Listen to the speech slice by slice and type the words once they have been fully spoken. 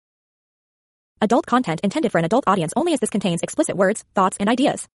Adult content intended for an adult audience only, as this contains explicit words, thoughts, and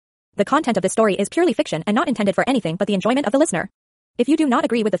ideas. The content of this story is purely fiction and not intended for anything but the enjoyment of the listener. If you do not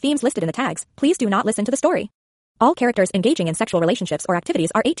agree with the themes listed in the tags, please do not listen to the story. All characters engaging in sexual relationships or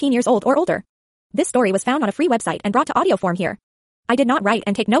activities are 18 years old or older. This story was found on a free website and brought to audio form here. I did not write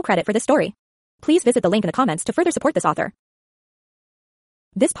and take no credit for this story. Please visit the link in the comments to further support this author.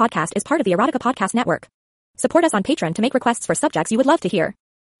 This podcast is part of the Erotica Podcast Network. Support us on Patreon to make requests for subjects you would love to hear.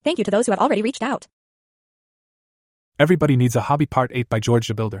 Thank you to those who have already reached out. Everybody Needs a Hobby Part 8 by George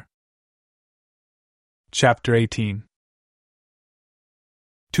the Builder. Chapter 18.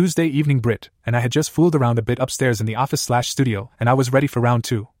 Tuesday evening. Britt and I had just fooled around a bit upstairs in the office/studio, and I was ready for round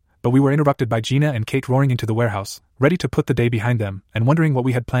 2, but we were interrupted by Gina and Kate roaring into the warehouse, ready to put the day behind them, and wondering what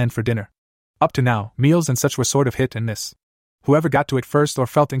we had planned for dinner. Up to now, meals and such were sort of hit and miss. Whoever got to it first or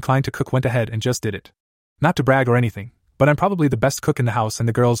felt inclined to cook went ahead and just did it. Not to brag or anything, but I'm probably the best cook in the house, and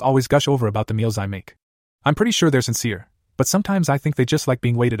the girls always gush over about the meals I make. I'm pretty sure they're sincere, but sometimes I think they just like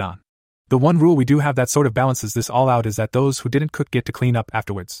being waited on. The one rule we do have that sort of balances this all out is that those who didn't cook get to clean up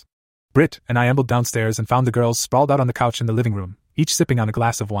afterwards. Britt and I ambled downstairs and found the girls sprawled out on the couch in the living room, each sipping on a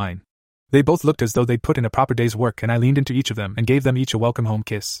glass of wine. They both looked as though they'd put in a proper day's work, and I leaned into each of them and gave them each a welcome home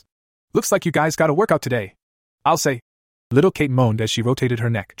kiss. "Looks like you guys got a workout today, I'll say," little Kate moaned as she rotated her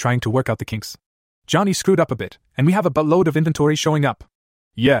neck, trying to work out the kinks. "Johnny screwed up a bit, and we have a buttload of inventory showing up."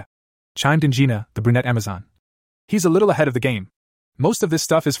 "Yeah," chimed in Gina, the brunette Amazon. "He's a little ahead of the game. Most of this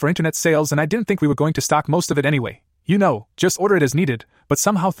stuff is for internet sales, and I didn't think we were going to stock most of it anyway. You know, just order it as needed, but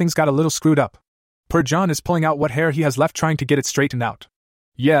somehow things got a little screwed up. Poor John is pulling out what hair he has left trying to get it straightened out."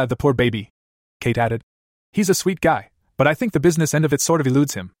 "Yeah, the poor baby," Kate added. "He's a sweet guy, but I think the business end of it sort of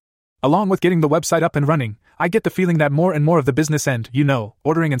eludes him. Along with getting the website up and running, I get the feeling that more and more of the business end,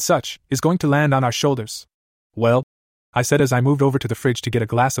 ordering and such, is going to land on our shoulders." "Well," I said as I moved over to the fridge to get a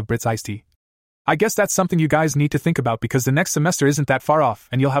glass of Britt's iced tea, "I guess that's something you guys need to think about, because the next semester isn't that far off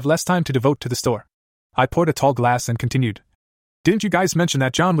and you'll have less time to devote to the store." I poured a tall glass and continued. "Didn't you guys mention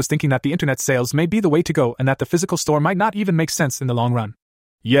that John was thinking that the internet sales may be the way to go and that the physical store might not even make sense in the long run?"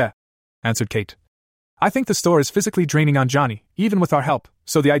 "Yeah," answered Kate. "I think the store is physically draining on Johnny, even with our help,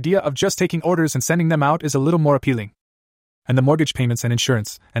 so the idea of just taking orders and sending them out is a little more appealing. And the mortgage payments and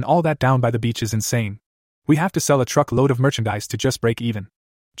insurance, and all that down by the beach is insane. We have to sell a truckload of merchandise to just break even.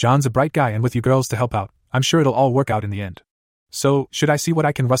 John's a bright guy, and with you girls to help out, I'm sure it'll all work out in the end. So, should I see what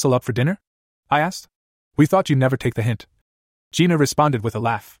I can rustle up for dinner?" I asked. "We thought you'd never take the hint." Gina responded with a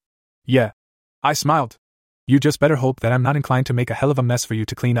laugh. "Yeah." I smiled. "You just better hope that I'm not inclined to make a hell of a mess for you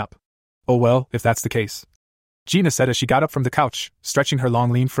to clean up." "Oh well, if that's the case," Gina said as she got up from the couch, stretching her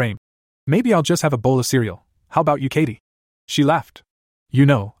long lean frame. "Maybe I'll just have a bowl of cereal. How about you, Katie?" She laughed. "You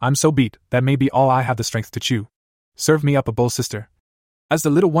know, I'm so beat, that may be all I have the strength to chew. Serve me up a bowl, sister." As the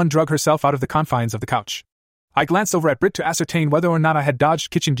little one drug herself out of the confines of the couch, I glanced over at Britt to ascertain whether or not I had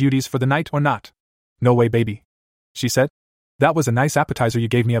dodged kitchen duties for the night or not. "No way, baby," she said. "That was a nice appetizer you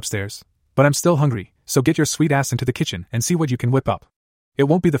gave me upstairs, but I'm still hungry, so get your sweet ass into the kitchen and see what you can whip up. It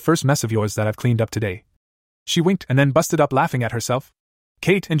won't be the first mess of yours that I've cleaned up today." She winked and then busted up laughing at herself.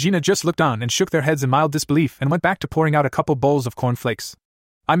 Kate and Gina just looked on and shook their heads in mild disbelief and went back to pouring out a couple bowls of corn flakes.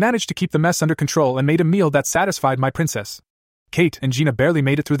 I managed to keep the mess under control and made a meal that satisfied my princess. Kate and Gina barely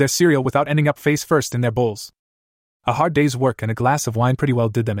made it through their cereal without ending up face first in their bowls. A hard day's work and a glass of wine pretty well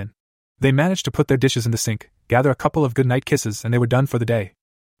did them in. They managed to put their dishes in the sink, gather a couple of good night kisses, and they were done for the day.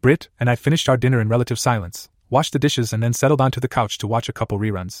 Britt and I finished our dinner in relative silence, washed the dishes, and then settled onto the couch to watch a couple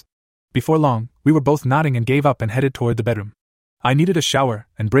reruns. Before long, we were both nodding and gave up and headed toward the bedroom. I needed a shower,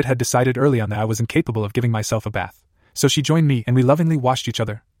 and Britt had decided early on that I was incapable of giving myself a bath, so she joined me and we lovingly washed each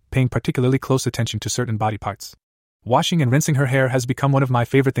other, paying particularly close attention to certain body parts. Washing and rinsing her hair has become one of my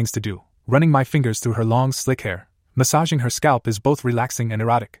favorite things to do. Running my fingers through her long, slick hair, massaging her scalp is both relaxing and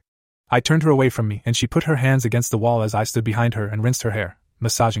erotic. I turned her away from me and she put her hands against the wall as I stood behind her and rinsed her hair,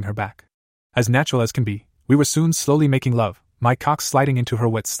 massaging her back. As natural as can be, we were soon slowly making love, my cock sliding into her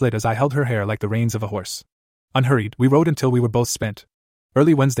wet slit as I held her hair like the reins of a horse. Unhurried, we rode until we were both spent.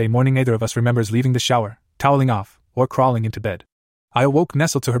 Early Wednesday morning, neither of us remembers leaving the shower, toweling off, or crawling into bed. I awoke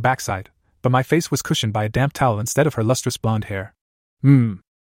nestled to her backside, but my face was cushioned by a damp towel instead of her lustrous blonde hair.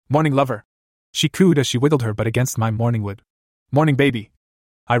 Morning, lover," she cooed as she wiggled her butt against my morning wood. "Morning, baby,"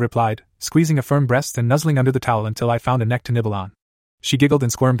 I replied, squeezing a firm breast and nuzzling under the towel until I found a neck to nibble on. She giggled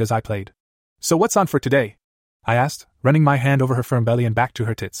and squirmed as I played. "So what's on for today?" I asked, running my hand over her firm belly and back to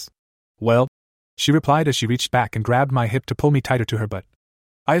her tits. "Well," she replied as she reached back and grabbed my hip to pull me tighter to her butt.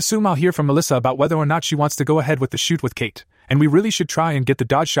 "I assume I'll hear from Melissa about whether or not she wants to go ahead with the shoot with Kate, and we really should try and get the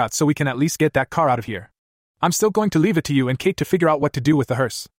Dodge shot so we can at least get that car out of here. I'm still going to leave it to you and Kate to figure out what to do with the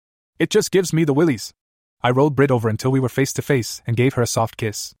hearse. It just gives me the willies. I rolled Brit over until we were face to face and gave her a soft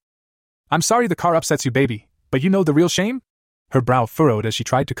kiss. I'm sorry the car upsets you, baby, but you know the real shame? Her brow furrowed as she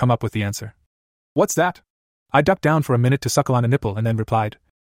tried to come up with the answer. What's that? I ducked down for a minute to suckle on a nipple and then replied.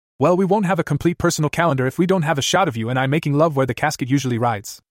 Well, we won't have a complete personal calendar if we don't have a shot of you and I making love where the casket usually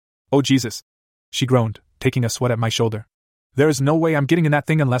rides. Oh Jesus. She groaned, taking a sweat at my shoulder. There is no way I'm getting in that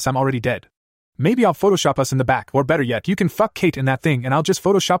thing unless I'm already dead. Maybe I'll Photoshop us in the back, or better yet, you can fuck Kate in that thing and I'll just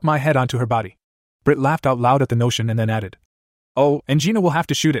Photoshop my head onto her body. Brit laughed out loud at the notion and then added. Oh, and Gina will have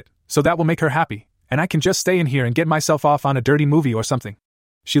to shoot it, so that will make her happy, and I can just stay in here and get myself off on a dirty movie or something.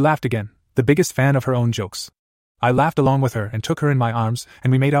 She laughed again, the biggest fan of her own jokes. I laughed along with her and took her in my arms, and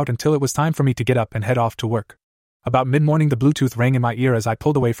we made out until it was time for me to get up and head off to work. About mid-morning the Bluetooth rang in my ear as I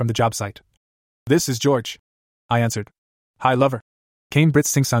pulled away from the job site. This is George. I answered. Hi, lover. Came Brit's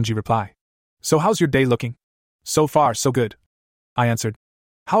sing-songy reply. So how's your day looking? So far, so good. I answered.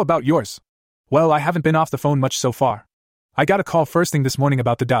 How about yours? Well, I haven't been off the phone much so far. I got a call first thing this morning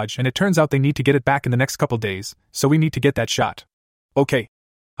about the Dodge and it turns out they need to get it back in the next couple days, so we need to get that shot. Okay,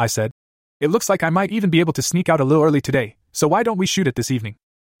 I said. It looks like I might even be able to sneak out a little early today, so why don't we shoot it this evening?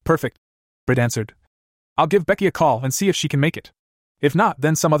 Perfect, Brit answered. I'll give Becky a call and see if she can make it. If not,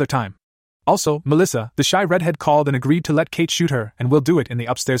 then some other time. Also, Melissa, the shy redhead, called and agreed to let Kate shoot her and we'll do it in the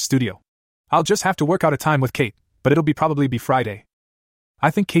upstairs studio. I'll just have to work out a time with Kate, but it'll probably be Friday.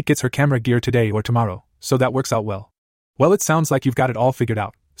 I think Kate gets her camera gear today or tomorrow, so that works out well. Well, it sounds like you've got it all figured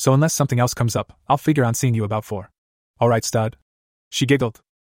out, so unless something else comes up, I'll figure on seeing you about 4. Alright, stud. She giggled.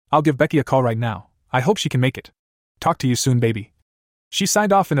 I'll give Becky a call right now. I hope she can make it. Talk to you soon, baby. She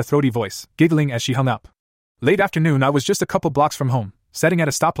signed off in a throaty voice, giggling as she hung up. Late afternoon, I was just a couple blocks from home, sitting at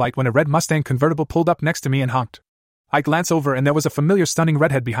a stoplight when a red Mustang convertible pulled up next to me and honked. I glanced over and there was a familiar stunning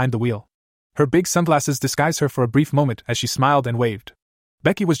redhead behind the wheel. Her big sunglasses disguised her for a brief moment as she smiled and waved.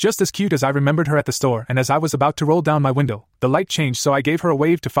 Becky was just as cute as I remembered her at the store, and as I was about to roll down my window, the light changed, so I gave her a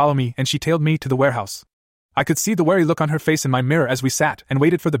wave to follow me and she tailed me to the warehouse. I could see the wary look on her face in my mirror as we sat and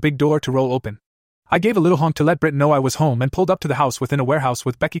waited for the big door to roll open. I gave a little honk to let Brit know I was home and pulled up to the house within a warehouse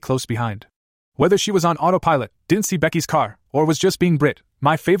with Becky close behind. Whether she was on autopilot, didn't see Becky's car, or was just being Brit,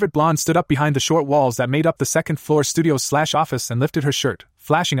 my favorite blonde stood up behind the short walls that made up the second-floor studio/office and lifted her shirt,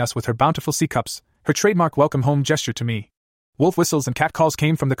 flashing us with her bountiful C-cups, her trademark welcome home gesture to me. Wolf whistles and cat calls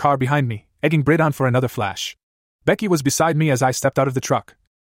came from the car behind me, egging Brit on for another flash. Becky was beside me as I stepped out of the truck.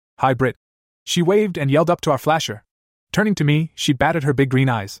 Hi, Brit. She waved and yelled up to our flasher. Turning to me, she batted her big green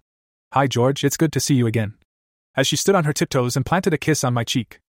eyes. Hi, George, it's good to see you again. As she stood on her tiptoes and planted a kiss on my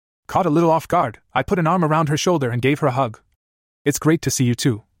cheek. Caught a little off guard, I put an arm around her shoulder and gave her a hug. It's great to see you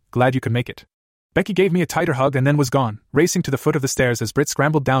too, glad you could make it. Becky gave me a tighter hug and then was gone, racing to the foot of the stairs as Brit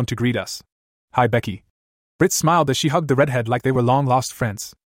scrambled down to greet us. Hi, Becky. Brit smiled as she hugged the redhead like they were long-lost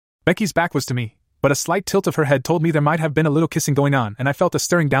friends. Becky's back was to me, but a slight tilt of her head told me there might have been a little kissing going on, and I felt a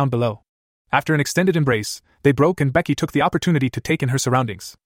stirring down below. After an extended embrace, they broke and Becky took the opportunity to take in her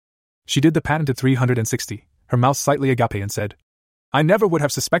surroundings. She did the patented 360, her mouth slightly agape, and said, I never would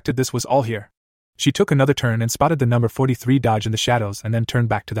have suspected this was all here. She took another turn and spotted the number 43 Dodge in the shadows and then turned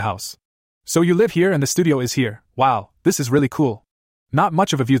back to the house. So you live here and the studio is here. Wow, this is really cool. Not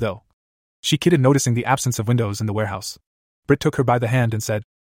much of a view though. She kidded, noticing the absence of windows in the warehouse. Brit took her by the hand and said,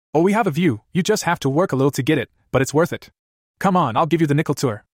 Oh, we have a view, you just have to work a little to get it, but it's worth it. Come on, I'll give you the nickel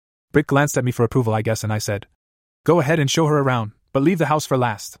tour. Brit glanced at me for approval, I guess, and I said, Go ahead and show her around, but leave the house for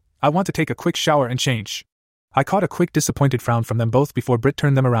last. I want to take a quick shower and change. I caught a quick disappointed frown from them both before Brit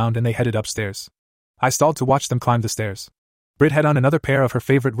turned them around and they headed upstairs. I stalled to watch them climb the stairs. Brit had on another pair of her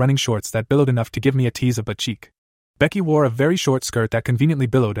favorite running shorts that billowed enough to give me a tease of butt cheek. Becky wore a very short skirt that conveniently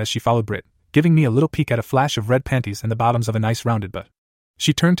billowed as she followed Brit, giving me a little peek at a flash of red panties and the bottoms of a nice rounded butt.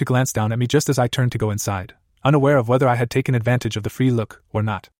 She turned to glance down at me just as I turned to go inside, unaware of whether I had taken advantage of the free look or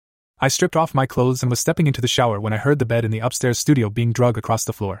not. I stripped off my clothes and was stepping into the shower when I heard the bed in the upstairs studio being dragged across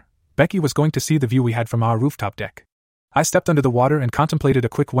the floor. Becky was going to see the view we had from our rooftop deck. I stepped under the water and contemplated a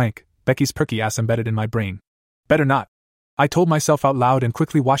quick wank, Becky's perky ass embedded in my brain. Better not. I told myself out loud and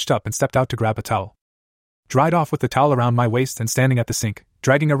quickly washed up and stepped out to grab a towel. Dried off with the towel around my waist and standing at the sink,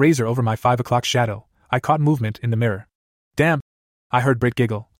 dragging a razor over my 5 o'clock shadow, I caught movement in the mirror. Damn! I heard Brit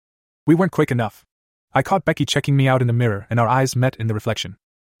giggle. We weren't quick enough. I caught Becky checking me out in the mirror and our eyes met in the reflection.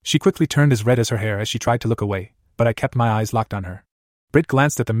 She quickly turned as red as her hair as she tried to look away, but I kept my eyes locked on her. Brit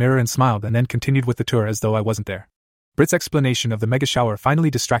glanced at the mirror and smiled and then continued with the tour as though I wasn't there. Brit's explanation of the mega shower finally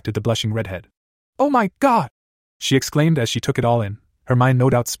distracted the blushing redhead. Oh my God! She exclaimed as she took it all in, her mind no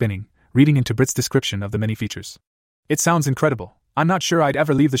doubt spinning, reading into Brit's description of the many features. It sounds incredible. I'm not sure I'd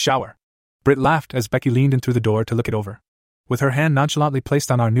ever leave the shower. Brit laughed as Becky leaned in through the door to look it over. With her hand nonchalantly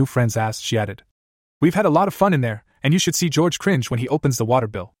placed on our new friend's ass, she added, "We've had a lot of fun in there, and you should see George cringe when he opens the water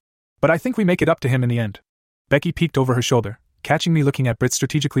bill. But I think we make it up to him in the end." Becky peeked over her shoulder, catching me looking at Brit's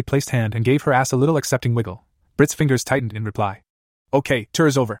strategically placed hand, and gave her ass a little accepting wiggle. Brit's fingers tightened in reply. "Okay, tour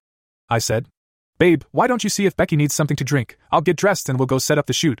is over," I said. "Babe, why don't you see if Becky needs something to drink? I'll get dressed and we'll go set up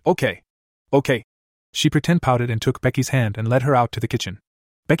the shoot, okay?" "Okay." She pretend pouted and took Becky's hand and led her out to the kitchen.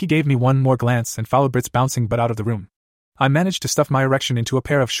 Becky gave me one more glance and followed Brit's bouncing butt out of the room. I managed to stuff my erection into a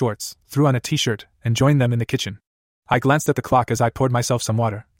pair of shorts, threw on a t-shirt, and joined them in the kitchen. I glanced at the clock as I poured myself some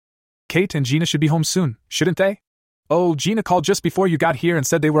water. "Kate and Gina should be home soon, shouldn't they?" "Oh, Gina called just before you got here and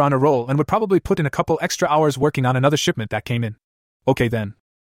said they were on a roll and would probably put in a couple extra hours working on another shipment that came in." "Okay then,"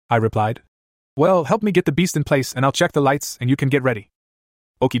 I replied. "Well, help me get the beast in place and I'll check the lights and you can get ready."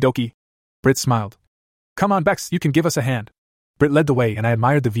 "Okie dokie." Brit smiled. "Come on, Bex, you can give us a hand." Brit led the way and I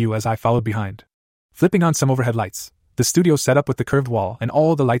admired the view as I followed behind. Flipping on some overhead lights, the studio set up with the curved wall and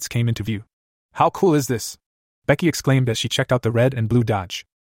all the lights came into view. "How cool is this?" Becky exclaimed as she checked out the red and blue Dodge.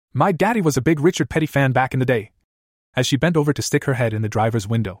 "My daddy was a big Richard Petty fan back in the day." As she bent over to stick her head in the driver's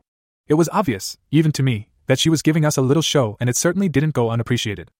window. It was obvious, even to me, that she was giving us a little show, and it certainly didn't go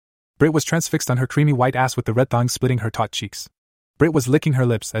unappreciated. Brit was transfixed on her creamy white ass with the red thong splitting her taut cheeks. Brit was licking her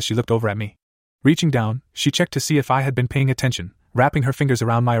lips as she looked over at me. Reaching down, she checked to see if I had been paying attention, wrapping her fingers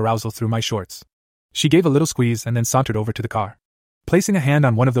around my arousal through my shorts. She gave a little squeeze and then sauntered over to the car. Placing a hand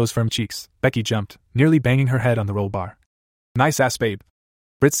on one of those firm cheeks, Becky jumped, nearly banging her head on the roll bar. "Nice ass, babe,"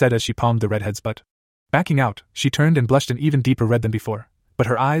 Brit said as she palmed the redhead's butt. Backing out, she turned and blushed an even deeper red than before, but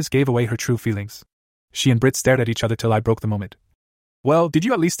her eyes gave away her true feelings. She and Brit stared at each other till I broke the moment. "Well, did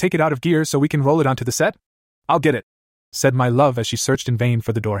you at least take it out of gear so we can roll it onto the set?" "I'll get it," said my love as she searched in vain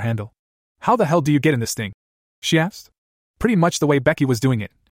for the door handle. "How the hell do you get in this thing?" she asked. "Pretty much the way Becky was doing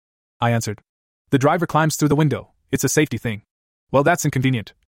it," I answered. "The driver climbs through the window, it's a safety thing." "Well, that's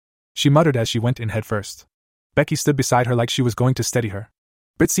inconvenient," she muttered as she went in head first. Becky stood beside her like she was going to steady her.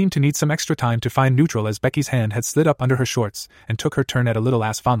 Brit seemed to need some extra time to find neutral as Becky's hand had slid up under her shorts and took her turn at a little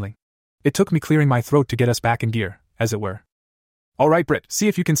ass fondling. It took me clearing my throat to get us back in gear, as it were. "All right, Brit, see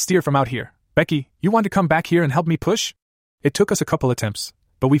if you can steer from out here. Becky, you want to come back here and help me push?" It took us a couple attempts,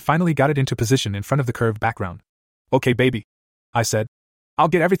 but we finally got it into position in front of the curved background. "Okay, baby," I said. "I'll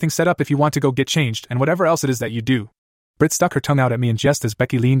get everything set up if you want to go get changed and whatever else it is that you do." Brit stuck her tongue out at me in jest as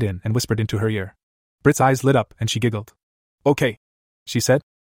Becky leaned in and whispered into her ear. Brit's eyes lit up and she giggled. "Okay," she said.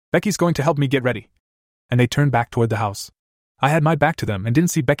 "Becky's going to help me get ready." And they turned back toward the house. I had my back to them and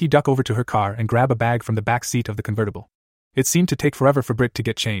didn't see Becky duck over to her car and grab a bag from the back seat of the convertible. It seemed to take forever for Brit to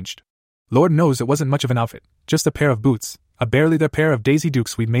get changed. Lord knows it wasn't much of an outfit, just a pair of boots, a barely the pair of Daisy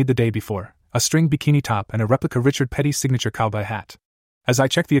Dukes we'd made the day before, a string bikini top and a replica Richard Petty signature cowboy hat. As I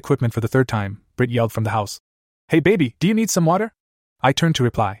checked the equipment for the third time, Brit yelled from the house, "Hey baby, do you need some water?" I turned to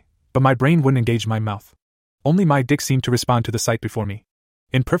reply, but my brain wouldn't engage my mouth. Only my dick seemed to respond to the sight before me.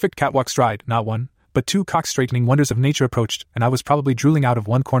 In perfect catwalk stride, not one, but two cock-straightening wonders of nature approached, and I was probably drooling out of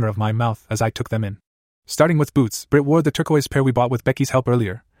one corner of my mouth as I took them in. Starting with boots, Brit wore the turquoise pair we bought with Becky's help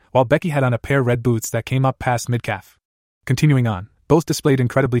earlier, while Becky had on a pair of red boots that came up past mid-calf. Continuing on, both displayed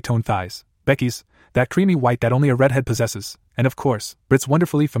incredibly toned thighs. Becky's, that creamy white that only a redhead possesses, and of course, Brit's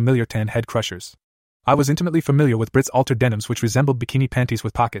wonderfully familiar tan head crushers. I was intimately familiar with Brit's altered denims which resembled bikini panties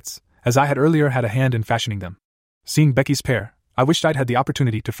with pockets, as I had earlier had a hand in fashioning them. Seeing Becky's pair, I wished I'd had the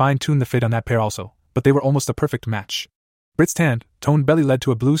opportunity to fine-tune the fit on that pair also, but they were almost a perfect match. Brit's tanned, toned belly led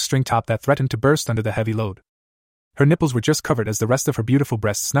to a blue string top that threatened to burst under the heavy load. Her nipples were just covered as the rest of her beautiful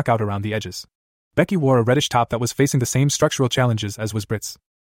breasts snuck out around the edges. Becky wore a reddish top that was facing the same structural challenges as was Brit's.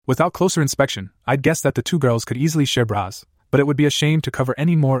 Without closer inspection, I'd guess that the two girls could easily share bras, but it would be a shame to cover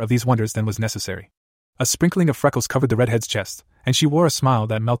any more of these wonders than was necessary. A sprinkling of freckles covered the redhead's chest, and she wore a smile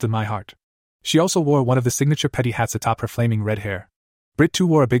that melted my heart. She also wore one of the signature Petty hats atop her flaming red hair. Brit too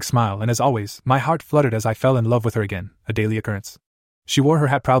wore a big smile, and as always, my heart fluttered as I fell in love with her again, a daily occurrence. She wore her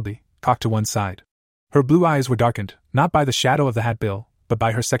hat proudly, cocked to one side. Her blue eyes were darkened, not by the shadow of the hat bill, but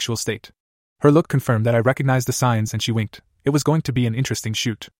by her sexual state. Her look confirmed that I recognized the signs and she winked. It was going to be an interesting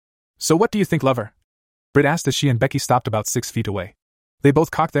shoot. "So what do you think, lover?" Brit asked as she and Becky stopped about 6 feet away. They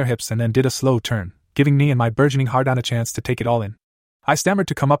both cocked their hips and then did a slow turn, giving me and my burgeoning heart-on a chance to take it all in. I stammered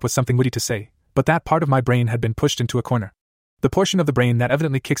to come up with something witty to say, but that part of my brain had been pushed into a corner. The portion of the brain that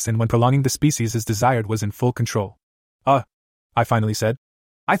evidently kicks in when prolonging the species as desired was in full control. I finally said.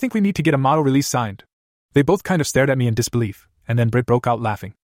 "I think we need to get a model release signed." They both kind of stared at me in disbelief, and then Brit broke out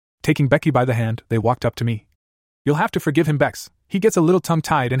laughing. Taking Becky by the hand, they walked up to me. "You'll have to forgive him, Bex. He gets a little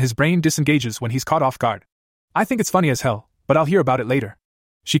tongue-tied and his brain disengages when he's caught off guard. I think it's funny as hell, but I'll hear about it later."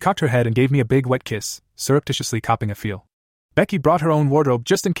 She cocked her head and gave me a big wet kiss, surreptitiously copping a feel. Becky brought her own wardrobe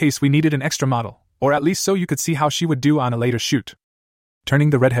just in case we needed an extra model, or at least so you could see how she would do on a later shoot.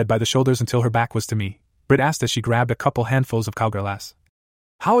 Turning the redhead by the shoulders until her back was to me, Britt asked as she grabbed a couple handfuls of cowgirl ass.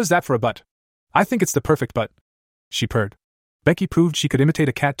 How is that for a butt? I think it's the perfect butt, she purred. Becky proved she could imitate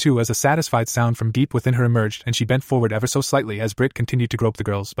a cat too as a satisfied sound from deep within her emerged and she bent forward ever so slightly as Britt continued to grope the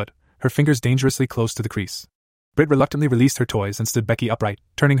girl's butt, her fingers dangerously close to the crease. Britt reluctantly released her toys and stood Becky upright,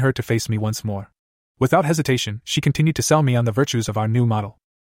 turning her to face me once more. Without hesitation, she continued to sell me on the virtues of our new model.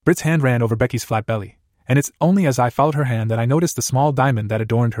 Britt's hand ran over Becky's flat belly, and it's only as I followed her hand that I noticed the small diamond that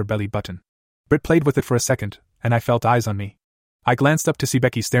adorned her belly button. Britt played with it for a second, and I felt eyes on me. I glanced up to see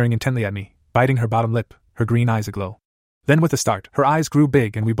Becky staring intently at me, biting her bottom lip, her green eyes aglow. Then with a start, her eyes grew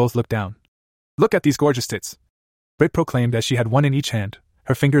big and we both looked down. Look at these gorgeous tits, Britt proclaimed as she had one in each hand,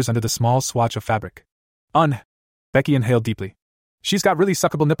 her fingers under the small swatch of fabric. Becky inhaled deeply. She's got really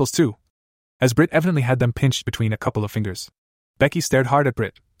suckable nipples too. As Britt evidently had them pinched between a couple of fingers. Becky stared hard at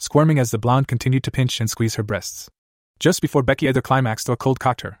Britt, squirming as the blonde continued to pinch and squeeze her breasts. Just before Becky either climaxed or cold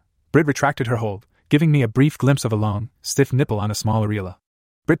cocked her, Britt retracted her hold, giving me a brief glimpse of a long, stiff nipple on a small areola.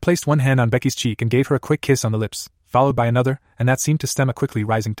 Britt placed one hand on Becky's cheek and gave her a quick kiss on the lips, followed by another, and that seemed to stem a quickly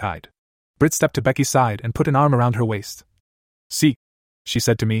rising tide. Britt stepped to Becky's side and put an arm around her waist. See, she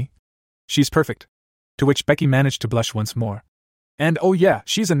said to me. She's perfect. To which Becky managed to blush once more. And oh yeah,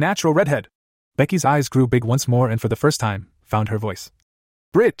 she's a natural redhead. Becky's eyes grew big once more and for the first time, found her voice.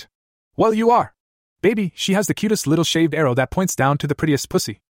 Britt! Well, you are! Baby, she has the cutest little shaved arrow that points down to the prettiest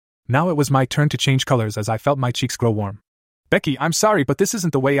pussy. Now it was my turn to change colors as I felt my cheeks grow warm. Becky, I'm sorry, but this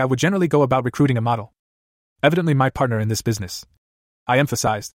isn't the way I would generally go about recruiting a model. Evidently my partner in this business, I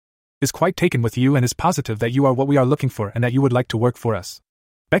emphasized, is quite taken with you and is positive that you are what we are looking for and that you would like to work for us.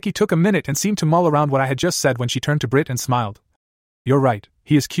 Becky took a minute and seemed to mull around what I had just said when she turned to Britt and smiled. You're right,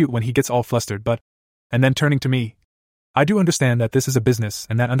 he is cute when he gets all flustered, but... And then turning to me. I do understand that this is a business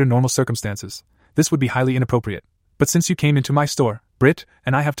and that under normal circumstances, this would be highly inappropriate. But since you came into my store, Britt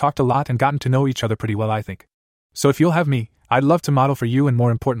and I have talked a lot and gotten to know each other pretty well, I think. So if you'll have me, I'd love to model for you and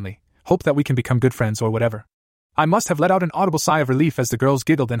more importantly, hope that we can become good friends or whatever. I must have let out an audible sigh of relief as the girls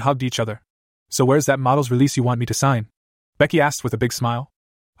giggled and hugged each other. So where's that model's release you want me to sign? Becky asked with a big smile.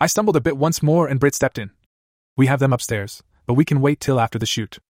 I stumbled a bit once more and Britt stepped in. We have them upstairs, but we can wait till after the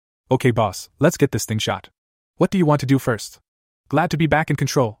shoot. Okay boss, let's get this thing shot. What do you want to do first? Glad to be back in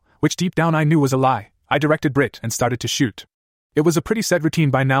control, which deep down I knew was a lie. I directed Britt and started to shoot. It was a pretty set routine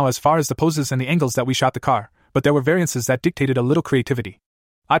by now as far as the poses and the angles that we shot the car, but there were variances that dictated a little creativity.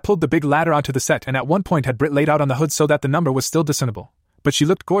 I pulled the big ladder onto the set and at one point had Britt laid out on the hood so that the number was still discernible, but she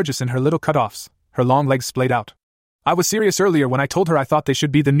looked gorgeous in her little cutoffs, her long legs splayed out. I was serious earlier when I told her I thought they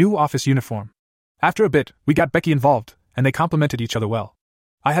should be the new office uniform. After a bit, we got Becky involved, and they complemented each other well.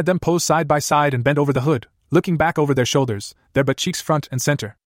 I had them pose side by side and bent over the hood, looking back over their shoulders, their butt cheeks front and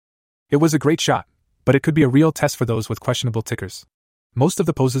center. It was a great shot, but it could be a real test for those with questionable tickers. Most of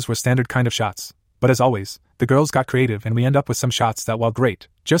the poses were standard kind of shots, but as always, the girls got creative and we end up with some shots that, while great,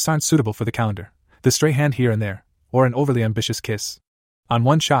 just aren't suitable for the calendar. The stray hand here and there, or an overly ambitious kiss. On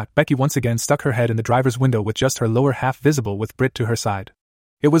one shot, Becky once again stuck her head in the driver's window with just her lower half visible with Britt to her side.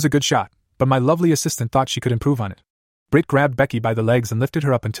 It was a good shot, but my lovely assistant thought she could improve on it. Britt grabbed Becky by the legs and lifted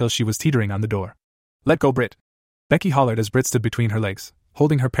her up until she was teetering on the door. Let go, Britt. Becky hollered as Britt stood between her legs,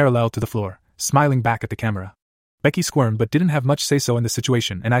 holding her parallel to the floor, smiling back at the camera. Becky squirmed but didn't have much say-so in the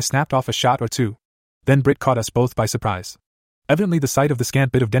situation and I snapped off a shot or two. Then Britt caught us both by surprise. Evidently the sight of the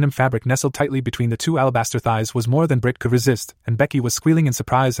scant bit of denim fabric nestled tightly between the two alabaster thighs was more than Britt could resist, and Becky was squealing in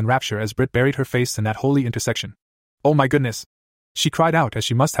surprise and rapture as Britt buried her face in that holy intersection. Oh my goodness! She cried out as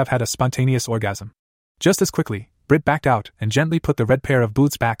she must have had a spontaneous orgasm. Just as quickly, Britt backed out and gently put the red pair of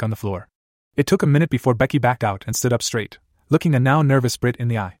boots back on the floor. It took a minute before Becky backed out and stood up straight, looking a now nervous Britt in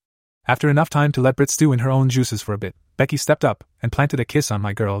the eye. After enough time to let Britt stew in her own juices for a bit, Becky stepped up and planted a kiss on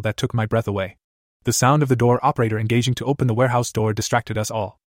my girl that took my breath away. The sound of the door operator engaging to open the warehouse door distracted us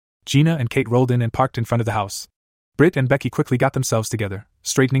all. Gina and Kate rolled in and parked in front of the house. Britt and Becky quickly got themselves together,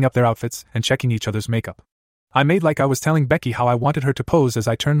 straightening up their outfits and checking each other's makeup. I made like I was telling Becky how I wanted her to pose as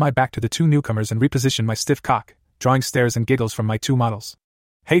I turned my back to the two newcomers and repositioned my stiff cock, drawing stares and giggles from my two models.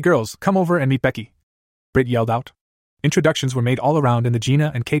 Hey girls, come over and meet Becky, Britt yelled out. Introductions were made all around and the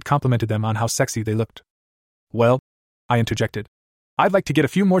Gina and Kate complimented them on how sexy they looked. Well, I interjected. I'd like to get a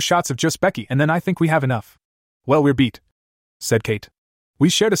few more shots of just Becky and then I think we have enough. Well, we're beat, said Kate. We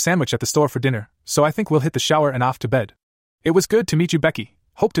shared a sandwich at the store for dinner, so I think we'll hit the shower and off to bed. It was good to meet you, Becky.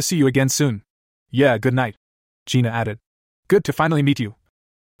 Hope to see you again soon. Yeah, good night, Gina added. Good to finally meet you,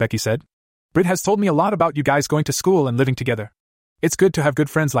 Becky said. Britt has told me a lot about you guys going to school and living together. It's good to have good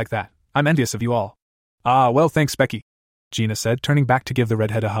friends like that. I'm envious of you all. Ah, well, thanks, Becky, Gina said, turning back to give the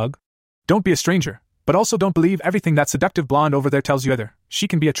redhead a hug. Don't be a stranger, but also don't believe everything that seductive blonde over there tells you either. She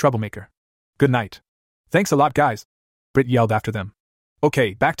can be a troublemaker. Good night. Thanks a lot, guys, Britt yelled after them.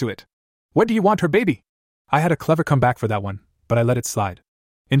 Okay, back to it. What do you want her, baby? I had a clever comeback for that one, but I let it slide.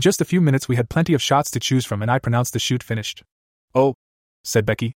 In just a few minutes we had plenty of shots to choose from and I pronounced the shoot finished. Oh, said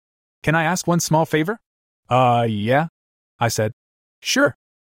Becky. Can I ask one small favor? Yeah, I said. Sure.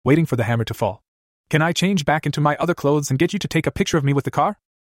 Waiting for the hammer to fall. Can I change back into my other clothes and get you to take a picture of me with the car?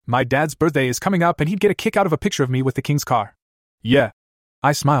 My dad's birthday is coming up and he'd get a kick out of a picture of me with the king's car. Yeah.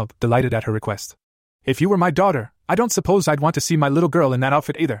 I smiled, delighted at her request. If you were my daughter, I don't suppose I'd want to see my little girl in that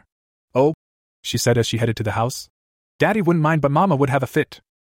outfit either. Oh, she said as she headed to the house. Daddy wouldn't mind, but Mama would have a fit.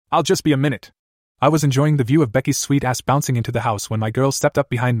 I'll just be a minute. I was enjoying the view of Becky's sweet ass bouncing into the house when my girl stepped up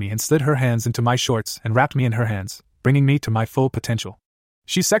behind me and slid her hands into my shorts and wrapped me in her hands, bringing me to my full potential.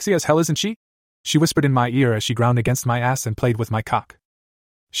 She's sexy as hell, isn't she? She whispered in my ear as she ground against my ass and played with my cock.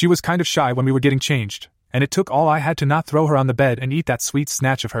 She was kind of shy when we were getting changed, and it took all I had to not throw her on the bed and eat that sweet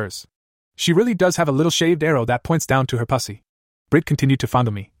snatch of hers. She really does have a little shaved arrow that points down to her pussy. Britt continued to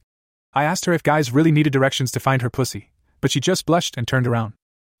fondle me. I asked her if guys really needed directions to find her pussy, but she just blushed and turned around.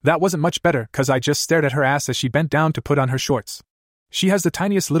 That wasn't much better, cause I just stared at her ass as she bent down to put on her shorts. She has the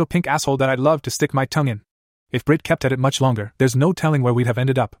tiniest little pink asshole that I'd love to stick my tongue in. If Britt kept at it much longer, there's no telling where we'd have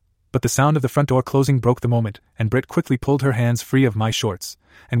ended up, but the sound of the front door closing broke the moment, and Britt quickly pulled her hands free of my shorts,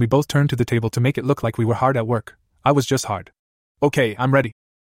 and we both turned to the table to make it look like we were hard at work. I was just hard. Okay, I'm ready,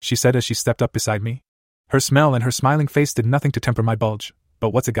 she said as she stepped up beside me. Her smell and her smiling face did nothing to temper my bulge, but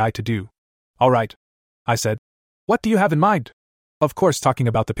what's a guy to do? All right, I said. What do you have in mind? Of course, talking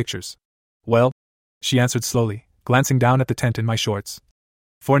about the pictures. Well, she answered slowly, glancing down at the tent in my shorts.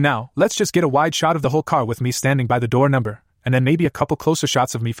 For now, let's just get a wide shot of the whole car with me standing by the door number, and then maybe a couple closer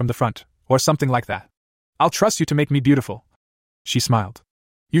shots of me from the front, or something like that. I'll trust you to make me beautiful. She smiled.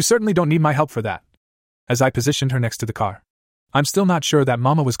 You certainly don't need my help for that. As I positioned her next to the car. I'm still not sure that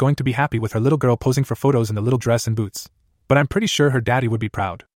Mama was going to be happy with her little girl posing for photos in the little dress and boots, but I'm pretty sure her daddy would be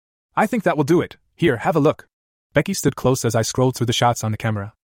proud. I think that will do it. Here, have a look. Becky stood close as I scrolled through the shots on the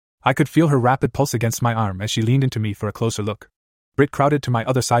camera. I could feel her rapid pulse against my arm as she leaned into me for a closer look. Britt crowded to my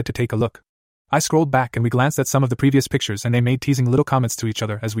other side to take a look. I scrolled back and we glanced at some of the previous pictures and they made teasing little comments to each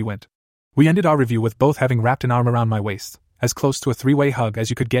other as we went. We ended our review with both having wrapped an arm around my waist, as close to a three-way hug as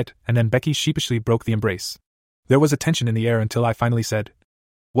you could get, and then Becky sheepishly broke the embrace. There was a tension in the air until I finally said,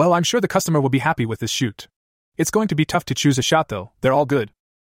 Well, I'm sure the customer will be happy with this shoot. It's going to be tough to choose a shot though, they're all good.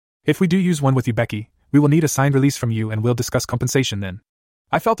 If we do use one with you, Becky, we will need a signed release from you and we'll discuss compensation then.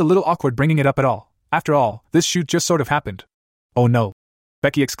 I felt a little awkward bringing it up at all. After all, this shoot just sort of happened. Oh no,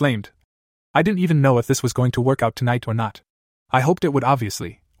 Becky exclaimed. I didn't even know if this was going to work out tonight or not. I hoped it would,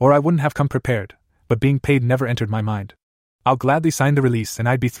 obviously, or I wouldn't have come prepared, but being paid never entered my mind. I'll gladly sign the release and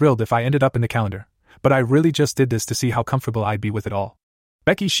I'd be thrilled if I ended up in the calendar, but I really just did this to see how comfortable I'd be with it all.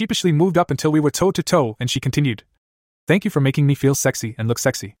 Becky sheepishly moved up until we were toe to toe and she continued. Thank you for making me feel sexy and look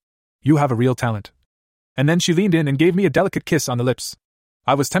sexy. You have a real talent. And then she leaned in and gave me a delicate kiss on the lips.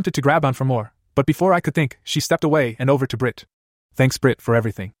 I was tempted to grab on for more, but before I could think, she stepped away and over to Britt. Thanks, Britt, for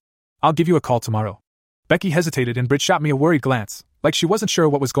everything. I'll give you a call tomorrow. Becky hesitated and Britt shot me a worried glance, like she wasn't sure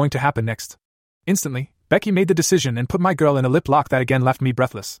what was going to happen next. Instantly, Becky made the decision and put my girl in a lip lock that again left me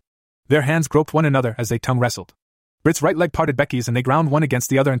breathless. Their hands groped one another as they tongue wrestled. Britt's right leg parted Becky's and they ground one against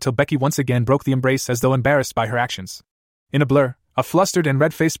the other until Becky once again broke the embrace as though embarrassed by her actions. In a blur, a flustered and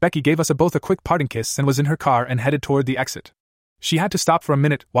red-faced Becky gave us both a quick parting kiss and was in her car and headed toward the exit. She had to stop for a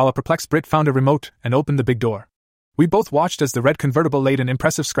minute while a perplexed Britt found a remote and opened the big door. We both watched as the red convertible laid an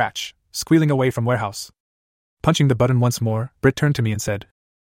impressive scratch, squealing away from warehouse. Punching the button once more, Britt turned to me and said,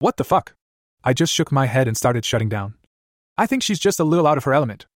 What the fuck? I just shook my head and started shutting down. I think she's just a little out of her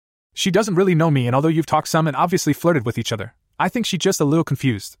element. She doesn't really know me, and although you've talked some and obviously flirted with each other, I think she's just a little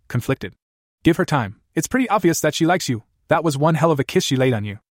confused, conflicted. Give her time. It's pretty obvious that she likes you. That was one hell of a kiss she laid on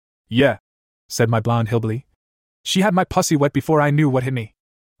you. Yeah, said my blonde hillbilly. She had my pussy wet before I knew what hit me.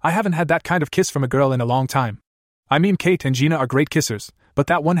 I haven't had that kind of kiss from a girl in a long time. I mean, Kate and Gina are great kissers, but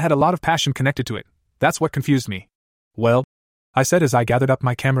that one had a lot of passion connected to it. That's what confused me. Well, I said as I gathered up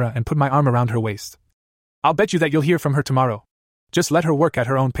my camera and put my arm around her waist. I'll bet you that you'll hear from her tomorrow. Just let her work at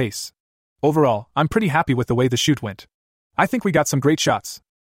her own pace. Overall, I'm pretty happy with the way the shoot went. I think we got some great shots.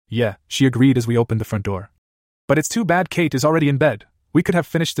 Yeah, she agreed as we opened the front door. But it's too bad Kate is already in bed. We could have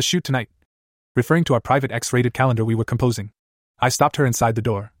finished the shoot tonight. Referring to our private X-rated calendar we were composing. I stopped her inside the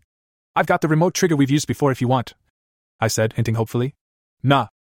door. I've got the remote trigger we've used before if you want, I said, hinting hopefully. Nah,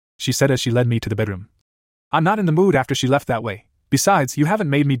 she said as she led me to the bedroom. I'm not in the mood after she left that way. Besides, you haven't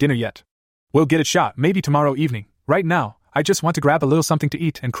made me dinner yet. We'll get it shot maybe tomorrow evening. Right now, I just want to grab a little something to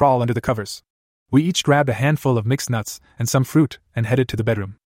eat and crawl under the covers. We each grabbed a handful of mixed nuts and some fruit and headed to the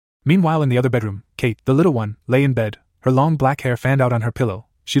bedroom. Meanwhile, in the other bedroom, Kate, the little one, lay in bed, her long black hair fanned out on her pillow.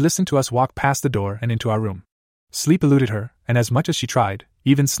 She listened to us walk past the door and into our room. Sleep eluded her, and as much as she tried,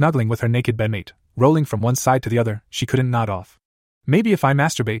 even snuggling with her naked bedmate, rolling from one side to the other, she couldn't nod off. Maybe if I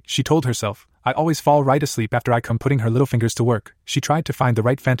masturbate, she told herself, I always fall right asleep after I come. Putting her little fingers to work, she tried to find the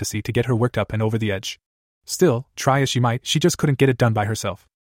right fantasy to get her worked up and over the edge. Still, try as she might, she just couldn't get it done by herself.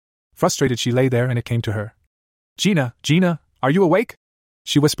 Frustrated, she lay there and it came to her. Gina, are you awake?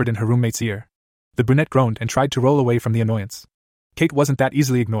 She whispered in her roommate's ear. The brunette groaned and tried to roll away from the annoyance. Kate wasn't that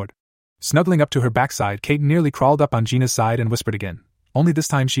easily ignored. Snuggling up to her backside, Kate nearly crawled up on Gina's side and whispered again. Only this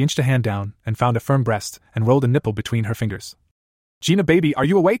time she inched a hand down and found a firm breast and rolled a nipple between her fingers. Gina baby, are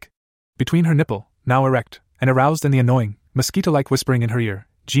you awake? Between her nipple, now erect, and aroused in the annoying, mosquito-like whispering in her ear,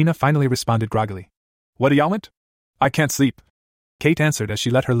 Gina finally responded groggily. What do y'all want? I can't sleep. Kate answered as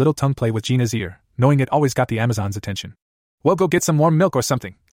she let her little tongue play with Gina's ear, knowing it always got the Amazon's attention. Well, go get some warm milk or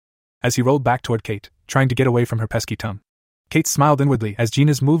something. As he rolled back toward Kate, trying to get away from her pesky tongue. Kate smiled inwardly as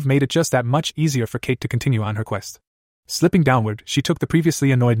Gina's move made it just that much easier for Kate to continue on her quest. Slipping downward, she took the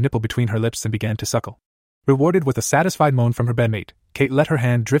previously annoyed nipple between her lips and began to suckle. Rewarded with a satisfied moan from her bedmate, Kate let her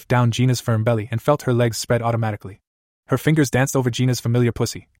hand drift down Gina's firm belly and felt her legs spread automatically. Her fingers danced over Gina's familiar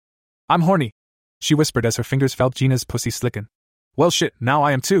pussy. I'm horny, she whispered as her fingers felt Gina's pussy slicken. Well shit, now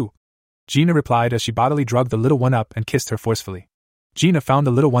I am too, Gina replied as she bodily drugged the little one up and kissed her forcefully. Gina found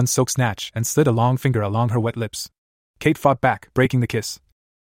the little one's soaked snatch and slid a long finger along her wet lips. Kate fought back, breaking the kiss.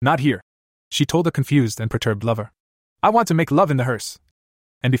 Not here, she told the confused and perturbed lover. I want to make love in the hearse.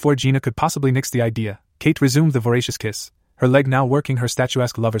 And before Gina could possibly nix the idea, Kate resumed the voracious kiss, her leg now working her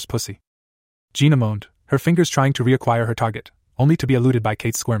statuesque lover's pussy. Gina moaned, her fingers trying to reacquire her target, only to be eluded by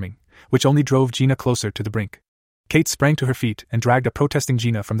Kate's squirming, which only drove Gina closer to the brink. Kate sprang to her feet and dragged a protesting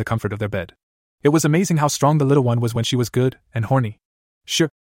Gina from the comfort of their bed. It was amazing how strong the little one was when she was good and horny. Sure,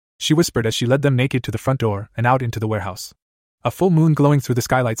 she whispered as she led them naked to the front door and out into the warehouse. A full moon glowing through the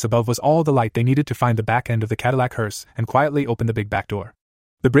skylights above was all the light they needed to find the back end of the Cadillac hearse and quietly open the big back door.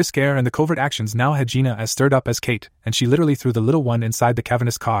 The brisk air and the covert actions now had Gina as stirred up as Kate, and she literally threw the little one inside the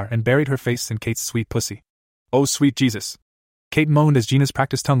cavernous car and buried her face in Kate's sweet pussy. Oh sweet Jesus! Kate moaned as Gina's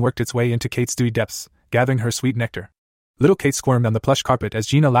practiced tongue worked its way into Kate's dewy depths, gathering her sweet nectar. Little Kate squirmed on the plush carpet as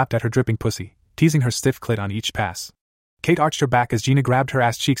Gina lapped at her dripping pussy, teasing her stiff clit on each pass. Kate arched her back as Gina grabbed her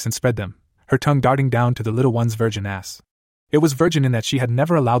ass cheeks and spread them, her tongue darting down to the little one's virgin ass. It was virgin in that she had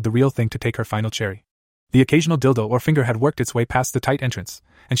never allowed the real thing to take her final cherry. The occasional dildo or finger had worked its way past the tight entrance,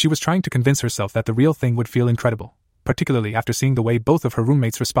 and she was trying to convince herself that the real thing would feel incredible, particularly after seeing the way both of her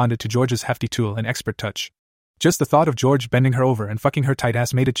roommates responded to George's hefty tool and expert touch. Just the thought of George bending her over and fucking her tight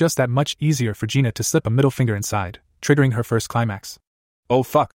ass made it just that much easier for Gina to slip a middle finger inside, triggering her first climax. Oh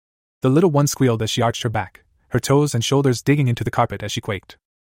fuck! The little one squealed as she arched her back, her toes and shoulders digging into the carpet as she quaked.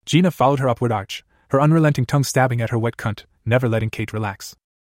 Gina followed her upward arch, her unrelenting tongue stabbing at her wet cunt, never letting Kate relax.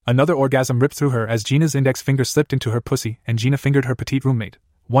 Another orgasm ripped through her as Gina's index finger slipped into her pussy and Gina fingered her petite roommate,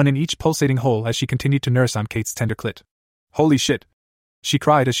 one in each pulsating hole as she continued to nurse on Kate's tender clit. Holy shit! She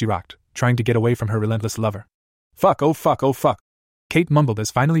cried as she rocked, trying to get away from her relentless lover. Fuck, oh fuck, oh fuck! Kate mumbled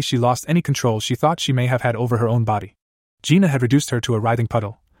as finally she lost any control she thought she may have had over her own body. Gina had reduced her to a writhing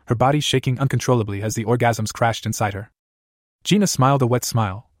puddle, her body shaking uncontrollably as the orgasms crashed inside her. Gina smiled a wet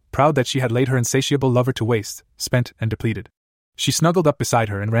smile, proud that she had laid her insatiable lover to waste, spent and depleted. She snuggled up beside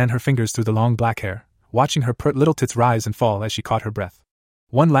her and ran her fingers through the long black hair, watching her pert little tits rise and fall as she caught her breath.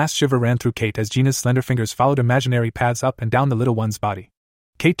 One last shiver ran through Kate as Gina's slender fingers followed imaginary paths up and down the little one's body.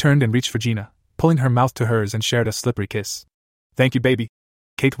 Kate turned and reached for Gina, pulling her mouth to hers and shared a slippery kiss. Thank you, baby,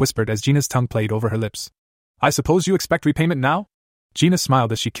 Kate whispered as Gina's tongue played over her lips. I suppose you expect repayment now? Gina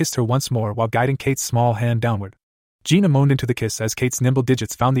smiled as she kissed her once more while guiding Kate's small hand downward. Gina moaned into the kiss as Kate's nimble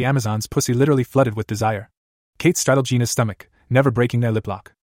digits found the Amazon's pussy literally flooded with desire. Kate straddled Gina's stomach, never breaking their lip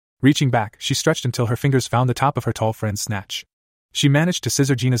lock. Reaching back, she stretched until her fingers found the top of her tall friend's snatch. She managed to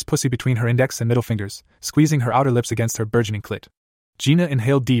scissor Gina's pussy between her index and middle fingers, squeezing her outer lips against her burgeoning clit. Gina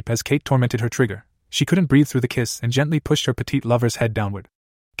inhaled deep as Kate tormented her trigger. She couldn't breathe through the kiss and gently pushed her petite lover's head downward.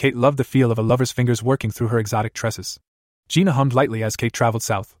 Kate loved the feel of a lover's fingers working through her exotic tresses. Gina hummed lightly as Kate traveled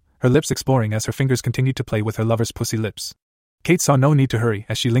south, her lips exploring as her fingers continued to play with her lover's pussy lips. Kate saw no need to hurry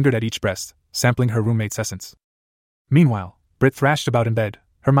as she lingered at each breast, sampling her roommate's essence. Meanwhile, Britt thrashed about in bed,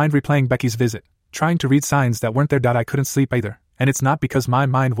 her mind replaying Becky's visit, trying to read signs that weren't there. I couldn't sleep either, and it's not because my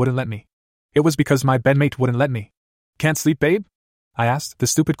mind wouldn't let me. It was because my bedmate wouldn't let me. Can't sleep, babe? I asked, the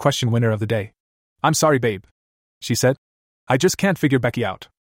stupid question winner of the day. I'm sorry, babe, she said. I just can't figure Becky out.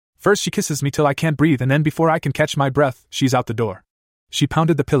 First she kisses me till I can't breathe, and then before I can catch my breath, she's out the door. She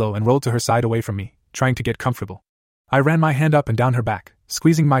pounded the pillow and rolled to her side away from me, trying to get comfortable. I ran my hand up and down her back,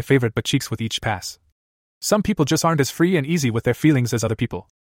 squeezing my favorite butt cheeks with each pass. Some people just aren't as free and easy with their feelings as other people,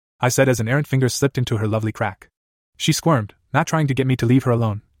 I said as an errant finger slipped into her lovely crack. She squirmed, not trying to get me to leave her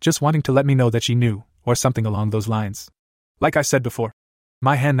alone, just wanting to let me know that she knew, or something along those lines. Like I said before,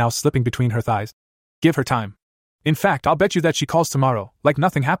 my hand now slipping between her thighs. Give her time. In fact, I'll bet you that she calls tomorrow, like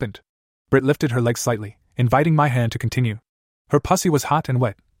nothing happened. Britt lifted her leg slightly, inviting my hand to continue. Her pussy was hot and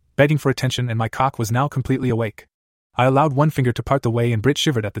wet, begging for attention, and my cock was now completely awake. I allowed one finger to part the way and Britt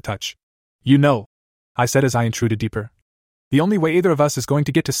shivered at the touch. You know, I said as I intruded deeper. The only way either of us is going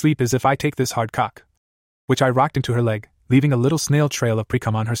to get to sleep is if I take this hard cock. Which I rocked into her leg, leaving a little snail trail of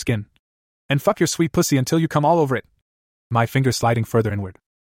pre-cum on her skin. And fuck your sweet pussy until you come all over it. My finger sliding further inward.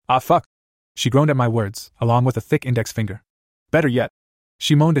 Ah fuck. She groaned at my words, along with a thick index finger. Better yet,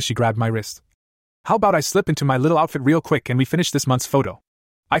 she moaned as she grabbed my wrist. How about I slip into my little outfit real quick and we finish this month's photo?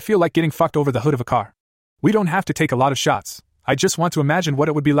 I feel like getting fucked over the hood of a car. We don't have to take a lot of shots, I just want to imagine what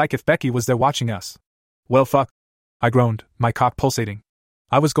it would be like if Becky was there watching us. Well fuck, I groaned, my cock pulsating.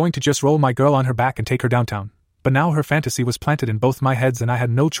 I was going to just roll my girl on her back and take her downtown, but now her fantasy was planted in both my heads and I had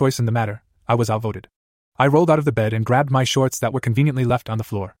no choice in the matter. I was outvoted. I rolled out of the bed and grabbed my shorts that were conveniently left on the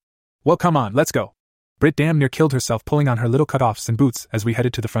floor. Well, come on, let's go. Britt damn near killed herself pulling on her little cutoffs and boots as we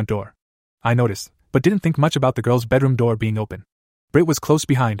headed to the front door. I noticed, but didn't think much about the girl's bedroom door being open. Britt was close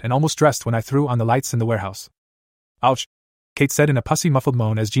behind and almost dressed when I threw on the lights in the warehouse. Ouch, Kate said in a pussy muffled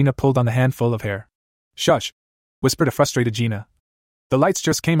moan as Gina pulled on the handful of hair. Shush, whispered a frustrated Gina. The lights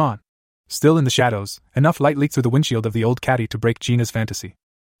just came on. Still in the shadows, enough light leaked through the windshield of the old caddy to break Gina's fantasy.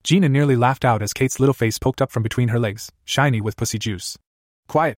 Gina nearly laughed out as Kate's little face poked up from between her legs, shiny with pussy juice.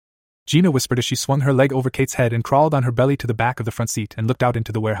 Quiet, Gina whispered as she swung her leg over Kate's head and crawled on her belly to the back of the front seat and looked out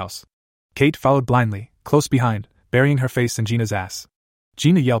into the warehouse. Kate followed blindly, close behind, burying her face in Gina's ass.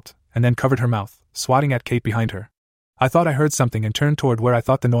 Gina yelped, and then covered her mouth, swatting at Kate behind her. I thought I heard something and turned toward where I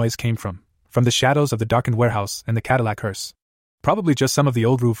thought the noise came from the shadows of the darkened warehouse and the Cadillac hearse. Probably just some of the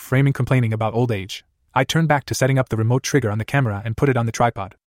old roof framing complaining about old age. I turned back to setting up the remote trigger on the camera and put it on the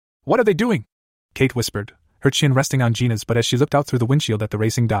tripod. What are they doing? Kate whispered, her chin resting on Gina's, but as she looked out through the windshield at the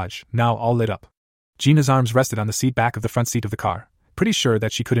racing Dodge, now all lit up. Gina's arms rested on the seat back of the front seat of the car, pretty sure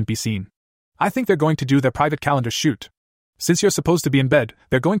that she couldn't be seen. I think they're going to do their private calendar shoot. Since you're supposed to be in bed,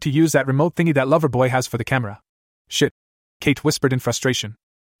 they're going to use that remote thingy that Loverboy has for the camera. Shit, Kate whispered in frustration.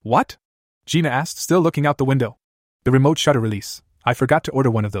 What? Gina asked, still looking out the window. The remote shutter release. I forgot to order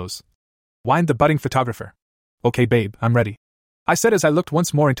one of those. Whined the budding photographer. Okay babe, I'm ready, I said as I looked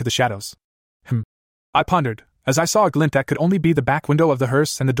once more into the shadows. I pondered, as I saw a glint that could only be the back window of the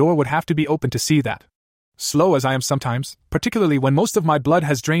hearse and the door would have to be open to see that. Slow as I am sometimes, particularly when most of my blood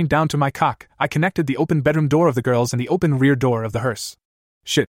has drained down to my cock, I connected the open bedroom door of the girls and the open rear door of the hearse.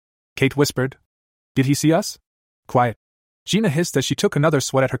 Shit, Kate whispered. Did he see us? Quiet, Gina hissed as she took another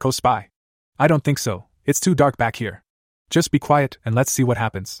sweat at her co-spy. I don't think so, it's too dark back here. Just be quiet and let's see what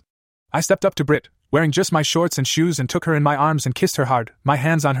happens. I stepped up to Britt, wearing just my shorts and shoes, and took her in my arms and kissed her hard, my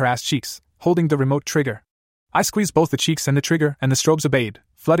hands on her ass cheeks, holding the remote trigger. I squeezed both the cheeks and the trigger, and the strobes obeyed,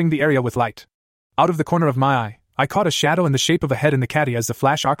 flooding the area with light. Out of the corner of my eye, I caught a shadow in the shape of a head in the caddy as the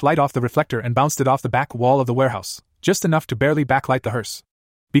flash arced light off the reflector and bounced it off the back wall of the warehouse, just enough to barely backlight the hearse.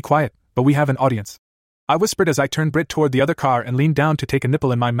 Be quiet, but we have an audience, I whispered as I turned Britt toward the other car and leaned down to take a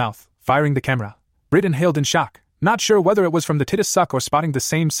nipple in my mouth, firing the camera. Britt inhaled in shock, not sure whether it was from the tittus suck or spotting the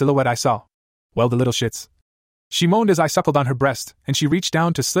same silhouette I saw. Well, the little shits. She moaned as I suckled on her breast, and she reached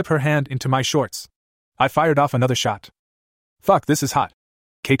down to slip her hand into my shorts. I fired off another shot. Fuck, this is hot,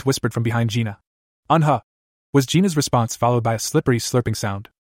 Kate whispered from behind Gina. Was Gina's response, followed by a slippery slurping sound.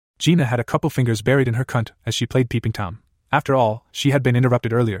 Gina had a couple fingers buried in her cunt as she played Peeping Tom. After all, she had been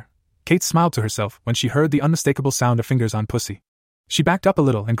interrupted earlier. Kate smiled to herself when she heard the unmistakable sound of fingers on pussy. She backed up a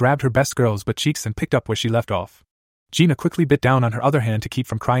little and grabbed her best girl's butt cheeks and picked up where she left off. Gina quickly bit down on her other hand to keep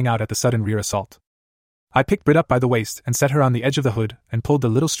from crying out at the sudden rear assault. I picked Britt up by the waist and set her on the edge of the hood and pulled the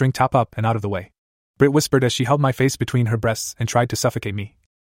little string top up and out of the way. Britt whispered as she held my face between her breasts and tried to suffocate me.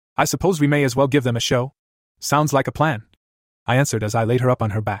 I suppose we may as well give them a show. Sounds like a plan, I answered as I laid her up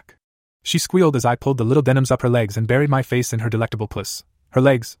on her back. She squealed as I pulled the little denims up her legs and buried my face in her delectable puss, her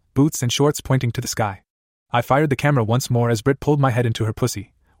legs, boots and shorts pointing to the sky. I fired the camera once more as Britt pulled my head into her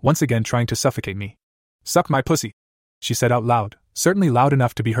pussy, once again trying to suffocate me. Suck my pussy, she said out loud, certainly loud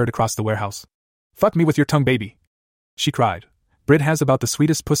enough to be heard across the warehouse. Fuck me with your tongue, baby, she cried. Britt has about the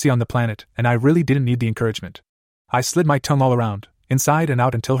sweetest pussy on the planet, and I really didn't need the encouragement. I slid my tongue all around, inside and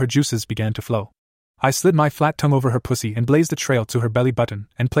out until her juices began to flow. I slid my flat tongue over her pussy and blazed a trail to her belly button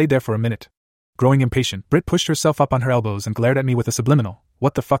and played there for a minute. Growing impatient, Britt pushed herself up on her elbows and glared at me with a subliminal,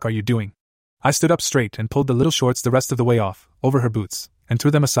 "What the fuck are you doing?" I stood up straight and pulled the little shorts the rest of the way off, over her boots, and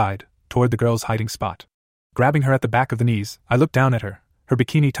threw them aside, toward the girl's hiding spot. Grabbing her at the back of the knees, I looked down at her, her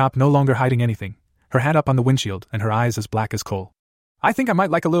bikini top no longer hiding anything, her hat up on the windshield and her eyes as black as coal. "I think I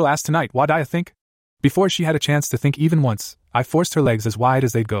might like a little ass tonight, what do you think?" Before she had a chance to think even once, I forced her legs as wide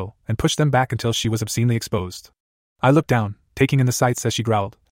as they'd go and pushed them back until she was obscenely exposed. I looked down, taking in the sights as she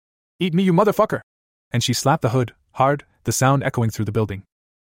growled, "Eat me, you motherfucker!" And she slapped the hood, hard, the sound echoing through the building.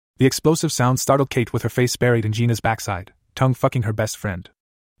 The explosive sound startled Kate with her face buried in Gina's backside, tongue fucking her best friend.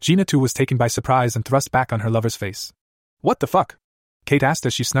 Gina too was taken by surprise and thrust back on her lover's face. "What the fuck?" Kate asked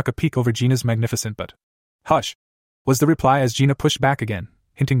as she snuck a peek over Gina's magnificent butt. "Hush," was the reply as Gina pushed back again,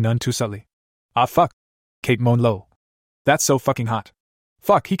 hinting none too subtly. "Ah fuck," Kate moaned low. "That's so fucking hot.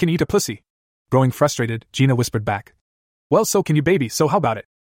 Fuck, he can eat a pussy." Growing frustrated, Gina whispered back, "Well, so can you, baby, so how about it?"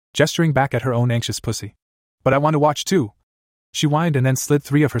 Gesturing back at her own anxious pussy. "But I want to watch too." She whined and then slid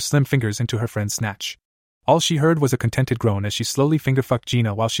 3 of her slim fingers into her friend's snatch. All she heard was a contented groan as she slowly finger-fucked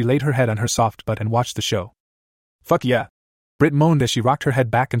Gina while she laid her head on her soft butt and watched the show. "Fuck yeah," Britt moaned as she rocked her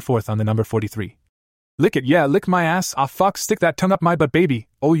head back and forth on the number 43. "Lick it, yeah, lick my ass, ah fuck, stick that tongue up my butt, baby,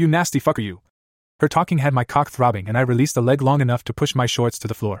 oh you nasty fucker you." Her talking had my cock throbbing and I released a leg long enough to push my shorts to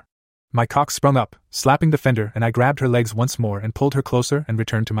the floor. My cock sprung up, slapping the fender, and I grabbed her legs once more and pulled her closer and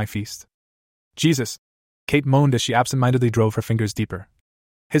returned to my feast. "Jesus," Kate moaned as she absent-mindedly drove her fingers deeper.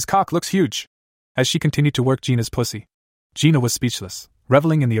 "His cock looks huge." As she continued to work Gina's pussy. Gina was speechless,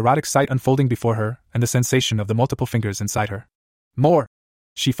 reveling in the erotic sight unfolding before her and the sensation of the multiple fingers inside her. "More,"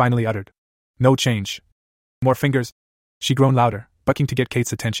 she finally uttered. "No change." "More fingers," she groaned louder, bucking to get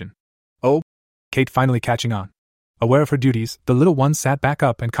Kate's attention. "Oh," Kate finally catching on. Aware of her duties, the little one sat back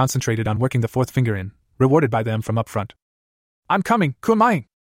up and concentrated on working the 4th finger in, rewarded by them from up front. "I'm coming, kumaing!"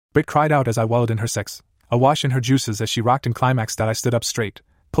 Britt cried out as I wallowed in her sex, awash in her juices as she rocked and climaxed. I stood up straight,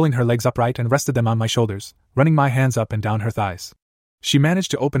 pulling her legs upright and rested them on my shoulders, running my hands up and down her thighs. She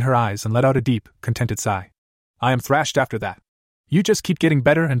managed to open her eyes and let out a deep, contented sigh. "I am thrashed after that. You just keep getting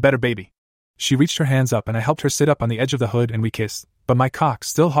better and better, baby." She reached her hands up and I helped her sit up on the edge of the hood and we kissed, but my cock,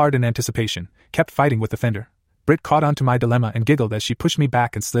 still hard in anticipation, kept fighting with the fender. Britt caught on to my dilemma and giggled as she pushed me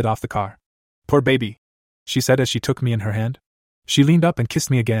back and slid off the car. "Poor baby," she said as she took me in her hand. She leaned up and kissed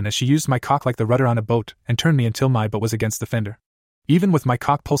me again as she used my cock like the rudder on a boat and turned me until my butt was against the fender. Even with my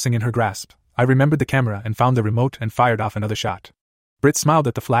cock pulsing in her grasp, I remembered the camera and found the remote and fired off another shot. Britt smiled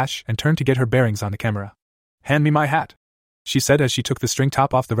at the flash and turned to get her bearings on the camera. "Hand me my hat," she said as she took the string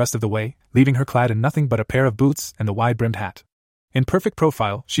top off the rest of the way, leaving her clad in nothing but a pair of boots and the wide-brimmed hat. In perfect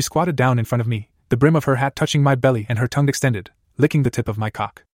profile, she squatted down in front of me, the brim of her hat touching my belly and her tongue extended, licking the tip of my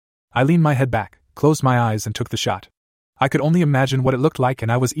cock. I leaned my head back, closed my eyes and took the shot. I could only imagine what it looked like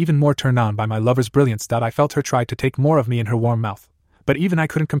and I was even more turned on by my lover's brilliance that I felt her try to take more of me in her warm mouth. But even I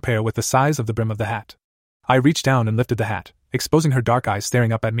couldn't compare with the size of the brim of the hat. I reached down and lifted the hat, exposing her dark eyes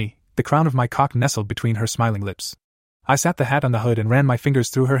staring up at me, the crown of my cock nestled between her smiling lips. I sat the hat on the hood and ran my fingers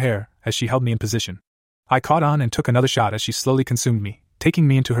through her hair as she held me in position. I caught on and took another shot as she slowly consumed me, taking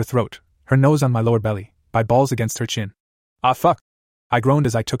me into her throat, her nose on my lower belly, my balls against her chin. "Ah fuck," I groaned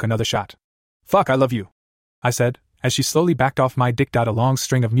as I took another shot. "Fuck, I love you," I said, as she slowly backed off my dick. A long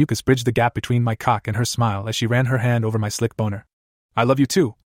string of mucus bridged the gap between my cock and her smile as she ran her hand over my slick boner. "I love you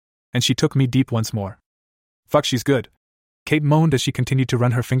too." And she took me deep once more. "Fuck, she's good," Kate moaned as she continued to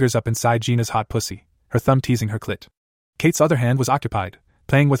run her fingers up inside Gina's hot pussy, her thumb teasing her clit. Kate's other hand was occupied,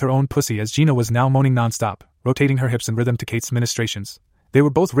 playing with her own pussy as Gina was now moaning nonstop, rotating her hips in rhythm to Kate's ministrations. They were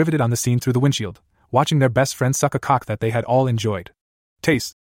both riveted on the scene through the windshield, watching their best friend suck a cock that they had all enjoyed.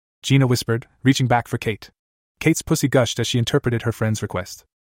 "Taste," Gina whispered, reaching back for Kate. Kate's pussy gushed as she interpreted her friend's request.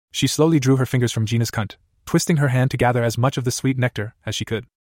 She slowly drew her fingers from Gina's cunt, twisting her hand to gather as much of the sweet nectar as she could.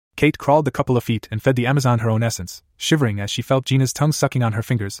 Kate crawled the couple of feet and fed the Amazon her own essence, shivering as she felt Gina's tongue sucking on her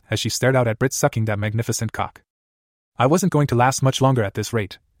fingers as she stared out at Britt sucking that magnificent cock. I wasn't going to last much longer at this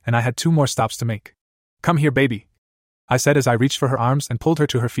rate, and I had 2 more stops to make. "Come here, baby," I said as I reached for her arms and pulled her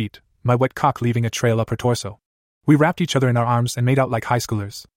to her feet, my wet cock leaving a trail up her torso. We wrapped each other in our arms and made out like high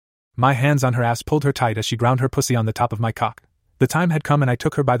schoolers. My hands on her ass pulled her tight as she ground her pussy on the top of my cock. The time had come and I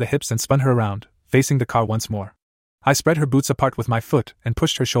took her by the hips and spun her around, facing the car once more. I spread her boots apart with my foot and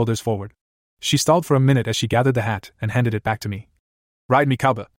pushed her shoulders forward. She stalled for a minute as she gathered the hat and handed it back to me. "Ride me,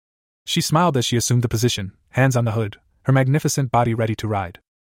 cowba." She smiled as she assumed the position, hands on the hood, her magnificent body ready to ride.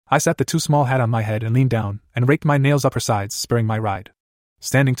 I sat the too small hat on my head and leaned down and raked my nails up her sides, spurring my ride.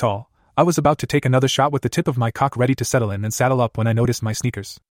 Standing tall, I was about to take another shot with the tip of my cock ready to settle in and saddle up when I noticed my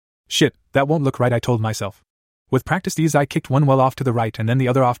sneakers. Shit, that won't look right, I told myself. With practiced ease I kicked one well off to the right and then the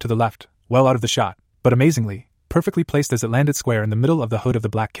other off to the left, well out of the shot, but amazingly, perfectly placed as it landed square in the middle of the hood of the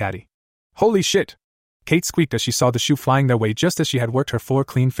black caddy. Holy shit! Kate squeaked as she saw the shoe flying their way just as she had worked her 4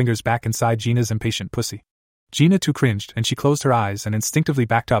 clean fingers back inside Gina's impatient pussy. Gina too cringed and she closed her eyes and instinctively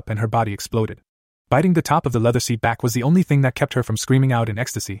backed up and her body exploded. Biting the top of the leather seat back was the only thing that kept her from screaming out in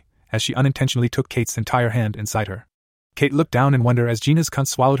ecstasy, as she unintentionally took Kate's entire hand inside her. Kate looked down in wonder as Gina's cunt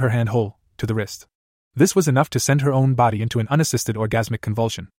swallowed her hand whole, to the wrist. This was enough to send her own body into an unassisted orgasmic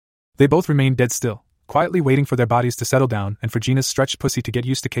convulsion. They both remained dead still, quietly waiting for their bodies to settle down and for Gina's stretched pussy to get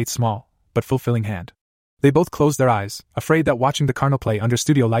used to Kate's small, but fulfilling hand. They both closed their eyes, afraid that watching the carnal play under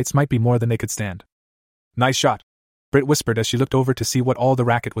studio lights might be more than they could stand. Nice shot, Britt whispered as she looked over to see what all the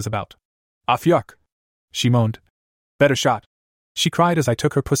racket was about. Ah fuck, she moaned. Better shot, she cried as I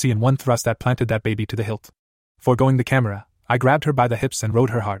took her pussy in one thrust that planted that baby to the hilt. Foregoing the camera, I grabbed her by the hips and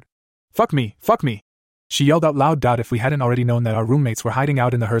rode her hard. Fuck me, she yelled out loud. If we hadn't already known that our roommates were hiding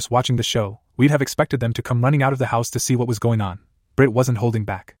out in the hearse watching the show, we'd have expected them to come running out of the house to see what was going on. Britt wasn't holding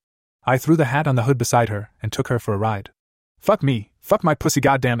back. I threw the hat on the hood beside her and took her for a ride. Fuck me, fuck my pussy,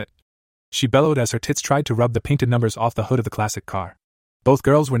 goddammit, she bellowed as her tits tried to rub the painted numbers off the hood of the classic car. Both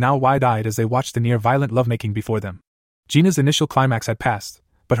girls were now wide-eyed as they watched the near-violent lovemaking before them. Gina's initial climax had passed,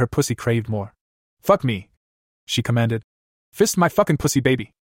 but her pussy craved more. Fuck me, she commanded. Fist my fucking pussy,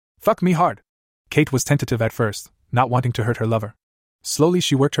 baby. Fuck me hard. Kate was tentative at first, not wanting to hurt her lover. Slowly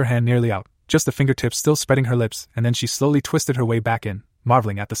she worked her hand nearly out, just the fingertips still spreading her lips, and then she slowly twisted her way back in,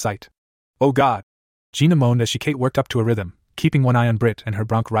 marveling at the sight. Oh God! Gina moaned as Kate worked up to a rhythm, keeping one eye on Britt and her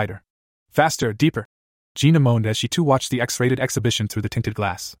bronc rider. Faster, deeper! Gina moaned as she too watched the X-rated exhibition through the tinted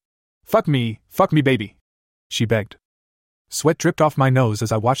glass. Fuck me baby, she begged. Sweat dripped off my nose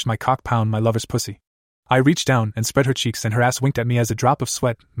as I watched my cock pound my lover's pussy. I reached down and spread her cheeks and her ass winked at me as a drop of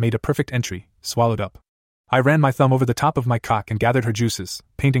sweat made a perfect entry, swallowed up. I ran my thumb over the top of my cock and gathered her juices,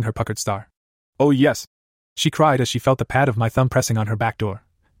 painting her puckered star. Oh yes! She cried as she felt the pad of my thumb pressing on her back door.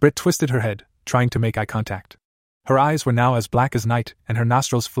 Britt twisted her head, trying to make eye contact. Her eyes were now as black as night, and her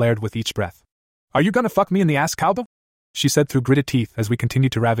nostrils flared with each breath. Are you gonna fuck me in the ass, cowbell? She said through gritted teeth as we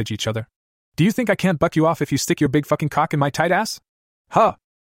continued to ravage each other. Do you think I can't buck you off if you stick your big fucking cock in my tight ass? Huh?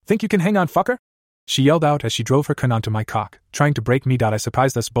 Think you can hang on, fucker? She yelled out as she drove her cunt onto my cock, trying to break me. I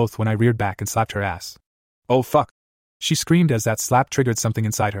surprised us both when I reared back and slapped her ass. Oh fuck! She screamed as that slap triggered something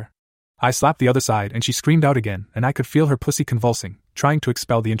inside her. I slapped the other side and she screamed out again, and I could feel her pussy convulsing, trying to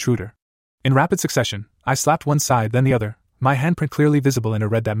expel the intruder. In rapid succession, I slapped one side then the other, my handprint clearly visible in a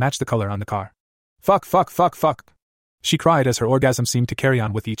red that matched the color on the car. Fuck! She cried as her orgasm seemed to carry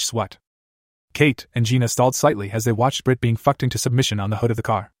on with each swat. Kate and Gina stalled slightly as they watched Britt being fucked into submission on the hood of the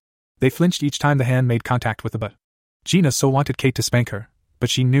car. They flinched each time the hand made contact with the butt. Gina so wanted Kate to spank her,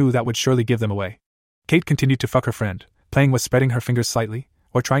 but she knew that would surely give them away. Kate continued to fuck her friend, playing with spreading her fingers slightly,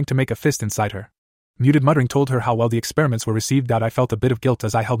 or trying to make a fist inside her. Muted muttering told her how well the experiments were received. I felt a bit of guilt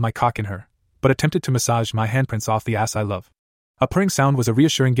as I held my cock in her, but attempted to massage my handprints off the ass I love. A purring sound was a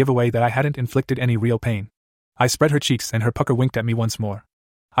reassuring giveaway that I hadn't inflicted any real pain. I spread her cheeks and her pucker winked at me once more.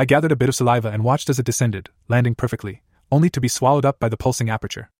 I gathered a bit of saliva and watched as it descended, landing perfectly, only to be swallowed up by the pulsing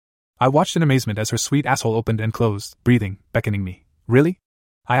aperture. I watched in amazement as her sweet asshole opened and closed, breathing, beckoning me. Really?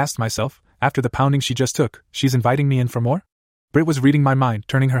 I asked myself, after the pounding she just took, she's inviting me in for more? Britt was reading my mind,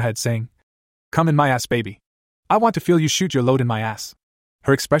 turning her head saying, Come in my ass, baby. I want to feel you shoot your load in my ass.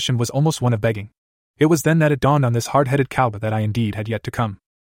 Her expression was almost one of begging. It was then that it dawned on this hard-headed cowboy that I indeed had yet to come.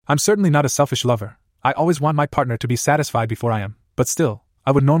 I'm certainly not a selfish lover. I always want my partner to be satisfied before I am, but still,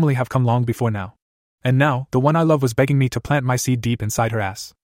 I would normally have come long before now. And now, the one I love was begging me to plant my seed deep inside her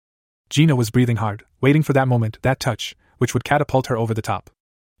ass. Gina was breathing hard, waiting for that moment, that touch, which would catapult her over the top.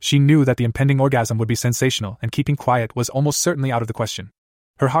 She knew that the impending orgasm would be sensational and keeping quiet was almost certainly out of the question.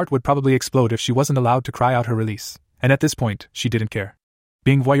 Her heart would probably explode if she wasn't allowed to cry out her release, and at this point, she didn't care.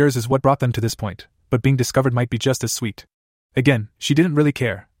 Being voyeurs is what brought them to this point, but being discovered might be just as sweet. Again, she didn't really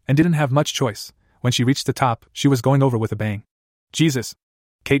care, and didn't have much choice. When she reached the top, she was going over with a bang. Jesus!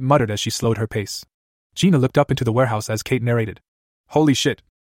 Kate muttered as she slowed her pace. Gina looked up into the warehouse as Kate narrated. Holy shit!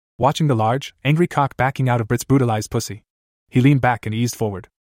 Watching the large, angry cock backing out of Britt's brutalized pussy. He leaned back and eased forward.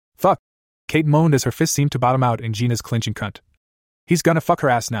 Fuck! Kate moaned as her fist seemed to bottom out in Gina's clinching cunt. He's gonna fuck her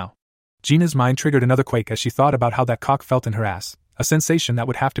ass now. Gina's mind triggered another quake as she thought about how that cock felt in her ass, a sensation that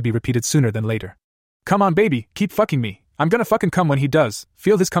would have to be repeated sooner than later. Come on baby, keep fucking me. I'm gonna fucking come when he does.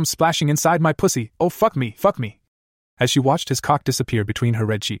 Feel his cum splashing inside my pussy. Oh fuck me. As she watched his cock disappear between her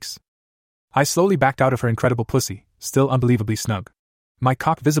red cheeks. I slowly backed out of her incredible pussy, still unbelievably snug. My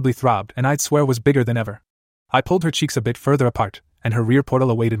cock visibly throbbed and I'd swear was bigger than ever. I pulled her cheeks a bit further apart, and her rear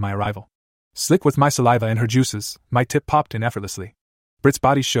portal awaited my arrival. Slick with my saliva and her juices, my tip popped in effortlessly. Brit's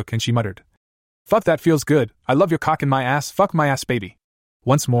body shook and she muttered, "Fuck, that feels good. I love your cock in my ass. Fuck my ass, baby."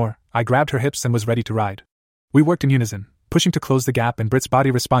 Once more, I grabbed her hips and was ready to ride. We worked in unison, pushing to close the gap, and Brit's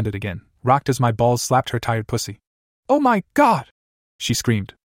body responded again, rocked as my balls slapped her tired pussy. "Oh my God!" she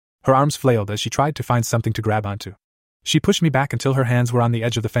screamed. Her arms flailed as she tried to find something to grab onto. She pushed me back until her hands were on the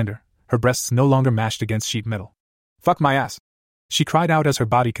edge of the fender, her breasts no longer mashed against sheet metal. "Fuck my ass!" she cried out as her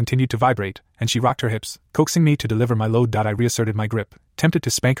body continued to vibrate, and she rocked her hips, coaxing me to deliver my load. I reasserted my grip, tempted to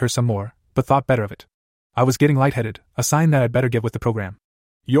spank her some more, but thought better of it. I was getting lightheaded, a sign that I'd better get with the program.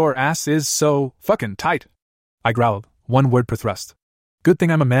 "Your ass is so fucking tight," I growled, one word per thrust. Good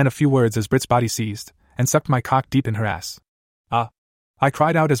thing I'm a man of few words, as Brit's body seized and sucked my cock deep in her ass. "Ah!" I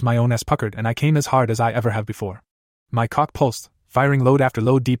cried out as my own ass puckered, and I came as hard as I ever have before. My cock pulsed, firing load after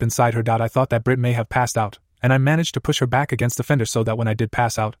load deep inside her. I thought that Brit may have passed out, and I managed to push her back against the fender so that when I did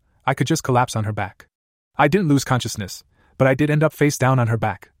pass out, I could just collapse on her back. I didn't lose consciousness, but I did end up face down on her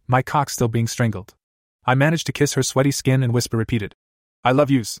back, my cock still being strangled. I managed to kiss her sweaty skin and whisper repeated, "I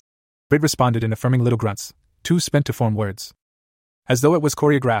love yous." Brit responded in affirming little grunts, too spent to form words. As though it was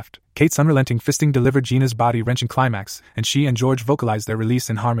choreographed, Kate's unrelenting fisting delivered Gina's body-wrenching climax, and she and George vocalized their release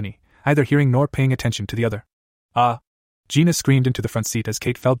in harmony, neither hearing nor paying attention to the other. "Ah!" Gina screamed into the front seat as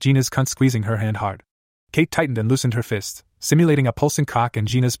Kate felt Gina's cunt squeezing her hand hard. Kate tightened and loosened her fist, simulating a pulsing cock, and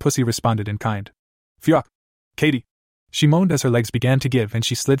Gina's pussy responded in kind. "Fuck, Katie!" She moaned as her legs began to give and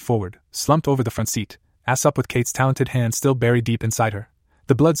she slid forward, slumped over the front seat, ass up with Kate's talented hand still buried deep inside her.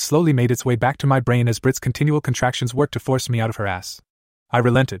 The blood slowly made its way back to my brain as Brit's continual contractions worked to force me out of her ass. I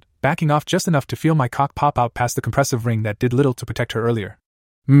relented, backing off just enough to feel my cock pop out past the compressive ring that did little to protect her earlier.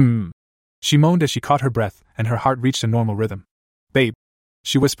 She moaned as she caught her breath, and her heart reached a normal rhythm. "Babe,"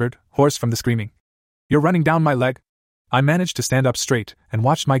 she whispered, hoarse from the screaming. "You're running down my leg." I managed to stand up straight and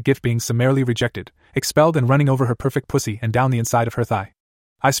watched my gift being summarily rejected, expelled, and running over her perfect pussy and down the inside of her thigh.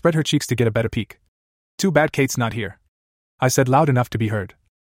 I spread her cheeks to get a better peek. "Too bad Kate's not here," I said loud enough to be heard.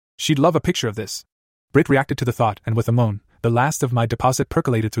 "She'd love a picture of this." Brit reacted to the thought, and with a moan, the last of my deposit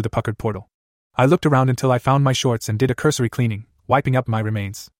percolated through the puckered portal. I looked around until I found my shorts and did a cursory cleaning, wiping up my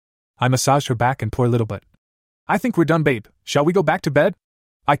remains. I massaged her back and poor little butt. "I think we're done, babe. Shall we go back to bed?"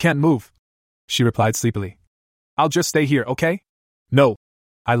 "I can't move," she replied sleepily. "I'll just stay here, okay?" "No."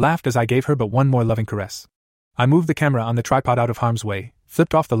 I laughed as I gave her but one more loving caress. I moved the camera on the tripod out of harm's way,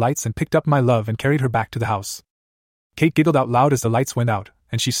 flipped off the lights, and picked up my love and carried her back to the house. Kate giggled out loud as the lights went out,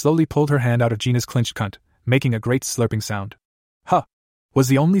 and she slowly pulled her hand out of Gina's clenched cunt, making a great slurping sound. "Huh!" was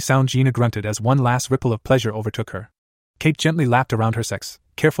the only sound Gina grunted as one last ripple of pleasure overtook her. Kate gently lapped around her sex,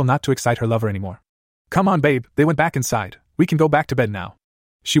 careful not to excite her lover anymore. "Come on, babe, they went back inside. We can go back to bed now."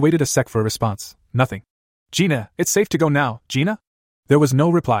 She waited a sec for a response. Nothing. "Gina, it's safe to go now, Gina?" There was no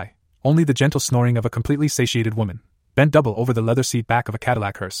reply, only the gentle snoring of a completely satiated woman, bent double over the leather seat back of a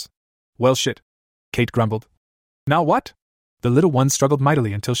Cadillac hearse. "Well shit," Kate grumbled. "Now what?" The little one struggled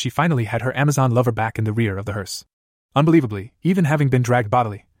mightily until she finally had her Amazon lover back in the rear of the hearse. Unbelievably, even having been dragged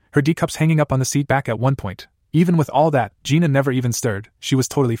bodily, her D cups hanging up on the seat back at one point, even with all that, Gina never even stirred. She was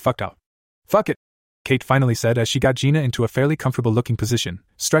totally fucked out. "Fuck it," Kate finally said as she got Gina into a fairly comfortable-looking position,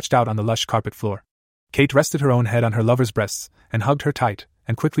 stretched out on the lush carpet floor. Kate rested her own head on her lover's breasts and hugged her tight,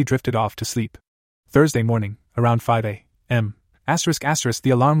 and quickly drifted off to sleep. Thursday morning, around 5 a.m., the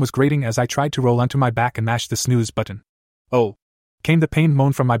alarm was grating as I tried to roll onto my back and mash the snooze button. "Oh," came the pained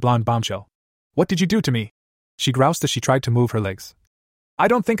moan from my blonde bombshell. "What did you do to me?" She groused as she tried to move her legs. "I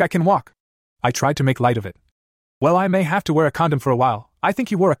don't think I can walk." I tried to make light of it. "Well, I may have to wear a condom for a while. I think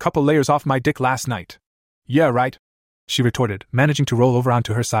you wore a couple layers off my dick last night." "Yeah, right," she retorted, managing to roll over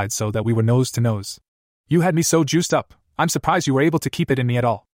onto her side so that we were nose to nose. "You had me so juiced up, I'm surprised you were able to keep it in me at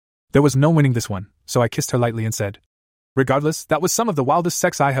all." There was no winning this one, so I kissed her lightly and said, "Regardless, that was some of the wildest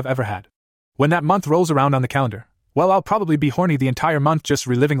sex I have ever had. When that month rolls around on the calendar, well, I'll probably be horny the entire month just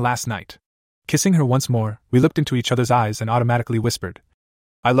reliving last night." Kissing her once more, we looked into each other's eyes and automatically whispered,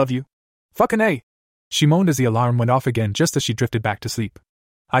 "I love you." "Fucking A," she moaned as the alarm went off again just as she drifted back to sleep.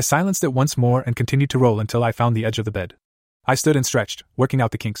 I silenced it once more and continued to roll until I found the edge of the bed. I stood and stretched, working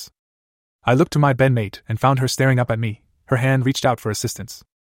out the kinks. I looked to my bedmate and found her staring up at me, her hand reached out for assistance.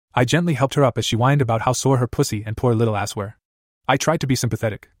 I gently helped her up as she whined about how sore her pussy and poor little ass were. I tried to be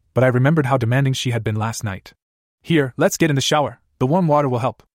sympathetic, but I remembered how demanding she had been last night. "Here, let's get in the shower, the warm water will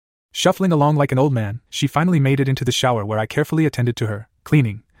help." Shuffling along like an old man, she finally made it into the shower where I carefully attended to her,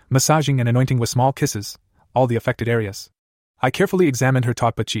 cleaning, massaging and anointing with small kisses all the affected areas. I carefully examined her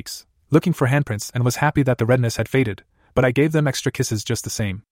taut butt cheeks, looking for handprints, and was happy that the redness had faded, but I gave them extra kisses just the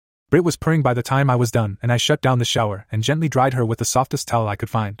same. Brit was purring by the time I was done, and I shut down the shower and gently dried her with the softest towel I could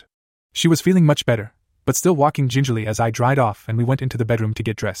find. She was feeling much better, but still walking gingerly as I dried off, and we went into the bedroom to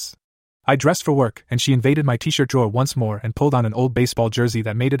get dressed. I dressed for work, and she invaded my t-shirt drawer once more and pulled on an old baseball jersey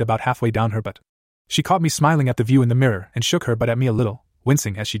that made it about halfway down her butt. She caught me smiling at the view in the mirror and shook her butt at me a little,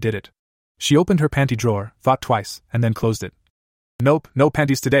 wincing as she did it. She opened her panty drawer, thought twice, and then closed it. "Nope, no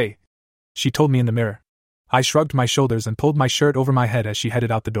panties today," she told me in the mirror. I shrugged my shoulders and pulled my shirt over my head as she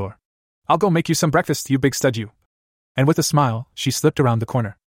headed out the door. "I'll go make you some breakfast, you big stud you." And with a smile, she slipped around the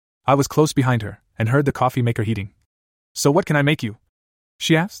corner. I was close behind her, and heard the coffee maker heating. "So what can I make you?"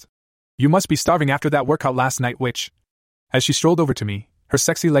 she asked. "You must be starving after that workout last night, which..." As she strolled over to me, her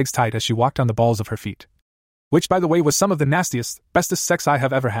sexy legs tight as she walked on the balls of her feet. "Which, by the way, was some of the nastiest, bestest sex I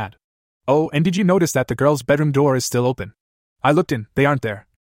have ever had. Oh, and did you notice that the girl's bedroom door is still open? I looked in, they aren't there."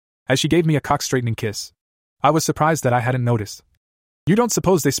 As she gave me a cock-straightening kiss. I was surprised that I hadn't noticed. "You don't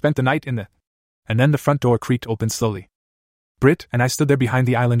suppose they spent the night in the..." And then the front door creaked open slowly. Brit and I stood there behind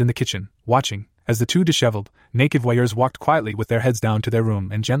the island in the kitchen, watching, as the two disheveled, naked voyeurs walked quietly with their heads down to their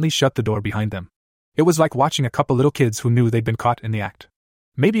room and gently shut the door behind them. It was like watching a couple little kids who knew they'd been caught in the act.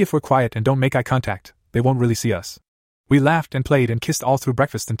 Maybe if we're quiet and don't make eye contact, they won't really see us. We laughed and played and kissed all through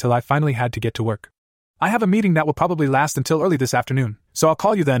breakfast until I finally had to get to work. "I have a meeting that will probably last until early this afternoon, so I'll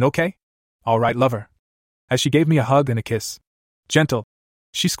call you then, okay?" "All right, lover." As she gave me a hug and a kiss. "Gentle,"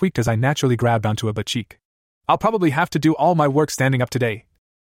 she squeaked as I naturally grabbed onto a butt cheek. "I'll probably have to do all my work standing up today,"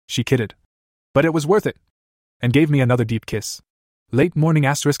 she kidded. "But it was worth it." And gave me another deep kiss. Late morning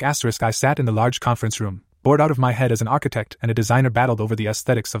I sat in the large conference room, bored out of my head as an architect and a designer battled over the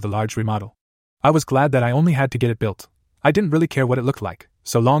aesthetics of the large remodel. I was glad that I only had to get it built. I didn't really care what it looked like,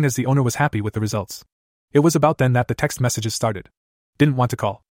 so long as the owner was happy with the results. It was about then that the text messages started. "Didn't want to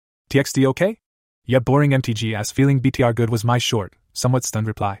call. TXT okay? Yeah, boring MTG as feeling BTR good," was my short, somewhat stunned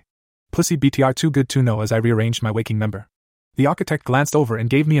reply. "Pussy BTR too good to know," as I rearranged my waking member. The architect glanced over and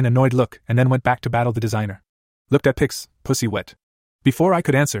gave me an annoyed look and then went back to battle the designer. "Looked at pics, pussy wet." Before I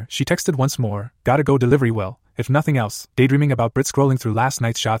could answer, she texted once more, "Gotta go delivery well, if nothing else," daydreaming about Brit scrolling through last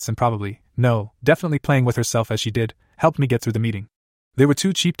night's shots and definitely playing with herself as she did, helped me get through the meeting. They were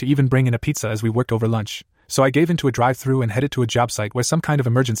too cheap to even bring in a pizza as we worked over lunch, so I gave into a drive-thru and headed to a job site where some kind of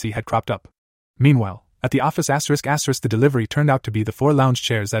emergency had cropped up. Meanwhile, at the office the delivery turned out to be the 4 lounge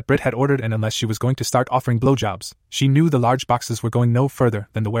chairs that Brit had ordered, and unless she was going to start offering blowjobs, she knew the large boxes were going no further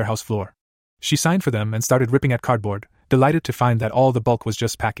than the warehouse floor. She signed for them and started ripping at cardboard, delighted to find that all the bulk was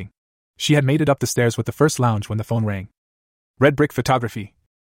just packing. She had made it up the stairs with the first lounge when the phone rang. "Red Brick Photography,"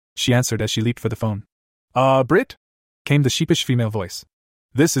 she answered as she leaped for the phone. Brit?" came the sheepish female voice.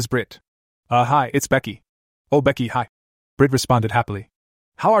 "This is Brit. Hi, it's Becky." "Oh, Becky, hi." Brit responded happily.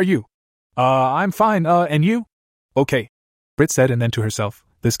 "How are you?" I'm fine, and you?" "Okay," Brit said, and then to herself,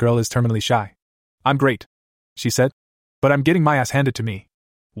 "This girl is terminally shy." "I'm great," she said. "But I'm getting my ass handed to me."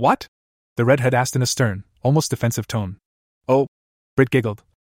 "What?" the redhead asked in a stern, almost defensive tone. "Oh," Brit giggled.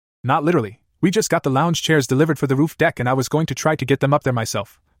 "Not literally. We just got the lounge chairs delivered for the roof deck and I was going to try to get them up there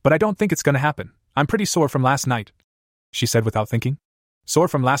myself, but I don't think it's gonna happen. I'm pretty sore from last night," she said without thinking. "Sore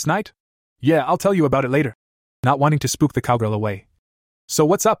from last night? Yeah, I'll tell you about it later." Not wanting to spook the cowgirl away. "So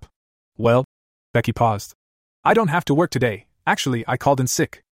what's up?" "Well," Becky paused. "I don't have to work today. Actually, I called in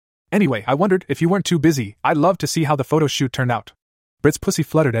sick. Anyway, I wondered if you weren't too busy, I'd love to see how the photo shoot turned out." Brit's pussy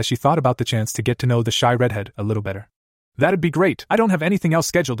fluttered as she thought about the chance to get to know the shy redhead a little better. "That'd be great. I don't have anything else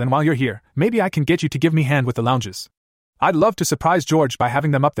scheduled, and while you're here, maybe I can get you to give me a hand with the lounges. I'd love to surprise George by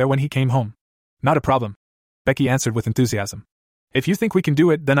having them up there when he came home." "Not a problem," Becky answered with enthusiasm. "If you think we can do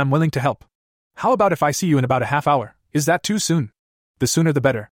it, then I'm willing to help. How about if I see you in about a half hour? Is that too soon?" "The sooner the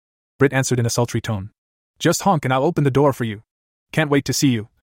better," Brit answered in a sultry tone. "Just honk and I'll open the door for you." "Can't wait to see you,"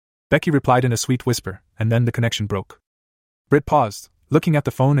 Becky replied in a sweet whisper, and then the connection broke. Brit paused, looking at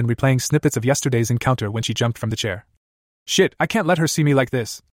the phone and replaying snippets of yesterday's encounter when she jumped from the chair. "Shit, I can't let her see me like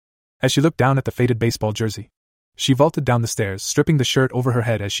this." As she looked down at the faded baseball jersey, she vaulted down the stairs, stripping the shirt over her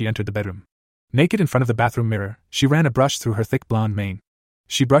head as she entered the bedroom. Naked in front of the bathroom mirror, she ran a brush through her thick blonde mane.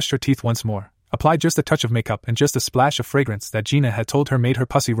 She brushed her teeth once more, applied just a touch of makeup and just a splash of fragrance that Gina had told her made her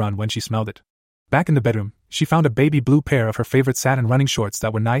pussy run when she smelled it. Back in the bedroom, she found a baby blue pair of her favorite satin running shorts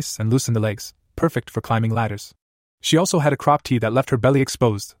that were nice and loose in the legs, perfect for climbing ladders. She also had a crop tee that left her belly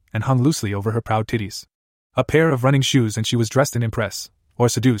exposed and hung loosely over her proud titties. A pair of running shoes, and she was dressed in impress, or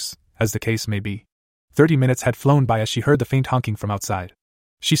seduce, as the case may be. 30 minutes had flown by as she heard the faint honking from outside.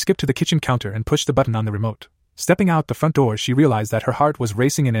 She skipped to the kitchen counter and pushed the button on the remote. Stepping out the front door, she realized that her heart was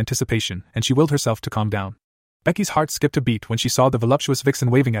racing in anticipation, and she willed herself to calm down. Becky's heart skipped a beat when she saw the voluptuous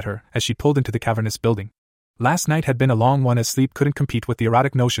vixen waving at her as she pulled into the cavernous building. Last night had been a long one as sleep couldn't compete with the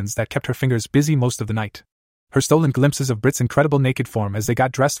erotic notions that kept her fingers busy most of the night. Her stolen glimpses of Britt's incredible naked form as they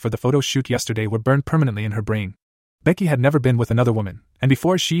got dressed for the photo shoot yesterday were burned permanently in her brain. Becky had never been with another woman, and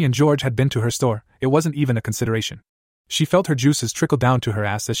before she and George had been to her store, it wasn't even a consideration. She felt her juices trickle down to her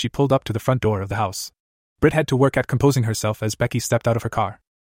ass as she pulled up to the front door of the house. Britt had to work at composing herself as Becky stepped out of her car.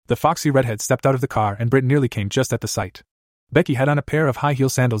 The foxy redhead stepped out of the car and Britt nearly came just at the sight. Becky had on a pair of high-heel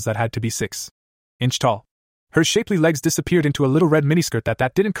sandals that had to be 6-inch tall. Her shapely legs disappeared into a little red miniskirt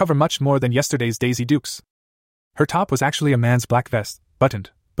that didn't cover much more than yesterday's Daisy Dukes. Her top was actually a man's black vest,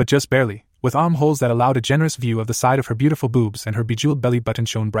 buttoned, but just barely, with armholes that allowed a generous view of the side of her beautiful boobs, and her bejeweled belly button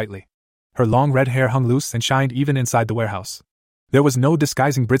shone brightly. Her long red hair hung loose and shined even inside the warehouse. There was no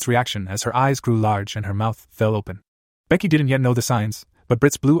disguising Britt's reaction as her eyes grew large and her mouth fell open. Becky didn't yet know the signs, but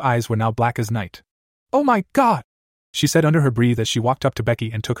Britt's blue eyes were now black as night. "Oh my God!" she said under her breath as she walked up to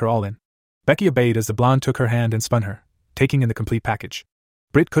Becky and took her all in. Becky obeyed as the blonde took her hand and spun her, taking in the complete package.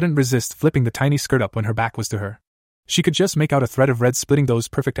 Britt couldn't resist flipping the tiny skirt up when her back was to her. She could just make out a thread of red splitting those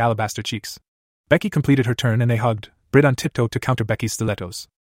perfect alabaster cheeks. Becky completed her turn and they hugged, Britt on tiptoe to counter Becky's stilettos.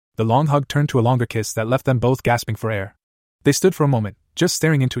 The long hug turned to a longer kiss that left them both gasping for air. They stood for a moment, just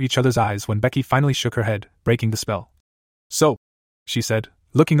staring into each other's eyes when Becky finally shook her head, breaking the spell. "So," she said,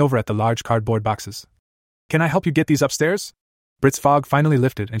 looking over at the large cardboard boxes. "Can I help you get these upstairs?" Britt's fog finally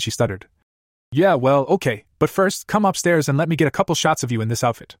lifted and she stuttered. "Yeah, well, okay, but first, come upstairs and let me get a couple shots of you in this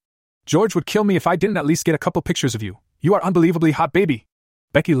outfit. George would kill me if I didn't at least get a couple pictures of you. You are unbelievably hot, baby."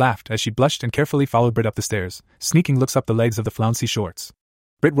 Becky laughed as she blushed and carefully followed Britt up the stairs, sneaking looks up the legs of the flouncy shorts.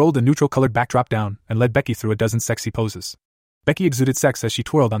 Britt rolled a neutral-colored backdrop down and led Becky through a dozen sexy poses. Becky exuded sex as she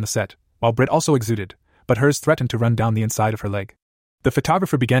twirled on the set, while Britt also exuded, but hers threatened to run down the inside of her leg. The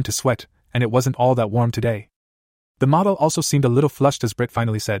photographer began to sweat, and it wasn't all that warm today. The model also seemed a little flushed as Britt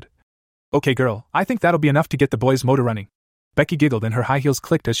finally said, "Okay girl, I think that'll be enough to get the boys' motor running." Becky giggled and her high heels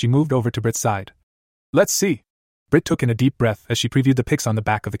clicked as she moved over to Britt's side. "Let's see." Britt took in a deep breath as she previewed the pics on the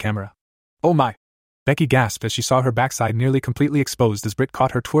back of the camera. "Oh my." Becky gasped as she saw her backside nearly completely exposed as Britt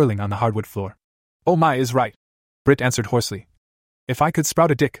caught her twirling on the hardwood floor. "Oh my is right," Britt answered hoarsely. "If I could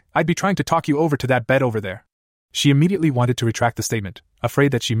sprout a dick, I'd be trying to talk you over to that bed over there." She immediately wanted to retract the statement,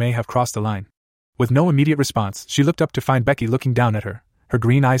 afraid that she may have crossed a line. With no immediate response, she looked up to find Becky looking down at her, her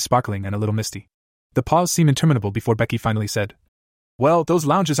green eyes sparkling and a little misty. The pause seemed interminable before Becky finally said, "Well, those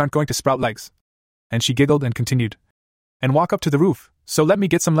lounges aren't going to sprout legs." And she giggled and continued, "And walk up to the roof, so let me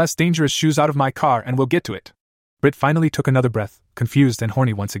get some less dangerous shoes out of my car and we'll get to it." Britt finally took another breath, confused and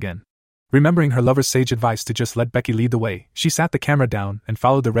horny once again. Remembering her lover's sage advice to just let Becky lead the way, she sat the camera down and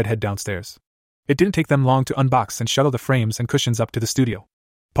followed the redhead downstairs. It didn't take them long to unbox and shuttle the frames and cushions up to the studio.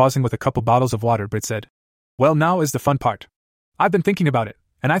 Pausing with a couple bottles of water, Britt said, "Well, now is the fun part. I've been thinking about it,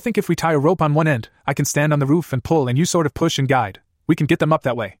 and I think if we tie a rope on one end, I can stand on the roof and pull and you sort of push and guide. We can get them up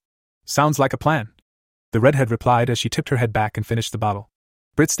that way." "Sounds like a plan," the redhead replied as she tipped her head back and finished the bottle.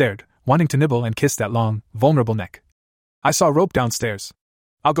 Britt stared, wanting to nibble and kiss that long, vulnerable neck. "I saw a rope downstairs.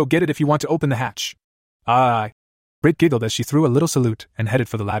 I'll go get it if you want to open the hatch." "Aye." Britt giggled as she threw a little salute and headed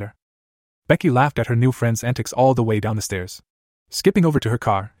for the ladder. Becky laughed at her new friend's antics all the way down the stairs. Skipping over to her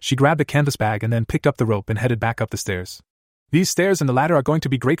car, she grabbed a canvas bag and then picked up the rope and headed back up the stairs. "These stairs and the ladder are going to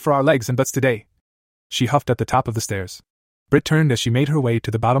be great for our legs and butts today," she huffed at the top of the stairs. Britt turned as she made her way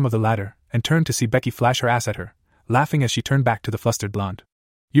to the bottom of the ladder and turned to see Becky flash her ass at her, laughing as she turned back to the flustered blonde.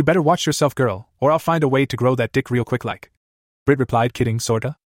 "You better watch yourself, girl, or I'll find a way to grow that dick real quick like." Britt replied, kidding,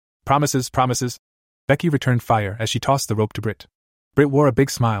 sorta. "Promises, promises." Becky returned fire as she tossed the rope to Britt. Britt wore a big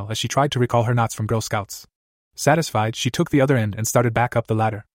smile as she tried to recall her knots from Girl Scouts. Satisfied, she took the other end and started back up the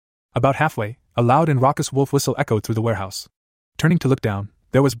ladder. About halfway, a loud and raucous wolf whistle echoed through the warehouse. Turning to look down,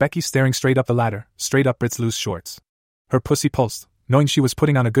 there was Becky staring straight up the ladder, straight up Britt's loose shorts. Her pussy pulsed, knowing she was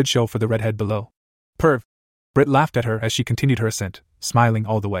putting on a good show for the redhead below. "Perv." Britt laughed at her as she continued her ascent, smiling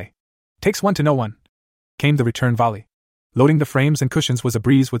all the way. "Takes one to know one," came the return volley. Loading the frames and cushions was a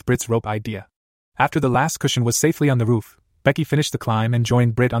breeze with Britt's rope idea. After the last cushion was safely on the roof, Becky finished the climb and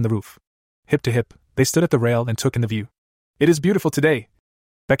joined Britt on the roof. Hip to hip, they stood at the rail and took in the view. "It is beautiful today,"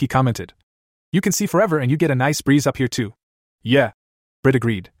 Becky commented. "You can see forever and you get a nice breeze up here too." "Yeah," Britt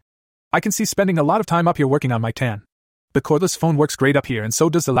agreed. "I can see spending a lot of time up here working on my tan. The cordless phone works great up here and so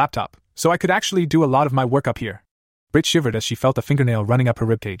does the laptop, so I could actually do a lot of my work up here." Britt shivered as she felt a fingernail running up her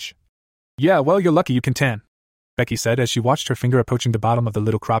ribcage. "Yeah, well, you're lucky you can tan," Becky said as she watched her finger approaching the bottom of the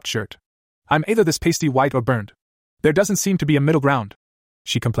little cropped shirt. "I'm either this pasty white or burned. There doesn't seem to be a middle ground,"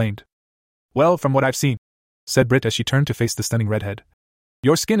 she complained. "Well, from what I've seen," said Britt as she turned to face the stunning redhead,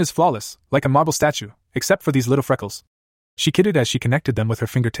 "your skin is flawless, like a marble statue, except for these little freckles." She kidded as she connected them with her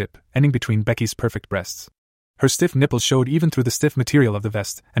fingertip, ending between Becky's perfect breasts. Her stiff nipples showed even through the stiff material of the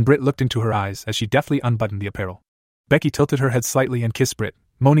vest, and Britt looked into her eyes as she deftly unbuttoned the apparel. Becky tilted her head slightly and kissed Britt,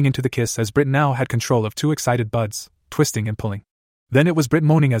 moaning into the kiss as Britt now had control of two excited buds, twisting and pulling. Then it was Britt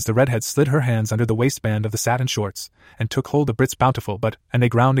moaning as the redhead slid her hands under the waistband of the satin shorts, and took hold of Britt's bountiful butt, and they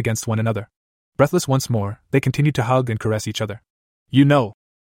ground against one another. Breathless once more, they continued to hug and caress each other. "You know,"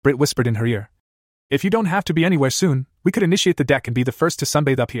 Britt whispered in her ear, "if you don't have to be anywhere soon, we could initiate the deck and be the first to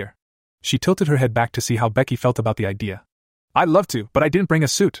sunbathe up here." She tilted her head back to see how Becky felt about the idea. "I'd love to, but I didn't bring a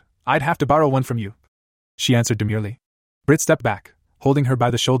suit. I'd have to borrow one from you," she answered demurely. Britt stepped back, holding her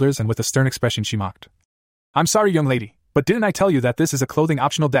by the shoulders, and with a stern expression she mocked. "I'm sorry, young lady, but didn't I tell you that this is a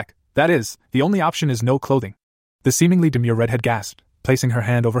clothing-optional deck? That is, the only option is no clothing." The seemingly demure redhead gasped, placing her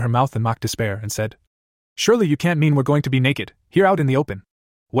hand over her mouth in mock despair, and said, "Surely you can't mean we're going to be naked, here out in the open."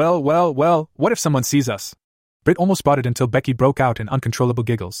 Well, what if someone sees us?" Britt almost bought it until Becky broke out in uncontrollable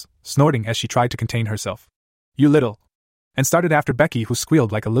giggles, snorting as she tried to contain herself. "You little," and started after Becky, who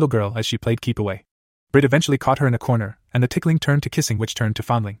squealed like a little girl as she played keep away. Britt eventually caught her in a corner, and the tickling turned to kissing, which turned to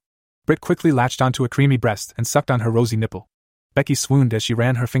fondling. Britt quickly latched onto a creamy breast and sucked on her rosy nipple. Becky swooned as she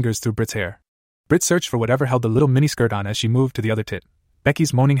ran her fingers through Britt's hair. Britt searched for whatever held the little miniskirt on as she moved to the other tit.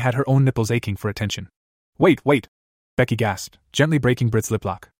 Becky's moaning had her own nipples aching for attention. Wait, Becky gasped, gently breaking Britt's lip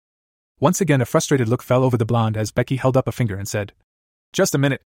lock. Once again a frustrated look fell over the blonde as Becky held up a finger and said, "Just a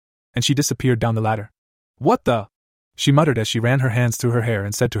minute," and she disappeared down the ladder. "What the?" she muttered as she ran her hands through her hair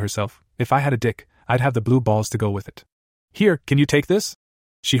and said to herself, "If I had a dick, I'd have the blue balls to go with it." "Here, can you take this?"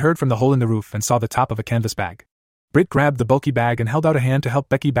 she heard from the hole in the roof and saw the top of a canvas bag. Britt grabbed the bulky bag and held out a hand to help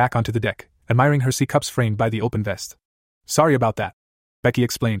Becky back onto the deck, admiring her C-cups framed by the open vest. "Sorry about that," Becky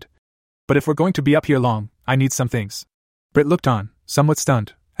explained. "But if we're going to be up here long, I need some things." Britt looked on, somewhat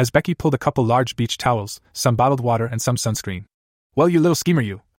stunned, as Becky pulled a couple large beach towels, some bottled water and some sunscreen. "Well, you little schemer,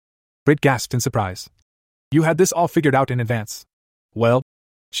 you!" Britt gasped in surprise. "You had this all figured out in advance." "Well,"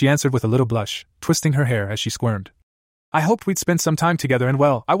 she answered with a little blush, twisting her hair as she squirmed. "I hoped we'd spend some time together, and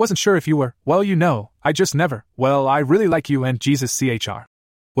well, I wasn't sure if you were, well, you know, I just never, well, I really like you and Jesus CHR.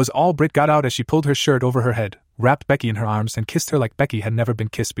 Was all Britt got out as she pulled her shirt over her head, wrapped Becky in her arms and kissed her like Becky had never been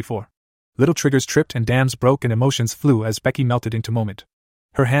kissed before. Little triggers tripped and dams broke and emotions flew as Becky melted into moment.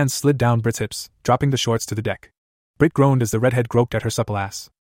 Her hands slid down Britt's hips, dropping the shorts to the deck. Britt groaned as the redhead groped at her supple ass.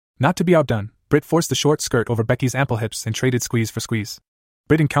 Not to be outdone, Britt forced the short skirt over Becky's ample hips and traded squeeze for squeeze.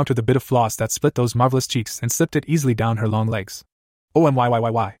 Britt encountered the bit of floss that split those marvelous cheeks and slipped it easily down her long legs. "Oh, and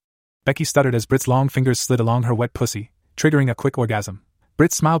why? Becky stuttered as Britt's long fingers slid along her wet pussy, triggering a quick orgasm.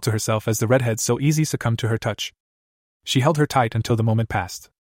 Britt smiled to herself as the redhead so easy succumbed to her touch. She held her tight until the moment passed.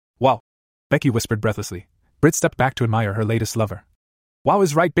 "Wow," Becky whispered breathlessly. Britt stepped back to admire her latest lover. "Wow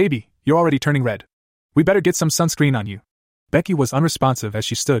is right, baby, you're already turning red. We better get some sunscreen on you." Becky was unresponsive as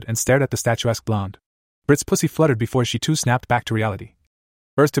she stood and stared at the statuesque blonde. Britt's pussy fluttered before she too snapped back to reality.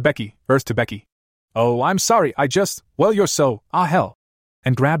 Earth to Becky. "Oh, I'm sorry, well, you're so, hell,"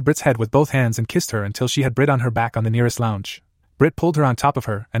 and grabbed Britt's head with both hands and kissed her until she had Britt on her back on the nearest lounge. Britt pulled her on top of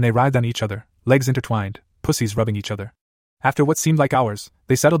her and they writhed on each other, legs intertwined, pussies rubbing each other. After what seemed like hours,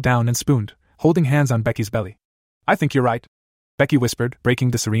 they settled down and spooned, holding hands on Becky's belly. "I think you're right," Becky whispered,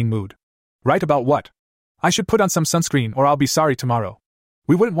 breaking the serene mood. "Right about what?" "I should put on some sunscreen or I'll be sorry tomorrow.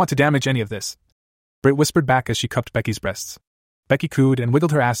 We wouldn't want to damage any of this," Britt whispered back as she cupped Becky's breasts. Becky cooed and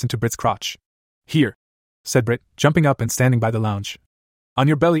wiggled her ass into Britt's crotch. "Here," said Britt, jumping up and standing by the lounge. "On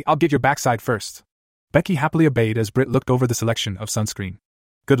your belly, I'll get your backside first." Becky happily obeyed as Britt looked over the selection of sunscreen.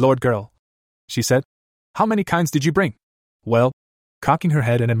 "Good Lord, girl," she said. "How many kinds did you bring?" "Well," cocking her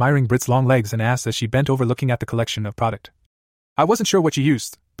head and admiring Britt's long legs and ass as she bent over looking at the collection of product. "I wasn't sure what you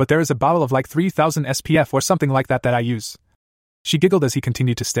used, but there is a bottle of like 3000 SPF or something like that I use." She giggled as he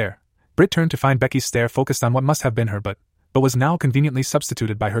continued to stare. Britt turned to find Becky's stare focused on what must have been her butt, but was now conveniently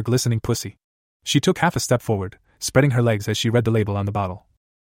substituted by her glistening pussy. She took half a step forward, spreading her legs as she read the label on the bottle.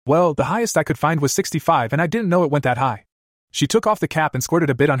 "Well, the highest I could find was 65 and I didn't know it went that high." She took off the cap and squirted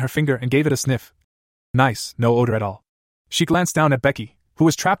a bit on her finger and gave it a sniff. Nice, no odor at all. She glanced down at Becky, who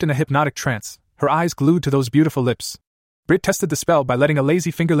was trapped in a hypnotic trance, her eyes glued to those beautiful lips. Britt tested the spell by letting a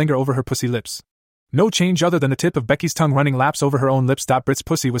lazy finger linger over her pussy lips. No change other than the tip of Becky's tongue running laps over her own lips. Britt's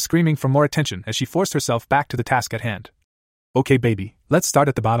pussy was screaming for more attention as she forced herself back to the task at hand. "Okay, baby, let's start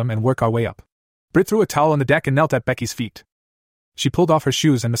at the bottom and work our way up." Britt threw a towel on the deck and knelt at Becky's feet. She pulled off her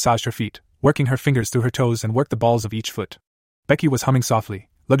shoes and massaged her feet, working her fingers through her toes and worked the balls of each foot. Becky was humming softly,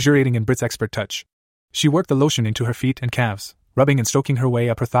 luxuriating in Britt's expert touch. She worked the lotion into her feet and calves, rubbing and stroking her way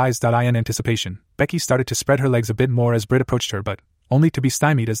up her thighs. In anticipation, Becky started to spread her legs a bit more as Britt approached her, but only to be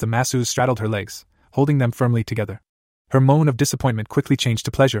stymied as the masseuse straddled her legs, holding them firmly together. Her moan of disappointment quickly changed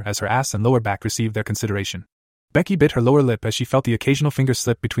to pleasure as her ass and lower back received their consideration. Becky bit her lower lip as she felt the occasional finger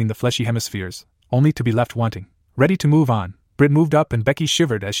slip between the fleshy hemispheres, only to be left wanting. Ready to move on, Brit moved up and Becky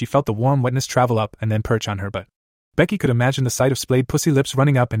shivered as she felt the warm wetness travel up and then perch on her butt. Becky could imagine the sight of splayed pussy lips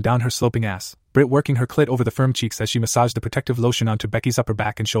running up and down her sloping ass, Brit working her clit over the firm cheeks as she massaged the protective lotion onto Becky's upper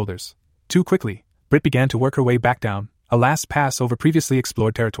back and shoulders. Too quickly, Brit began to work her way back down, a last pass over previously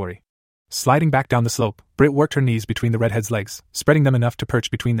explored territory. Sliding back down the slope, Brit worked her knees between the redhead's legs, spreading them enough to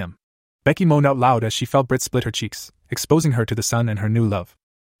perch between them. Becky moaned out loud as she felt Brit split her cheeks, exposing her to the sun and her new love.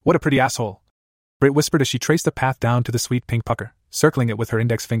 "What a pretty asshole," Brit whispered as she traced a path down to the sweet pink pucker, circling it with her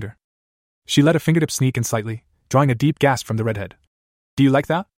index finger. She let a fingertip sneak in slightly, drawing a deep gasp from the redhead. "Do you like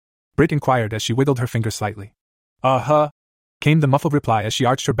that?" Brit inquired as she wiggled her finger slightly. "Uh-huh," came the muffled reply as she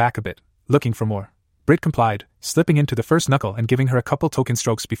arched her back a bit, looking for more. Brit complied, slipping into the first knuckle and giving her a couple token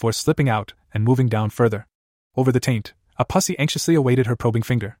strokes before slipping out and moving down further. Over the taint, a pussy anxiously awaited her probing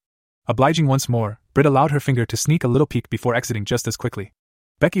finger. Obliging once more, Brit allowed her finger to sneak a little peek before exiting just as quickly.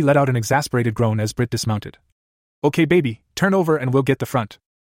 Becky let out an exasperated groan as Brit dismounted. "Okay baby, turn over and we'll get the front."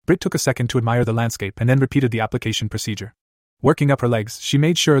 Brit took a second to admire the landscape and then repeated the application procedure. Working up her legs, she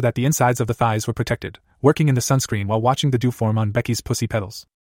made sure that the insides of the thighs were protected, working in the sunscreen while watching the dew form on Becky's pussy petals.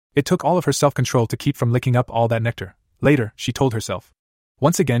 It took all of her self-control to keep from licking up all that nectar. Later, she told herself.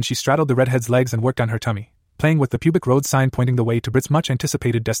 Once again she straddled the redhead's legs and worked on her tummy, playing with the pubic road sign pointing the way to Brit's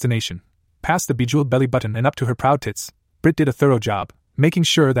much-anticipated destination. Past the bejeweled belly button and up to her proud tits, Brit did a thorough job, making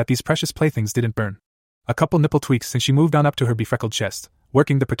sure that these precious playthings didn't burn. A couple nipple tweaks and she moved on up to her befreckled chest,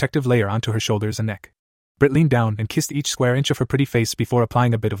 working the protective layer onto her shoulders and neck. Brit leaned down and kissed each square inch of her pretty face before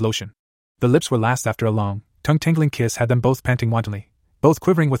applying a bit of lotion. The lips were last after a long, tongue-tangling kiss had them both panting wantonly. Both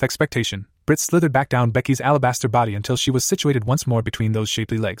quivering with expectation, Brit slithered back down Becky's alabaster body until she was situated once more between those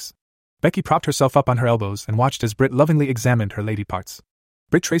shapely legs. Becky propped herself up on her elbows and watched as Brit lovingly examined her lady parts.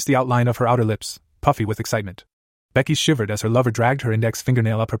 Brit traced the outline of her outer lips, puffy with excitement. Becky shivered as her lover dragged her index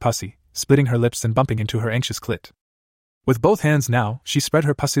fingernail up her pussy, splitting her lips and bumping into her anxious clit. With both hands now, she spread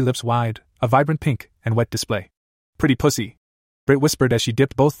her pussy lips wide, a vibrant pink and wet display. "Pretty pussy," Brit whispered as she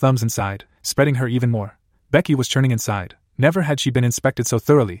dipped both thumbs inside, spreading her even more. Becky was turning inside. Never had she been inspected so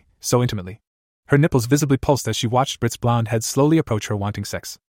thoroughly, so intimately. Her nipples visibly pulsed as she watched Brit's blonde head slowly approach her wanting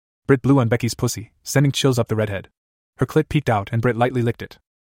sex. Brit blew on Becky's pussy, sending chills up the redhead. Her clit peeked out and Brit lightly licked it.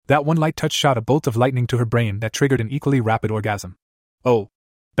 That one light touch shot a bolt of lightning to her brain that triggered an equally rapid orgasm. "Oh!"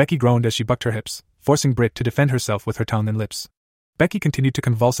 Becky groaned as she bucked her hips, forcing Brit to defend herself with her tongue and lips. Becky continued to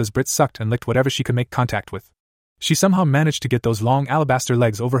convulse as Brit sucked and licked whatever she could make contact with. She somehow managed to get those long alabaster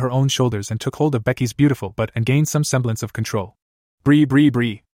legs over her own shoulders and took hold of Becky's beautiful butt and gained some semblance of control. "Bree bree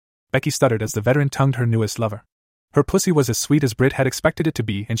bree," Becky stuttered as the veteran tongued her newest lover. Her pussy was as sweet as Brit had expected it to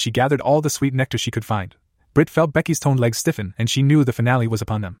be and she gathered all the sweet nectar she could find. Brit felt Becky's toned legs stiffen and she knew the finale was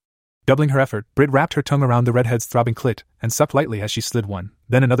upon them. Doubling her effort, Brit wrapped her tongue around the redhead's throbbing clit and sucked lightly as she slid one,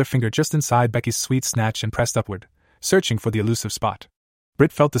 then another finger just inside Becky's sweet snatch and pressed upward, searching for the elusive spot.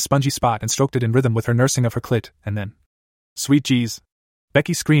 Brit felt the spongy spot and stroked it in rhythm with her nursing of her clit, and then... "Sweet G's!"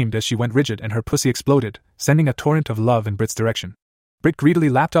 Becky screamed as she went rigid and her pussy exploded, sending a torrent of love in Brit's direction. Brit greedily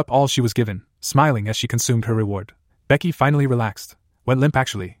lapped up all she was given, smiling as she consumed her reward. Becky finally relaxed, went limp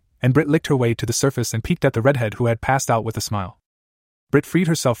actually, and Brit licked her way to the surface and peeked at the redhead who had passed out with a smile. Brit freed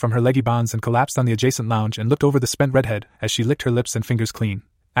herself from her leggy bonds and collapsed on the adjacent lounge and looked over the spent redhead as she licked her lips and fingers clean.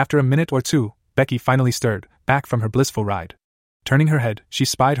 After a minute or two, Becky finally stirred, back from her blissful ride. Turning her head, she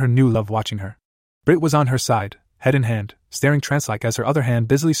spied her new love watching her. Brit was on her side, head in hand, staring trance-like as her other hand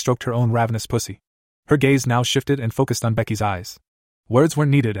busily stroked her own ravenous pussy. Her gaze now shifted and focused on Becky's eyes. Words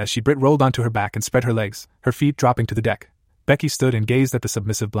weren't needed as Brit rolled onto her back and spread her legs, her feet dropping to the deck. Becky stood and gazed at the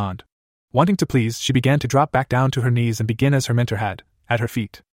submissive blonde. Wanting to please, she began to drop back down to her knees and begin as her mentor had, at her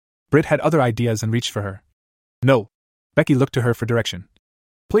feet. Brit had other ideas and reached for her. "No." Becky looked to her for direction.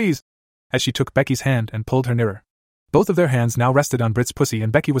 "Please," as she took Becky's hand and pulled her nearer. Both of their hands now rested on Brit's pussy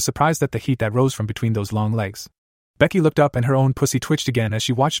and Becky was surprised at the heat that rose from between those long legs. Becky looked up and her own pussy twitched again as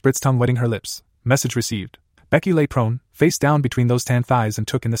she watched Brit's tongue wetting her lips. Message received. Becky lay prone, face down between those tan thighs and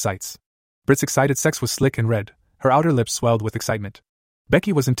took in the sights. Brit's excited sex was slick and red, her outer lips swelled with excitement.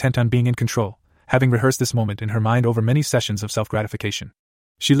 Becky was intent on being in control, having rehearsed this moment in her mind over many sessions of self-gratification.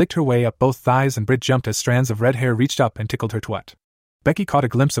 She licked her way up both thighs and Brit jumped as strands of red hair reached up and tickled her twat. Becky caught a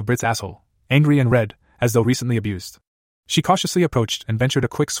glimpse of Brit's asshole, angry and red, as though recently abused. She cautiously approached and ventured a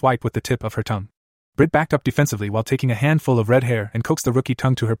quick swipe with the tip of her tongue. Brit backed up defensively while taking a handful of red hair and coaxed the rookie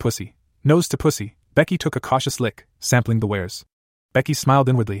tongue to her pussy. Nose to pussy, Becky took a cautious lick, sampling the wares. Becky smiled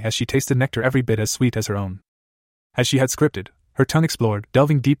inwardly as she tasted nectar every bit as sweet as her own. As she had scripted, her tongue explored,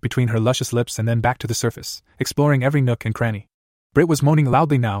 delving deep between her luscious lips and then back to the surface, exploring every nook and cranny. Britt was moaning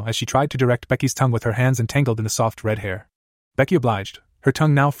loudly now as she tried to direct Becky's tongue with her hands entangled in the soft red hair. Becky obliged, her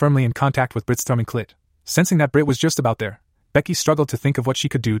tongue now firmly in contact with Britt's thrumming clit. Sensing that Britt was just about there, Becky struggled to think of what she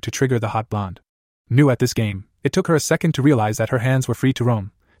could do to trigger the hot blonde. New at this game, it took her a second to realize that her hands were free to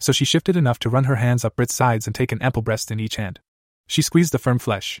roam, so she shifted enough to run her hands up Britt's sides and take an ample breast in each hand. She squeezed the firm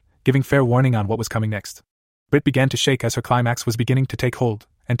flesh, giving fair warning on what was coming next. Britt began to shake as her climax was beginning to take hold,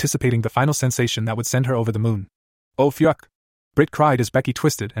 anticipating the final sensation that would send her over the moon. "Oh fuck!" Britt cried as Becky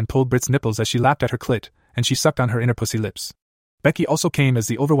twisted and pulled Britt's nipples as she lapped at her clit, and she sucked on her inner pussy lips. Becky also came as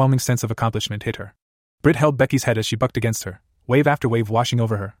the overwhelming sense of accomplishment hit her. Britt held Becky's head as she bucked against her, wave after wave washing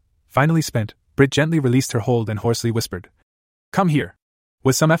over her. Finally spent, Britt gently released her hold and hoarsely whispered, "Come here."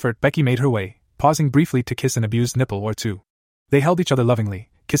 With some effort, Becky made her way, pausing briefly to kiss an abused nipple or two. They held each other lovingly,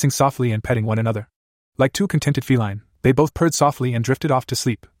 kissing softly and petting one another. Like two contented feline, they both purred softly and drifted off to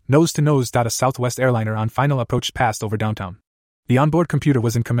sleep, nose to nose. A Southwest airliner on final approach passed over downtown. The onboard computer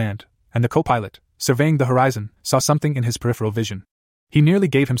was in command, and the co-pilot, surveying the horizon, saw something in his peripheral vision. He nearly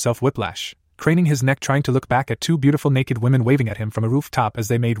gave himself whiplash, craning his neck trying to look back at two beautiful naked women waving at him from a rooftop as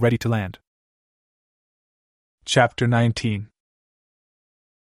they made ready to land. Chapter 19.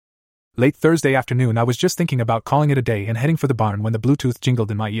 Late Thursday afternoon, I was just thinking about calling it a day and heading for the barn when the Bluetooth jingled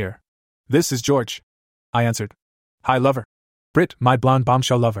in my ear. "This is George," I answered. "Hi, lover." Britt, my blonde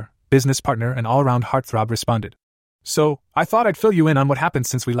bombshell lover, business partner and all-around heartthrob, responded. "So, I thought I'd fill you in on what happened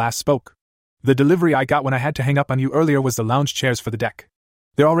since we last spoke. The delivery I got when I had to hang up on you earlier was the lounge chairs for the deck.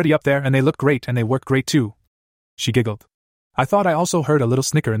 They're already up there and they look great and they work great too." She giggled. I thought I also heard a little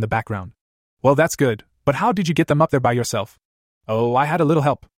snicker in the background. "Well, that's good, but how did you get them up there by yourself?" "Oh, I had a little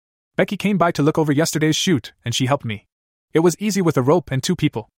help. Becky came by to look over yesterday's shoot, and she helped me. It was easy with a rope and two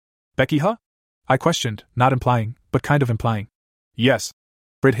people." "Becky, huh?" I questioned, not implying, but kind of implying. "Yes,"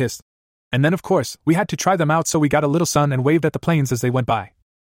 Britt hissed. "And then of course, we had to try them out, so we got a little sun and waved at the planes as they went by."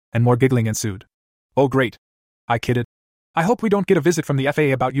 And more giggling ensued. "Oh great," I kidded. "I hope we don't get a visit from the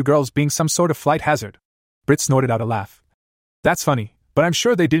FAA about you girls being some sort of flight hazard." Britt snorted out a laugh. "That's funny, but I'm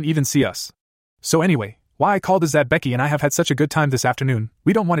sure they didn't even see us. So anyway, why I called is that Becky and I have had such a good time this afternoon,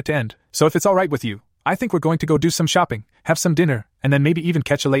 we don't want it to end, so if it's alright with you, I think we're going to go do some shopping, have some dinner, and then maybe even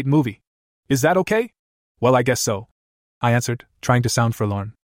catch a late movie. Is that okay?" "Well, I guess so," I answered, trying to sound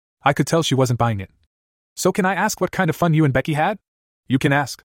forlorn. I could tell she wasn't buying it. "So can I ask what kind of fun you and Becky had?" "You can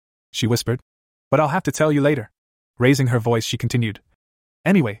ask," she whispered. "But I'll have to tell you later." Raising her voice, she continued.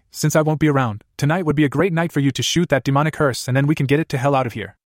 "Anyway, since I won't be around, tonight would be a great night for you to shoot that demonic hearse and then we can get it to hell out of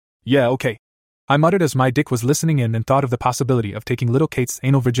here." "Yeah, okay," I muttered as my dick was listening in and thought of the possibility of taking little Kate's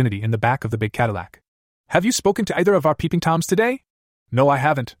anal virginity in the back of the big Cadillac. "Have you spoken to either of our peeping toms today?" "No, I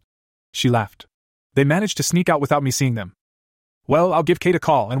haven't." She laughed. "They managed to sneak out without me seeing them." "Well, I'll give Kate a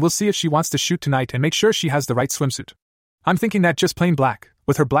call and we'll see if she wants to shoot tonight and make sure she has the right swimsuit. I'm thinking that just plain black,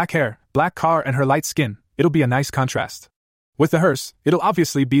 with her black hair, black car and her light skin, it'll be a nice contrast. With the hearse, it'll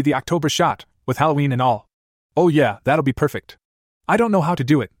obviously be the October shot, with Halloween and all. Oh yeah, that'll be perfect. I don't know how to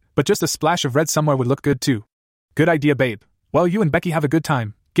do it, but just a splash of red somewhere would look good too." "Good idea, babe. Well, you and Becky have a good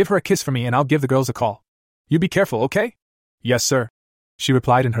time, give her a kiss for me and I'll give the girls a call. You be careful, okay?" "Yes, sir," she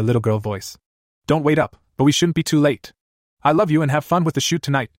replied in her little girl voice. "Don't wait up, but we shouldn't be too late. I love you and have fun with the shoot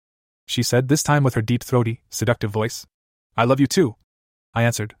tonight," she said, this time with her deep throaty, seductive voice. "I love you too," I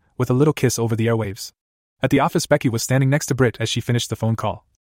answered, with a little kiss over the airwaves. At the office, Becky was standing next to Britt as she finished the phone call.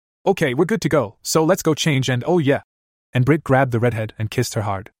 "Okay, we're good to go, so let's go change and oh yeah." And Britt grabbed the redhead and kissed her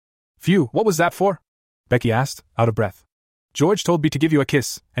hard. "Phew, what was that for?" Becky asked, out of breath. "George told me to give you a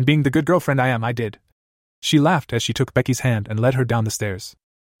kiss, and being the good girlfriend I am, I did." She laughed as she took Becky's hand and led her down the stairs.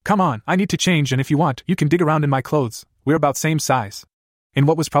 "Come on, I need to change and if you want, you can dig around in my clothes, we're about same size." In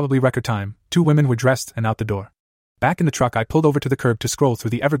what was probably record time, two women were dressed and out the door. Back in the truck, I pulled over to the curb to scroll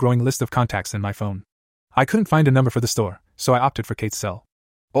through the ever-growing list of contacts in my phone. I couldn't find a number for the store, so I opted for Kate's cell.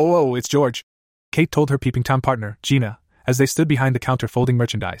 Oh, it's George," Kate told her peeping Tom partner, Gina, as they stood behind the counter folding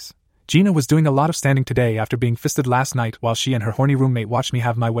merchandise. Gina was doing a lot of standing today after being fisted last night while she and her horny roommate watched me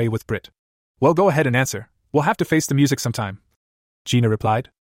have my way with Britt. "Well, go ahead and answer. We'll have to face the music sometime," Gina replied.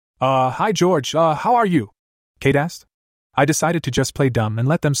 Hi George, how are you?" Kate asked. I decided to just play dumb and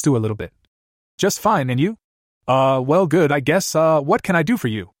let them stew a little bit. "Just fine, and you?" Well, good, I guess. What can I do for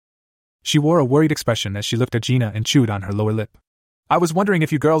you?" She wore a worried expression as she looked at Gina and chewed on her lower lip. "I was wondering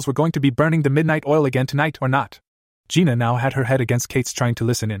if you girls were going to be burning the midnight oil again tonight or not." Gina now had her head against Kate's, trying to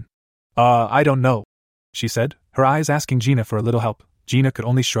listen in. I don't know," she said, her eyes asking Gina for a little help. Gina could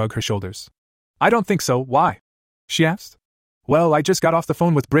only shrug her shoulders. "I don't think so, why?" she asked. "Well, I just got off the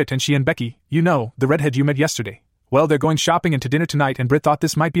phone with Britt and she and Becky, you know, the redhead you met yesterday. Well, they're going shopping and to dinner tonight and Britt thought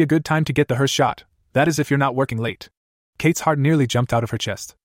this might be a good time to get the hearse shot. That is if you're not working late." Kate's heart nearly jumped out of her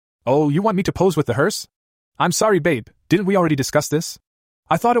chest. Oh, you want me to pose with the hearse? I'm sorry, babe, didn't we already discuss this?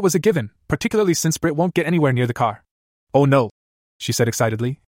 I thought it was a given, particularly since Britt won't get anywhere near the car. Oh no, she said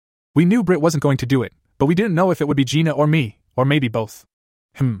excitedly. We knew Britt wasn't going to do it, but we didn't know if it would be Gina or me, or maybe both.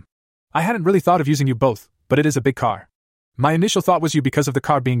 I hadn't really thought of using you both, but it is a big car. My initial thought was you because of the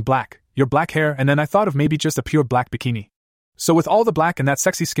car being black, your black hair, and then I thought of maybe just a pure black bikini. So with all the black and that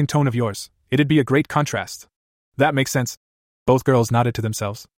sexy skin tone of yours, it'd be a great contrast. That makes sense. Both girls nodded to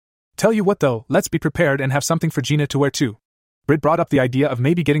themselves. Tell you what though, let's be prepared and have something for Gina to wear too. Britt brought up the idea of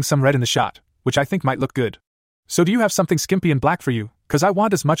maybe getting some red in the shot, which I think might look good. So do you have something skimpy and black for you? Cause I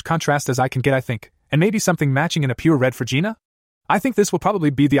want as much contrast as I can get, I think, and maybe something matching in a pure red for Gina? I think this will probably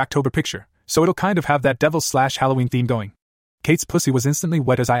be the October picture, so it'll kind of have that devil/Halloween theme going. Kate's pussy was instantly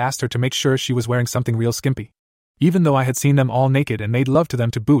wet as I asked her to make sure she was wearing something real skimpy. Even though I had seen them all naked and made love to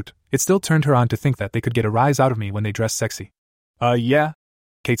them to boot, it still turned her on to think that they could get a rise out of me when they dressed sexy. Yeah?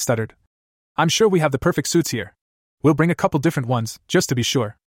 Kate stuttered. I'm sure we have the perfect suits here. We'll bring a couple different ones, just to be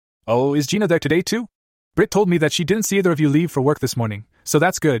sure. Oh, is Gina there today too? Britt told me that she didn't see either of you leave for work this morning, so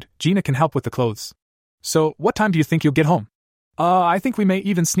that's good, Gina can help with the clothes. So, what time do you think you'll get home? I think we may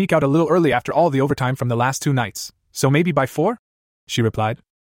even sneak out a little early after all the overtime from the last 2 nights, so maybe by 4? She replied.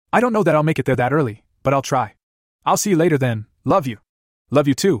 I don't know that I'll make it there that early, but I'll try. I'll see you later then, love you. Love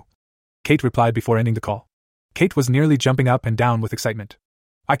you too. Kate replied before ending the call. Kate was nearly jumping up and down with excitement.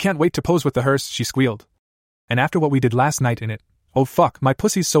 I can't wait to pose with the hearse, she squealed. And after what we did last night in it, oh fuck, my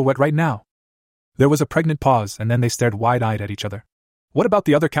pussy's so wet right now. There was a pregnant pause and then they stared wide-eyed at each other. What about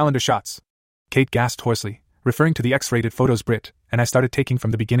the other calendar shots? Kate gasped hoarsely, referring to the X-rated photos Britt and I started taking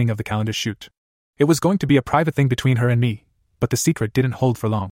from the beginning of the calendar shoot. It was going to be a private thing between her and me, but the secret didn't hold for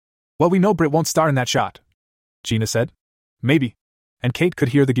long. Well, we know Britt won't star in that shot, Gina said. Maybe. And Kate could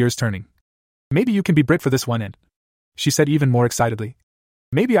hear the gears turning. Maybe you can be Britt for this one, and she said even more excitedly.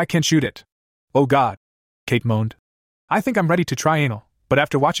 Maybe I can shoot it. Oh God, Kate moaned. I think I'm ready to try anal, but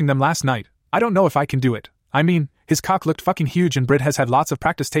after watching them last night, I don't know if I can do it. I mean, his cock looked fucking huge and Britt has had lots of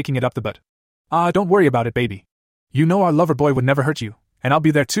practice taking it up the butt. Don't worry about it, baby. You know our lover boy would never hurt you, and I'll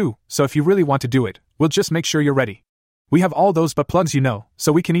be there too, so if you really want to do it, we'll just make sure you're ready. We have all those butt plugs, you know,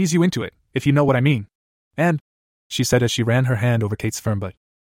 so we can ease you into it, if you know what I mean. And, she said as she ran her hand over Kate's firm butt,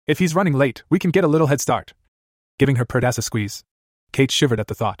 if he's running late, we can get a little head start. Giving her pert ass a squeeze. Kate shivered at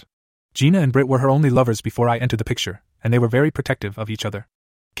the thought. Gina and Britt were her only lovers before I entered the picture, and they were very protective of each other.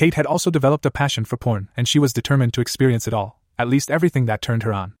 Kate had also developed a passion for porn, and she was determined to experience it all, at least everything that turned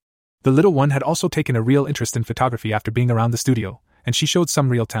her on. The little one had also taken a real interest in photography after being around the studio, and she showed some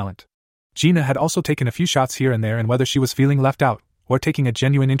real talent. Gina had also taken a few shots here and there, and whether she was feeling left out, or taking a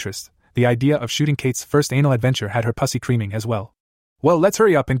genuine interest, the idea of shooting Kate's first anal adventure had her pussy creaming as well. Well, let's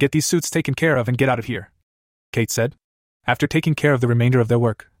hurry up and get these suits taken care of and get out of here, Kate said. After taking care of the remainder of their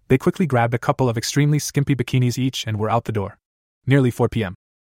work, they quickly grabbed a couple of extremely skimpy bikinis each and were out the door. Nearly 4 p.m.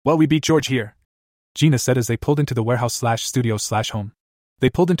 Well, we beat George here, Gina said as they pulled into the warehouse/studio/home. They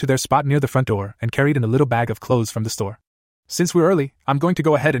pulled into their spot near the front door and carried in a little bag of clothes from the store. Since we're early, I'm going to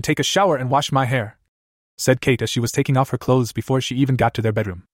go ahead and take a shower and wash my hair, said Kate as she was taking off her clothes before she even got to their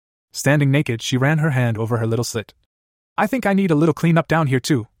bedroom. Standing naked, she ran her hand over her little slit. I think I need a little clean up down here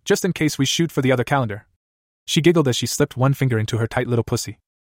too, just in case we shoot for the other calendar. She giggled as she slipped one finger into her tight little pussy.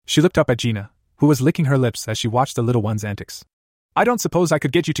 She looked up at Gina, who was licking her lips as she watched the little one's antics. I don't suppose I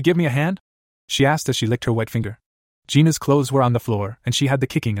could get you to give me a hand? She asked as she licked her wet finger. Gina's clothes were on the floor, and she had the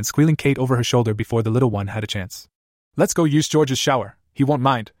kicking and squealing Kate over her shoulder before the little one had a chance. Let's go use George's shower, he won't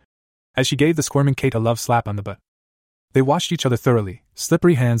mind. As she gave the squirming Kate a love slap on the butt. They washed each other thoroughly,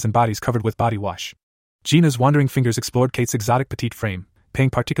 slippery hands and bodies covered with body wash. Gina's wandering fingers explored Kate's exotic petite frame, paying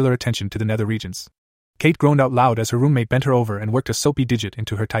particular attention to the nether regions. Kate groaned out loud as her roommate bent her over and worked a soapy digit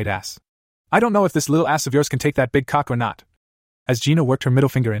into her tight ass. I don't know if this little ass of yours can take that big cock or not. As Gina worked her middle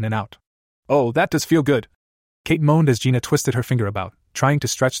finger in and out. Oh, that does feel good. Kate moaned as Gina twisted her finger about, trying to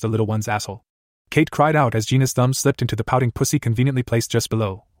stretch the little one's asshole. Kate cried out as Gina's thumb slipped into the pouting pussy conveniently placed just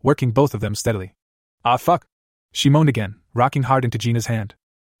below, working both of them steadily. Ah fuck! She moaned again, rocking hard into Gina's hand.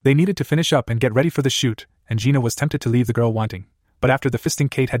 They needed to finish up and get ready for the shoot, and Gina was tempted to leave the girl wanting, but after the fisting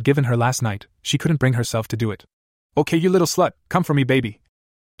Kate had given her last night, she couldn't bring herself to do it. Okay, you little slut, come for me, baby,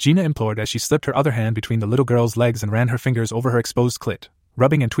 Gina implored as she slipped her other hand between the little girl's legs and ran her fingers over her exposed clit,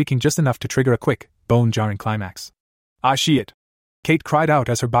 rubbing and tweaking just enough to trigger a quick, bone-jarring climax. Ah shit! Kate cried out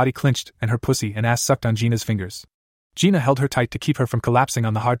as her body clenched and her pussy and ass sucked on Gina's fingers. Gina held her tight to keep her from collapsing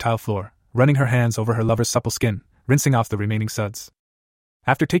on the hard tile floor, running her hands over her lover's supple skin, rinsing off the remaining suds.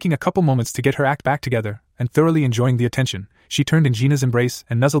 After taking a couple moments to get her act back together, and thoroughly enjoying the attention, she turned in Gina's embrace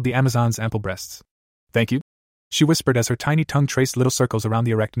and nuzzled the Amazon's ample breasts. Thank you, she whispered as her tiny tongue traced little circles around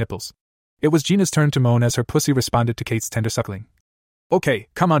the erect nipples. It was Gina's turn to moan as her pussy responded to Kate's tender suckling. Okay,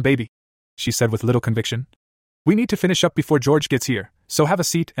 come on baby, she said with little conviction. We need to finish up before George gets here, so have a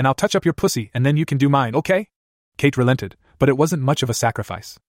seat and I'll touch up your pussy and then you can do mine, okay? Kate relented, but it wasn't much of a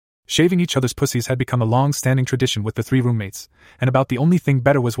sacrifice. Shaving each other's pussies had become a long-standing tradition with the three roommates, and about the only thing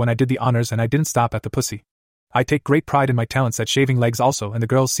better was when I did the honors and I didn't stop at the pussy. I take great pride in my talents at shaving legs also, and the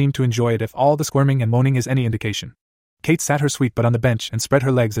girls seem to enjoy it if all the squirming and moaning is any indication. Kate sat her sweet butt on the bench and spread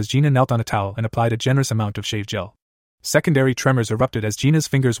her legs as Gina knelt on a towel and applied a generous amount of shave gel. Secondary tremors erupted as Gina's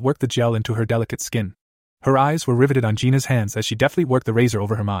fingers worked the gel into her delicate skin. Her eyes were riveted on Gina's hands as she deftly worked the razor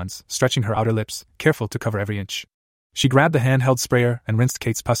over her mons, stretching her outer lips, careful to cover every inch. She grabbed the handheld sprayer and rinsed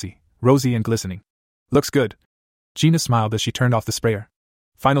Kate's pussy, rosy and glistening. Looks good. Gina smiled as she turned off the sprayer.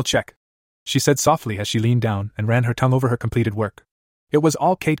 Final check, she said softly as she leaned down and ran her tongue over her completed work. It was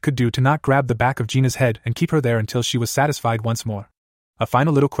all Kate could do to not grab the back of Gina's head and keep her there until she was satisfied once more. A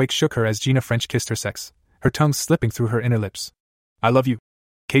final little quake shook her as Gina French kissed her sex, her tongue slipping through her inner lips. I love you,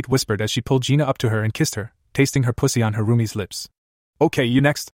 Kate whispered as she pulled Gina up to her and kissed her, tasting her pussy on her roomie's lips. Okay, you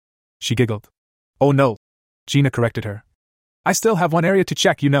next, she giggled. Oh no, Gina corrected her. I still have one area to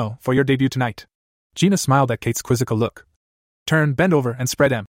check, you know, for your debut tonight. Gina smiled at Kate's quizzical look. Bend over and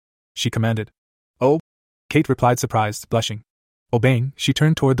spread em, she commanded. Oh, Kate replied surprised, blushing. Obeying, she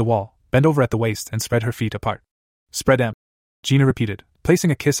turned toward the wall, bent over at the waist and spread her feet apart. Spread em, Gina repeated,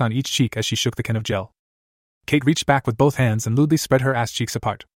 placing a kiss on each cheek as she shook the can of gel. Kate reached back with both hands and lewdly spread her ass cheeks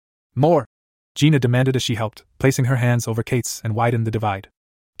apart. More, Gina demanded as she helped, placing her hands over Kate's and widened the divide.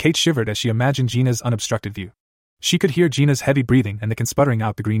 Kate shivered as she imagined Gina's unobstructed view. She could hear Gina's heavy breathing and the can sputtering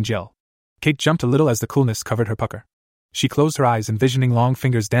out the green gel. Kate jumped a little as the coolness covered her pucker. She closed her eyes, envisioning long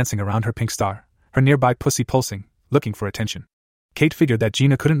fingers dancing around her pink star, her nearby pussy pulsing, looking for attention. Kate figured that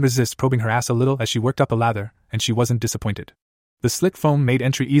Gina couldn't resist probing her ass a little as she worked up a lather, and she wasn't disappointed. The slick foam made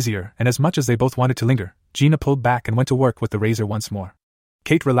entry easier, and as much as they both wanted to linger, Gina pulled back and went to work with the razor once more.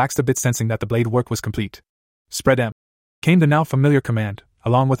 Kate relaxed a bit, sensing that the blade work was complete. Spread em, came the now familiar command,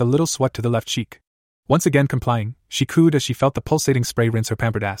 along with a little swat to the left cheek. Once again complying, she cooed as she felt the pulsating spray rinse her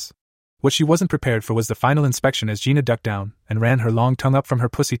pampered ass. What she wasn't prepared for was the final inspection as Gina ducked down and ran her long tongue up from her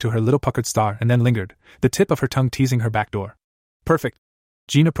pussy to her little puckered star and then lingered, the tip of her tongue teasing her back door. Perfect,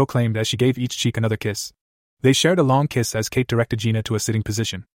 Gina proclaimed as she gave each cheek another kiss. They shared a long kiss as Kate directed Gina to a sitting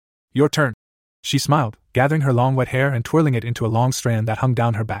position. Your turn, she smiled, gathering her long wet hair and twirling it into a long strand that hung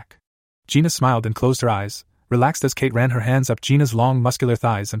down her back. Gina smiled and closed her eyes, relaxed as Kate ran her hands up Gina's long muscular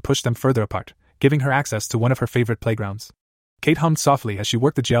thighs and pushed them further apart, giving her access to one of her favorite playgrounds. Kate hummed softly as she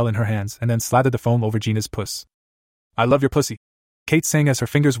worked the gel in her hands and then slathered the foam over Gina's puss. I love your pussy, Kate sang as her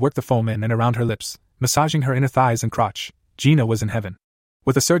fingers worked the foam in and around her lips, massaging her inner thighs and crotch. Gina was in heaven.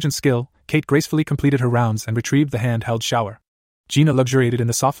 With a surgeon's skill, Kate gracefully completed her rounds and retrieved the hand-held shower. Gina luxuriated in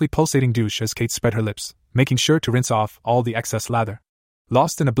the softly pulsating douche as Kate spread her lips, making sure to rinse off all the excess lather.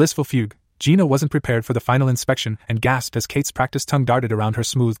 Lost in a blissful fugue, Gina wasn't prepared for the final inspection and gasped as Kate's practiced tongue darted around her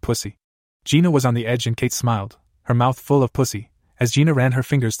smooth pussy. Gina was on the edge and Kate smiled, her mouth full of pussy, as Gina ran her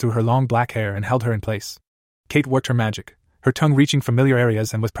fingers through her long black hair and held her in place. Kate worked her magic, her tongue reaching familiar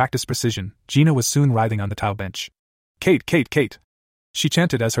areas, and with practiced precision, Gina was soon writhing on the towel bench. Kate, Kate, Kate, she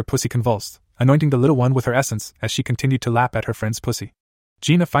chanted as her pussy convulsed, anointing the little one with her essence as she continued to lap at her friend's pussy.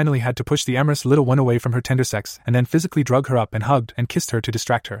 Gina finally had to push the amorous little one away from her tender sex and then physically drug her up and hugged and kissed her to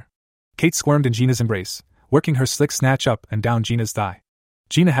distract her. Kate squirmed in Gina's embrace, working her slick snatch up and down Gina's thigh.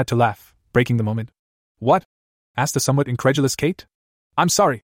 Gina had to laugh, breaking the moment. What? Asked a somewhat incredulous Kate. I'm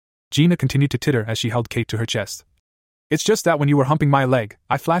sorry. Gina continued to titter as she held Kate to her chest. It's just that when you were humping my leg,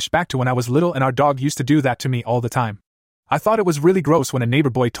 I flashed back to when I was little and our dog used to do that to me all the time. I thought it was really gross when a neighbor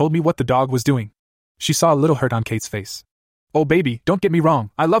boy told me what the dog was doing. She saw a little hurt on Kate's face. Oh baby, don't get me wrong,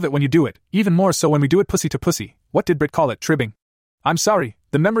 I love it when you do it, even more so when we do it pussy to pussy. What did Britt call it, tribbing? I'm sorry,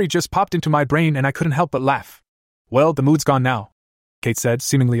 the memory just popped into my brain and I couldn't help but laugh. Well, the mood's gone now, Kate said,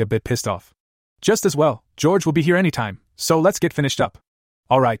 seemingly a bit pissed off. Just as well, George will be here anytime, so let's get finished up.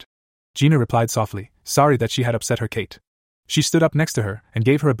 All right, Gina replied softly, sorry that she had upset her Kate. She stood up next to her and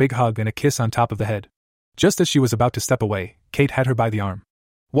gave her a big hug and a kiss on top of the head. Just as she was about to step away, Kate had her by the arm.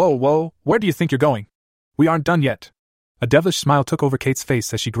 Whoa, where do you think you're going? We aren't done yet. A devilish smile took over Kate's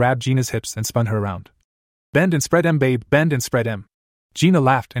face as she grabbed Gina's hips and spun her around. Bend and spread em, babe, bend and spread em. Gina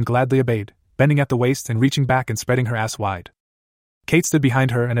laughed and gladly obeyed, bending at the waist and reaching back and spreading her ass wide. Kate stood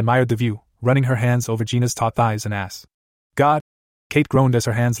behind her and admired the view, running her hands over Gina's taut thighs and ass. God, Kate groaned as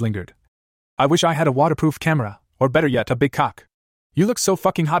her hands lingered. I wish I had a waterproof camera, or better yet, a big cock. You look so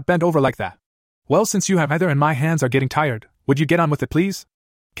fucking hot bent over like that. Well, since you have either and my hands are getting tired, would you get on with it, please?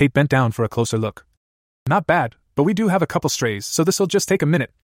 Kate bent down for a closer look. Not bad, But we do have a couple strays, so this'll just take a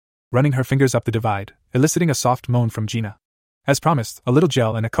minute. Running her fingers up the divide, eliciting a soft moan from Gina. As promised, a little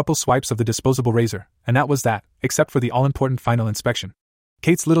gel and a couple swipes of the disposable razor, and that was that, except for the all-important final inspection.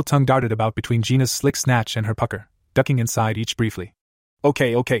 Kate's little tongue darted about between Gina's slick snatch and her pucker, ducking inside each briefly.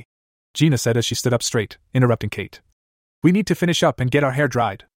 Okay, Gina said as she stood up straight, interrupting Kate. We need to finish up and get our hair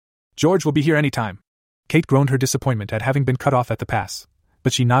dried. George will be here any time. Kate groaned her disappointment at having been cut off at the pass,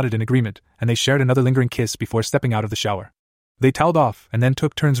 but she nodded in agreement, and they shared another lingering kiss before stepping out of the shower. They toweled off and then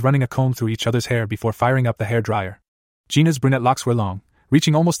took turns running a comb through each other's hair before firing up the hair dryer. Gina's brunette locks were long,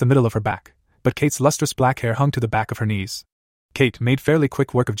 reaching almost the middle of her back, but Kate's lustrous black hair hung to the back of her knees. Kate made fairly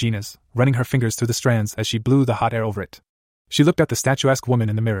quick work of Gina's, running her fingers through the strands as she blew the hot air over it. She looked at the statuesque woman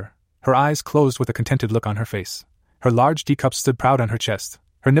in the mirror, her eyes closed with a contented look on her face. Her large teacup stood proud on her chest,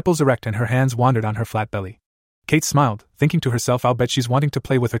 her nipples erect and her hands wandered on her flat belly. Kate smiled, thinking to herself, I'll bet she's wanting to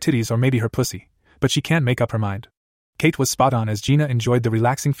play with her titties or maybe her pussy, but she can't make up her mind. Kate was spot on as Gina enjoyed the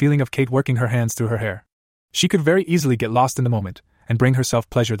relaxing feeling of Kate working her hands through her hair. She could very easily get lost in the moment, and bring herself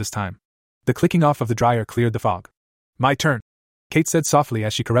pleasure this time. The clicking off of the dryer cleared the fog. My turn, Kate said softly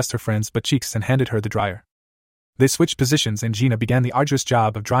as she caressed her friend's butt cheeks and handed her the dryer. They switched positions and Gina began the arduous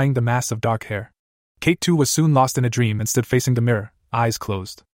job of drying the mass of dark hair. Kate too was soon lost in a dream and stood facing the mirror, eyes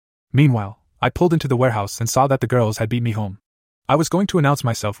closed. Meanwhile, I pulled into the warehouse and saw that the girls had beat me home. I was going to announce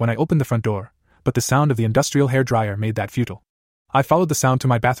myself when I opened the front door, but the sound of the industrial hair dryer made that futile. I followed the sound to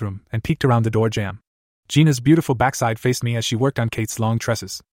my bathroom and peeked around the door jamb. Gina's beautiful backside faced me as she worked on Kate's long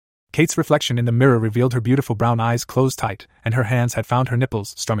tresses. Kate's reflection in the mirror revealed her beautiful brown eyes closed tight, and her hands had found her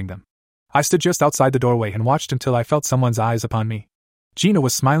nipples, strumming them. I stood just outside the doorway and watched until I felt someone's eyes upon me. Gina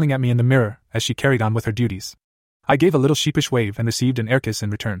was smiling at me in the mirror as she carried on with her duties. I gave a little sheepish wave and received an air kiss in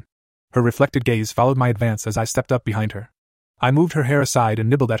return. Her reflected gaze followed my advance as I stepped up behind her. I moved her hair aside and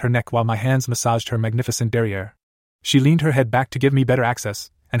nibbled at her neck while my hands massaged her magnificent derriere. She leaned her head back to give me better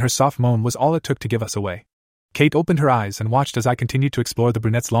access, and her soft moan was all it took to give us away. Kate opened her eyes and watched as I continued to explore the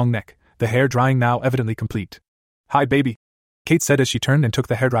brunette's long neck, the hair drying now evidently complete. Hi baby, Kate said as she turned and took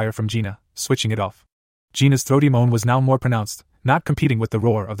the hairdryer from Gina, switching it off. Gina's throaty moan was now more pronounced, not competing with the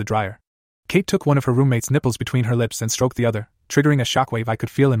roar of the dryer. Kate took one of her roommate's nipples between her lips and stroked the other, triggering a shockwave I could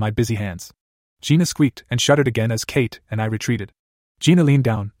feel in my busy hands. Gina squeaked and shuddered again as Kate and I retreated. Gina leaned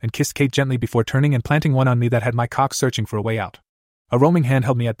down and kissed Kate gently before turning and planting one on me that had my cock searching for a way out. A roaming hand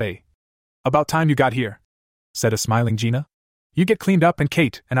held me at bay. About time you got here, said a smiling Gina. You get cleaned up and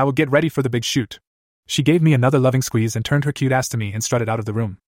Kate and I will get ready for the big shoot. She gave me another loving squeeze and turned her cute ass to me and strutted out of the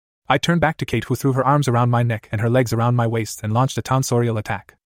room. I turned back to Kate, who threw her arms around my neck and her legs around my waist and launched a tonsorial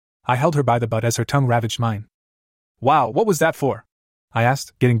attack. I held her by the butt as her tongue ravaged mine. Wow, what was that for? I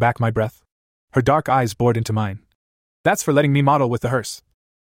asked, getting back my breath. Her dark eyes bored into mine. That's for letting me model with the hearse.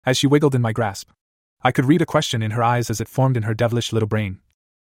 As she wiggled in my grasp, I could read a question in her eyes as it formed in her devilish little brain.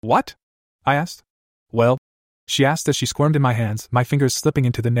 What? I asked. Well, she asked as she squirmed in my hands, my fingers slipping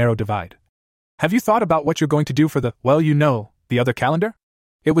into the narrow divide. Have you thought about what you're going to do for the, well, you know, the other calendar?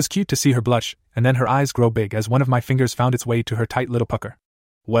 It was cute to see her blush, and then her eyes grow big as one of my fingers found its way to her tight little pucker.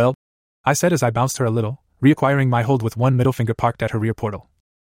 Well, I said as I bounced her a little, reacquiring my hold with one middle finger parked at her rear portal.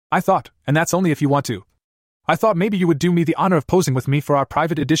 I thought, and that's only if you want to. I thought maybe you would do me the honor of posing with me for our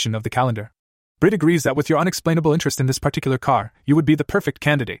private edition of the calendar. Brit agrees that with your unexplainable interest in this particular car, you would be the perfect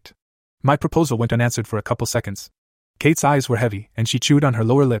candidate. My proposal went unanswered for a couple seconds. Kate's eyes were heavy, and she chewed on her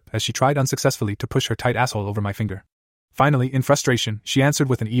lower lip as she tried unsuccessfully to push her tight asshole over my finger. Finally, in frustration, she answered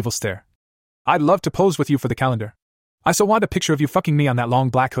with an evil stare. I'd love to pose with you for the calendar. I so want a picture of you fucking me on that long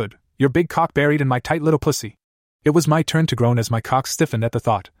black hood, your big cock buried in my tight little pussy. It was my turn to groan as my cock stiffened at the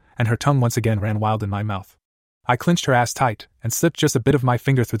thought, and her tongue once again ran wild in my mouth. I clenched her ass tight, and slipped just a bit of my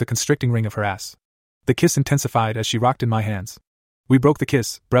finger through the constricting ring of her ass. The kiss intensified as she rocked in my hands. We broke the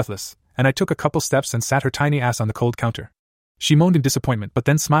kiss, breathless, and I took a couple steps and sat her tiny ass on the cold counter. She moaned in disappointment but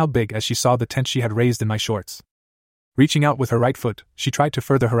then smiled big as she saw the tent she had raised in my shorts. Reaching out with her right foot, she tried to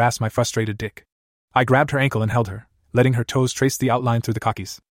further harass my frustrated dick. I grabbed her ankle and held her, letting her toes trace the outline through the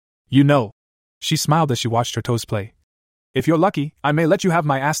cockies. You know. She smiled as she watched her toes play. If you're lucky, I may let you have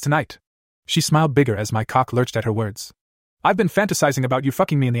my ass tonight. She smiled bigger as my cock lurched at her words. I've been fantasizing about you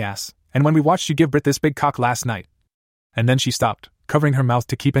fucking me in the ass, and when we watched you give Brit this big cock last night. And then she stopped, covering her mouth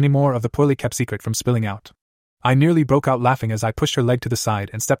to keep any more of the poorly kept secret from spilling out. I nearly broke out laughing as I pushed her leg to the side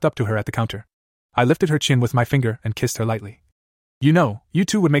and stepped up to her at the counter. I lifted her chin with my finger and kissed her lightly. You know, you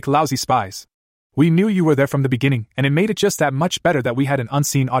two would make lousy spies. We knew you were there from the beginning, and it made it just that much better that we had an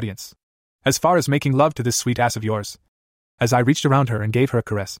unseen audience. As far as making love to this sweet ass of yours. As I reached around her and gave her a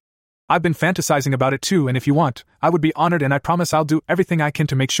caress. I've been fantasizing about it too, and if you want, I would be honored, and I promise I'll do everything I can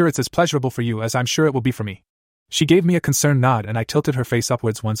to make sure it's as pleasurable for you as I'm sure it will be for me. She gave me a concerned nod and I tilted her face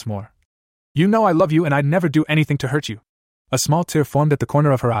upwards once more. You know I love you and I'd never do anything to hurt you. A small tear formed at the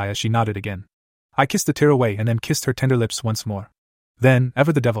corner of her eye as she nodded again. I kissed the tear away and then kissed her tender lips once more. Then,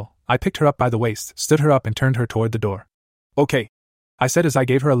 ever the devil, I picked her up by the waist, stood her up and turned her toward the door. Okay, I said as I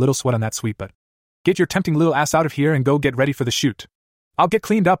gave her a little sweat on that sweet butt. Get your tempting little ass out of here and go get ready for the shoot. I'll get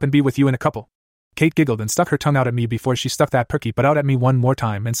cleaned up and be with you in a couple. Kate giggled and stuck her tongue out at me before she stuck that perky butt out at me one more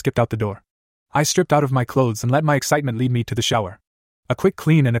time and skipped out the door. I stripped out of my clothes and let my excitement lead me to the shower. A quick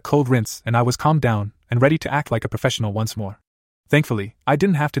clean and a cold rinse and I was calmed down and ready to act like a professional once more. Thankfully, I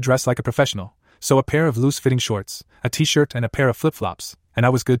didn't have to dress like a professional, so a pair of loose-fitting shorts, a t-shirt and a pair of flip-flops, and I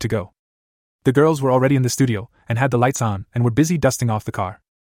was good to go. The girls were already in the studio and had the lights on and were busy dusting off the car.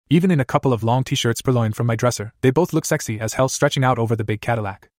 Even in a couple of long t-shirts purloined from my dresser, they both looked sexy as hell stretching out over the big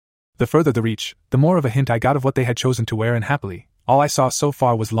Cadillac. The further the reach, the more of a hint I got of what they had chosen to wear, and happily, all I saw so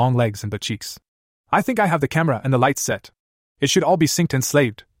far was long legs and butt cheeks. I think I have the camera and the lights set. It should all be synced and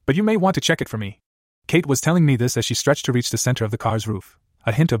slaved, but you may want to check it for me. Kate was telling me this as she stretched to reach the center of the car's roof.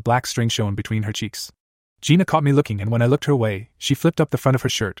 A hint of black string shone between her cheeks. Gina caught me looking, and when I looked her way, she flipped up the front of her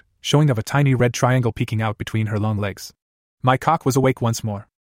shirt, showing of a tiny red triangle peeking out between her long legs. My cock was awake once more.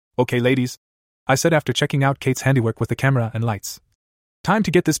 Okay, ladies, I said after checking out Kate's handiwork with the camera and lights. Time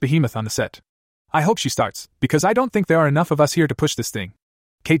to get this behemoth on the set. I hope she starts, because I don't think there are enough of us here to push this thing.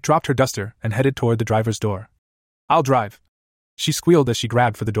 Kate dropped her duster and headed toward the driver's door. I'll drive. She squealed as she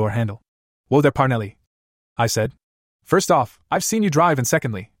grabbed for the door handle. Whoa there, Parnelli, I said. First off, I've seen you drive, and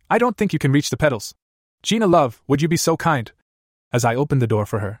secondly, I don't think you can reach the pedals. Gina love, would you be so kind? As I opened the door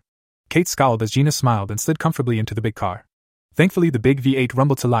for her. Kate scowled as Gina smiled and slid comfortably into the big car. Thankfully the big V8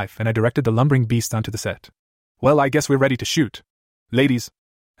 rumbled to life and I directed the lumbering beast onto the set. Well, I guess we're ready to shoot. Ladies.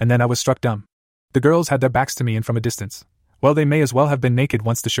 And then I was struck dumb. The girls had their backs to me and from a distance. Well, they may as well have been naked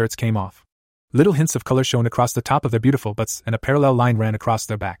once the shirts came off. Little hints of color shone across the top of their beautiful butts and a parallel line ran across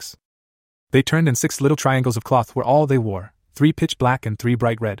their backs. They turned and 6 little triangles of cloth were all they wore, 3 pitch black and 3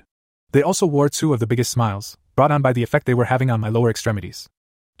 bright red. They also wore 2 of the biggest smiles, brought on by the effect they were having on my lower extremities.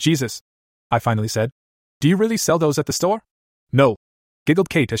 Jesus, I finally said. Do you really sell those at the store? No, giggled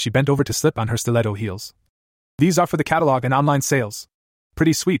Kate as she bent over to slip on her stiletto heels. These are for the catalog and online sales.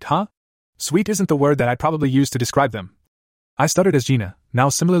 Pretty sweet, huh? Sweet isn't the word that I'd probably use to describe them. I stuttered as Gina, now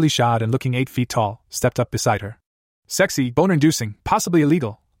similarly shod and looking 8 feet tall, stepped up beside her. Sexy, boner-inducing, possibly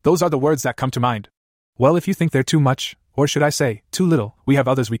illegal, those are the words that come to mind. Well, if you think they're too much, or should I say, too little, we have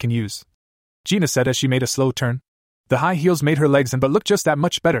others we can use. Gina said as she made a slow turn. The high heels made her legs but looked just that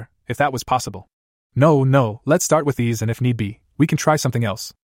much better, if that was possible. No, let's start with these and if need be, we can try something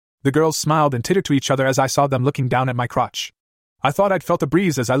else. The girls smiled and tittered to each other as I saw them looking down at my crotch. I thought I'd felt a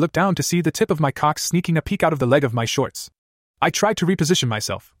breeze as I looked down to see the tip of my cock sneaking a peek out of the leg of my shorts. I tried to reposition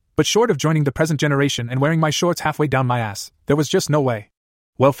myself, but short of joining the present generation and wearing my shorts halfway down my ass, there was just no way.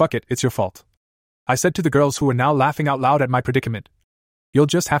 Well, fuck it, it's your fault, I said to the girls who were now laughing out loud at my predicament. You'll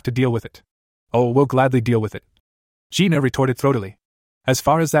just have to deal with it. Oh, we'll gladly deal with it, Gina retorted throatily. As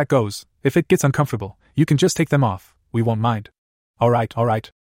far as that goes, if it gets uncomfortable, you can just take them off, we won't mind. All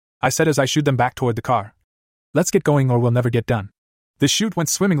right, I said as I shooed them back toward the car. Let's get going or we'll never get done. The shoot went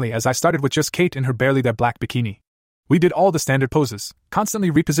swimmingly as I started with just Kate in her barely there black bikini. We did all the standard poses, constantly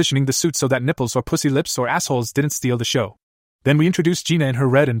repositioning the suit so that nipples or pussy lips or assholes didn't steal the show. Then we introduced Gina in her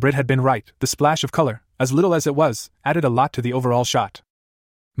red and Britt had been right, the splash of color, as little as it was, added a lot to the overall shot.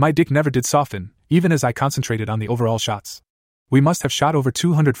 My dick never did soften, even as I concentrated on the overall shots. We must have shot over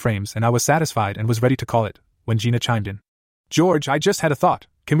 200 frames and I was satisfied and was ready to call it, when Gina chimed in. George, I just had a thought,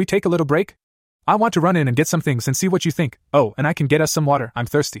 can we take a little break? I want to run in and get some things and see what you think. Oh, and I can get us some water, I'm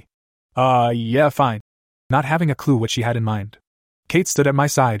thirsty. Yeah, fine. Not having a clue what she had in mind. Kate stood at my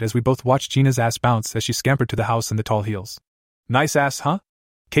side as we both watched Gina's ass bounce as she scampered to the house in the tall heels. Nice ass, huh?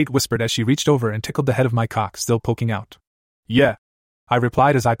 Kate whispered as she reached over and tickled the head of my cock still poking out. Yeah, I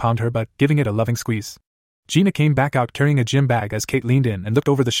replied as I palmed her butt, giving it a loving squeeze. Gina came back out carrying a gym bag as Kate leaned in and looked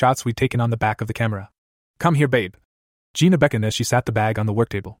over the shots we'd taken on the back of the camera. Come here, babe. Gina beckoned as she sat the bag on the work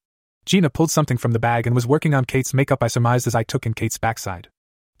table. Gina pulled something from the bag and was working on Kate's makeup, I surmised as I took in Kate's backside.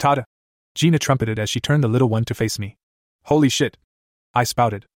 Tada! Gina trumpeted as she turned the little one to face me. Holy shit! I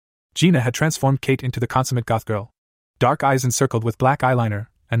spouted. Gina had transformed Kate into the consummate goth girl. Dark eyes encircled with black eyeliner,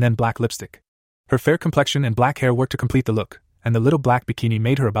 and then black lipstick. Her fair complexion and black hair worked to complete the look, and the little black bikini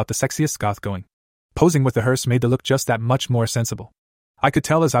made her about the sexiest goth going. Posing with the hearse made the look just that much more sensible. I could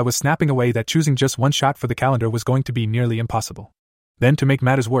tell as I was snapping away that choosing just one shot for the calendar was going to be nearly impossible. Then, to make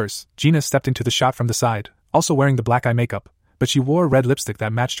matters worse, Gina stepped into the shot from the side, also wearing the black eye makeup, but she wore red lipstick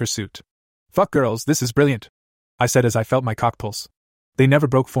that matched her suit. Fuck girls, this is brilliant, I said as I felt my cock pulse. They never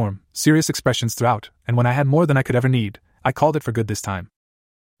broke form, serious expressions throughout, and when I had more than I could ever need, I called it for good this time.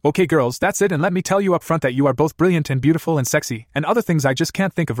 Okay girls, that's it, and let me tell you up front that you are both brilliant and beautiful and sexy, and other things I just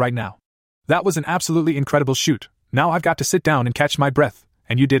can't think of right now. That was an absolutely incredible shoot. Now I've got to sit down and catch my breath,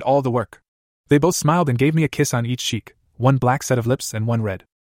 and you did all the work. They both smiled and gave me a kiss on each cheek, one black set of lips and one red.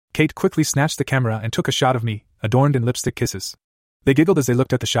 Kate quickly snatched the camera and took a shot of me, adorned in lipstick kisses. They giggled as they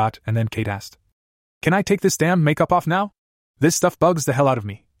looked at the shot, and then Kate asked, "Can I take this damn makeup off now? This stuff bugs the hell out of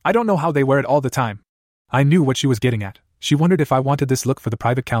me. I don't know how they wear it all the time." I knew what she was getting at. She wondered if I wanted this look for the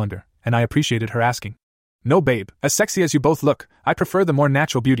private calendar, and I appreciated her asking. "No babe, as sexy as you both look, I prefer the more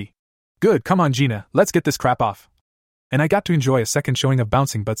natural beauty." "Good, come on Gina, let's get this crap off." And I got to enjoy a second showing of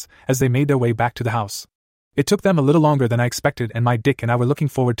bouncing butts as they made their way back to the house. It took them a little longer than I expected, and my dick and I were looking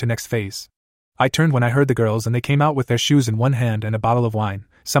forward to next phase. I turned when I heard the girls, and they came out with their shoes in one hand and a bottle of wine,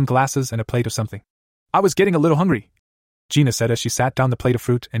 some glasses and a plate of something. "I was getting a little hungry," Gina said as she sat down the plate of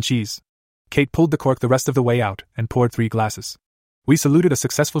fruit and cheese. Kate pulled the cork the rest of the way out and poured 3 glasses. We saluted a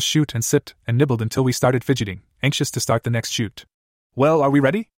successful shoot and sipped and nibbled until we started fidgeting, anxious to start the next shoot. "Well, are we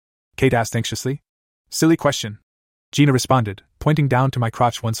ready?" Kate asked anxiously. "Silly question," Gina responded, pointing down to my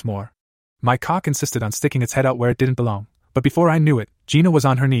crotch once more. My cock insisted on sticking its head out where it didn't belong, but before I knew it, Gina was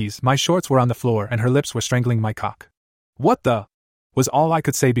on her knees, my shorts were on the floor, and her lips were strangling my cock. "What the?" was all I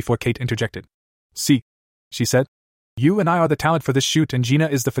could say before Kate interjected. "See," she said. "You and I are the talent for this shoot, and Gina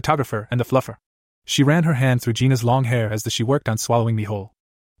is the photographer and the fluffer." She ran her hand through Gina's long hair as she worked on swallowing me whole.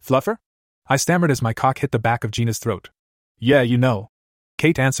 "Fluffer?" I stammered as my cock hit the back of Gina's throat. "Yeah, you know,"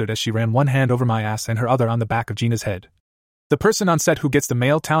 Kate answered as she ran one hand over my ass and her other on the back of Gina's head. "The person on set who gets the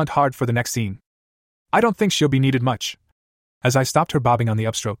male talent hard for the next scene. I don't think she'll be needed much." As I stopped her bobbing on the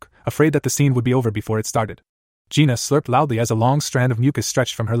upstroke, afraid that the scene would be over before it started. Gina slurped loudly as a long strand of mucus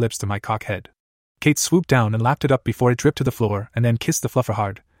stretched from her lips to my cock head. Kate swooped down and lapped it up before it dripped to the floor and then kissed the fluffer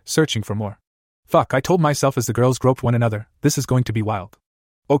hard, searching for more. "Fuck," I told myself as the girls groped one another, "this is going to be wild."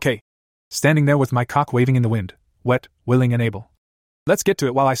 "Okay." Standing there with my cock waving in the wind, wet, willing and able. "Let's get to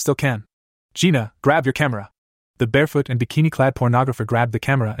it while I still can." "Gina, grab your camera." The barefoot and bikini-clad pornographer grabbed the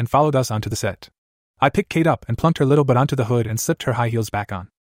camera and followed us onto the set. I picked Kate up and plunked her little butt onto the hood and slipped her high heels back on.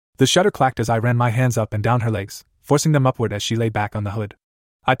 The shutter clacked as I ran my hands up and down her legs, forcing them upward as she lay back on the hood.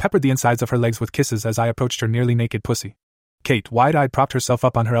 I peppered the insides of her legs with kisses as I approached her nearly naked pussy. Kate, wide-eyed, propped herself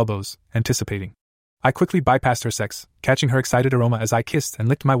up on her elbows, anticipating. I quickly bypassed her sex, catching her excited aroma as I kissed and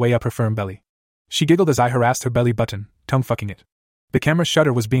licked my way up her firm belly. She giggled as I harassed her belly button, tongue-fucking it. The camera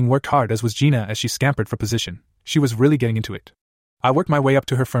shutter was being worked hard, as was Gina as she scampered for position. She was really getting into it. I worked my way up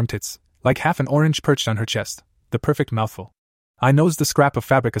to her firm tits, like half an orange perched on her chest, the perfect mouthful. I nosed the scrap of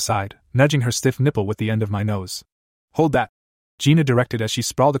fabric aside, nudging her stiff nipple with the end of my nose. "Hold that," Gina directed as she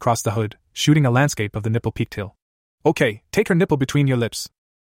sprawled across the hood, shooting a landscape of the nipple peaked hill. "Okay, take her nipple between your lips."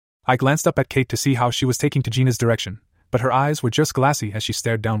 I glanced up at Kate to see how she was taking to Gina's direction, but her eyes were just glassy as she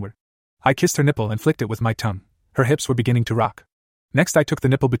stared downward. I kissed her nipple and flicked it with my tongue. Her hips were beginning to rock. Next I took the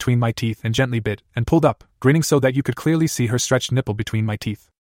nipple between my teeth and gently bit and pulled up, grinning so that you could clearly see her stretched nipple between my teeth.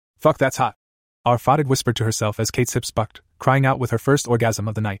 "Fuck, that's hot," our Fodid whispered to herself as Kate's hips bucked, crying out with her first orgasm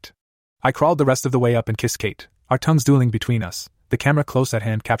of the night. I crawled the rest of the way up and kissed Kate, our tongues dueling between us, the camera close at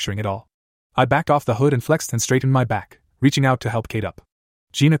hand capturing it all. I backed off the hood and flexed and straightened my back, reaching out to help Kate up.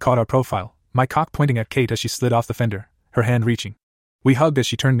 Gina caught our profile, my cock pointing at Kate as she slid off the fender, her hand reaching. We hugged as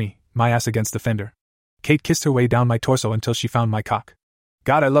she turned me, my ass against the fender. Kate kissed her way down my torso until she found my cock.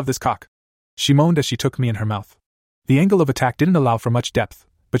 "God, I love this cock," she moaned as she took me in her mouth. The angle of attack didn't allow for much depth,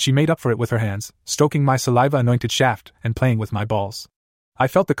 but she made up for it with her hands, stroking my saliva-anointed shaft and playing with my balls. I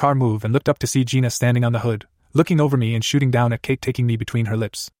felt the car move and looked up to see Gina standing on the hood, looking over me and shooting down at Kate, taking me between her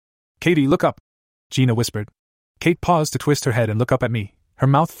lips. "Katie, look up," Gina whispered. Kate paused to twist her head and look up at me, her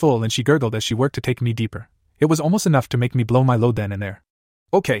mouth full, and she gurgled as she worked to take me deeper. It was almost enough to make me blow my load then and there.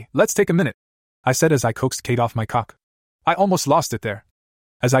 "Okay, let's take a minute," I said as I coaxed Kate off my cock. "I almost lost it there."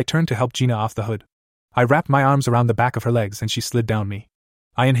 As I turned to help Gina off the hood, I wrapped my arms around the back of her legs and she slid down me.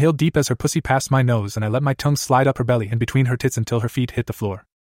 I inhaled deep as her pussy passed my nose and I let my tongue slide up her belly and between her tits until her feet hit the floor.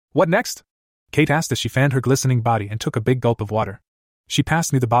 "What next?" Kate asked as she fanned her glistening body and took a big gulp of water. She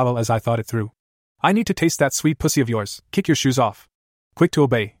passed me the bottle as I thought it through. "I need to taste that sweet pussy of yours. Kick your shoes off." Quick to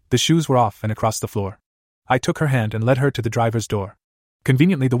obey, the shoes were off and across the floor. I took her hand and led her to the driver's door.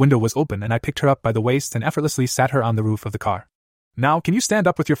 Conveniently the window was open and I picked her up by the waist and effortlessly sat her on the roof of the car. "Now can you stand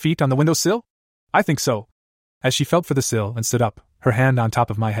up with your feet on the windowsill?" "I think so." As she felt for the sill and stood up, her hand on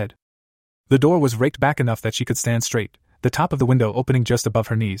top of my head. The door was raked back enough that she could stand straight, the top of the window opening just above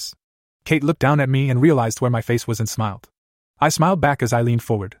her knees. Kate looked down at me and realized where my face was and smiled. I smiled back as I leaned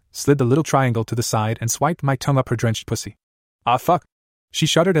forward, slid the little triangle to the side and swiped my tongue up her drenched pussy. "Ah fuck," She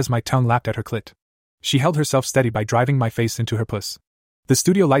shuddered as my tongue lapped at her clit. She held herself steady by driving my face into her puss. The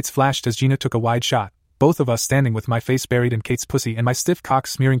studio lights flashed as Gina took a wide shot, both of us standing with my face buried in Kate's pussy and my stiff cock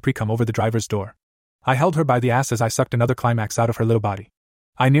smearing pre-cum over the driver's door. I held her by the ass as I sucked another climax out of her little body.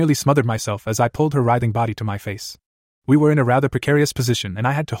 I nearly smothered myself as I pulled her writhing body to my face. We were in a rather precarious position and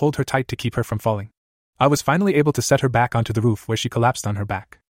I had to hold her tight to keep her from falling. I was finally able to set her back onto the roof where she collapsed on her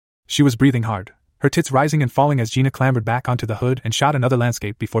back. She was breathing hard, her tits rising and falling as Gina clambered back onto the hood and shot another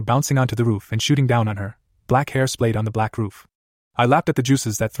landscape before bouncing onto the roof and shooting down on her, black hair splayed on the black roof. I lapped at the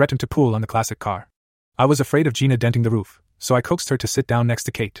juices that threatened to pool on the classic car. I was afraid of Gina denting the roof, so I coaxed her to sit down next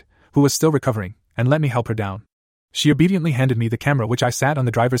to Kate, who was still recovering, and let me help her down. She obediently handed me the camera, which I sat on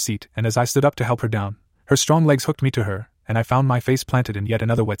the driver's seat, and as I stood up to help her down, her strong legs hooked me to her, and I found my face planted in yet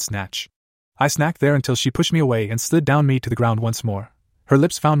another wet snatch. I snacked there until she pushed me away and slid down me to the ground once more. Her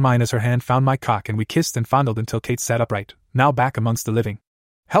lips found mine as her hand found my cock and we kissed and fondled until Kate sat upright, now back amongst the living.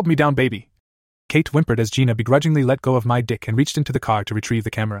 "Help me down, baby," Kate whimpered as Gina begrudgingly let go of my dick and reached into the car to retrieve the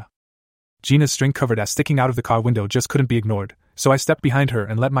camera. Gina's string-covered ass sticking out of the car window just couldn't be ignored, so I stepped behind her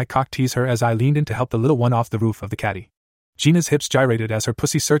and let my cock tease her as I leaned in to help the little one off the roof of the caddy. Gina's hips gyrated as her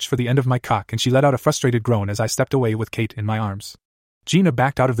pussy searched for the end of my cock and she let out a frustrated groan as I stepped away with Kate in my arms. Gina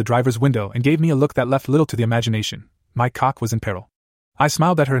backed out of the driver's window and gave me a look that left little to the imagination. My cock was in peril. I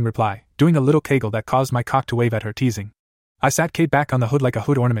smiled at her in reply, doing a little kegel that caused my cock to wave at her, teasing. I sat Kate back on the hood like a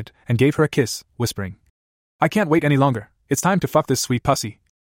hood ornament and gave her a kiss, whispering, "I can't wait any longer, it's time to fuck this sweet pussy,"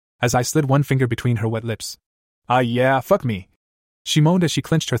 as I slid one finger between her wet lips. "Ah yeah, fuck me," she moaned as she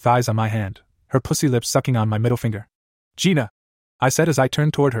clenched her thighs on my hand, her pussy lips sucking on my middle finger. "Gina," I said as I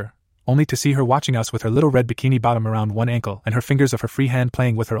turned toward her, only to see her watching us with her little red bikini bottom around one ankle and her fingers of her free hand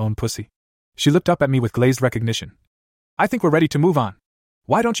playing with her own pussy. She looked up at me with glazed recognition. "I think we're ready to move on.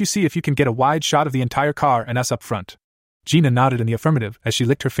 Why don't you see if you can get a wide shot of the entire car and us up front?" Gina nodded in the affirmative as she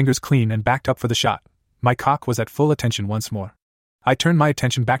licked her fingers clean and backed up for the shot. My cock was at full attention once more. I turned my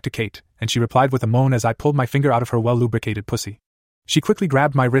attention back to Kate, and she replied with a moan as I pulled my finger out of her well-lubricated pussy. She quickly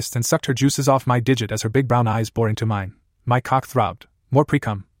grabbed my wrist and sucked her juices off my digit as her big brown eyes bore into mine. My cock throbbed, more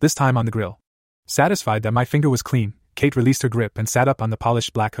pre-cum, this time on the grill. Satisfied that my finger was clean, Kate released her grip and sat up on the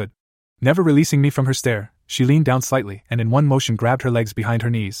polished black hood. Never releasing me from her stare, she leaned down slightly and in one motion grabbed her legs behind her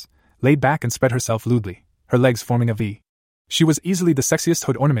knees, laid back and spread herself lewdly, her legs forming a V. She was easily the sexiest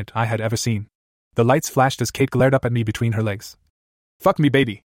hood ornament I had ever seen. The lights flashed as Kate glared up at me between her legs. "Fuck me,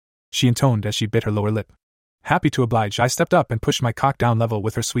 baby," she intoned as she bit her lower lip. Happy to oblige, I stepped up and pushed my cock down level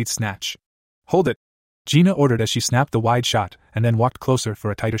with her sweet snatch. "Hold it," Gina ordered as she snapped the wide shot and then walked closer for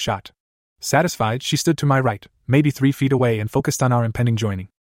a tighter shot. Satisfied, she stood to my right, maybe 3 feet away, and focused on our impending joining.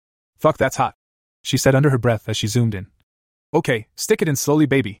 "Fuck, that's hot," she said under her breath as she zoomed in. "Okay, stick it in slowly,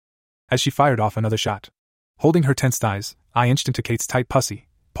 baby," as she fired off another shot. Holding her tense thighs, I inched into Kate's tight pussy,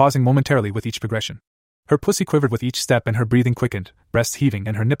 pausing momentarily with each progression. Her pussy quivered with each step and her breathing quickened, breasts heaving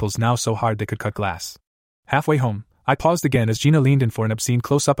and her nipples now so hard they could cut glass. Halfway home, I paused again as Gina leaned in for an obscene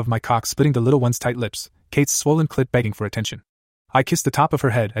close-up of my cock splitting the little one's tight lips, Kate's swollen clit begging for attention. I kissed the top of her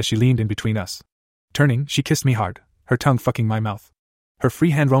head as she leaned in between us. Turning, she kissed me hard, her tongue fucking my mouth. Her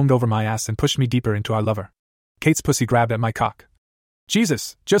free hand roamed over my ass and pushed me deeper into our lover. Kate's pussy grabbed at my cock.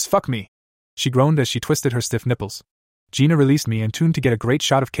 "Jesus, just fuck me," she groaned as she twisted her stiff nipples. Gina released me and tuned to get a great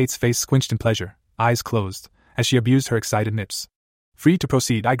shot of Kate's face squinched in pleasure, eyes closed, as she abused her excited nips. Free to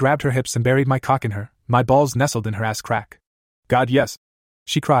proceed, I grabbed her hips and buried my cock in her, my balls nestled in her ass crack. "God, yes,"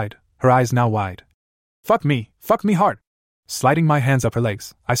 she cried, her eyes now wide. Fuck me hard." Sliding my hands up her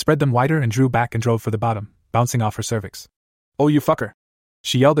legs, I spread them wider and drew back and drove for the bottom, bouncing off her cervix. "Oh, you fucker,"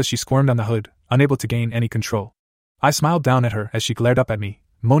 she yelled as she squirmed on the hood, unable to gain any control. I smiled down at her as she glared up at me,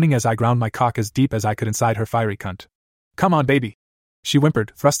 moaning as I ground my cock as deep as I could inside her fiery cunt. "Come on, baby," she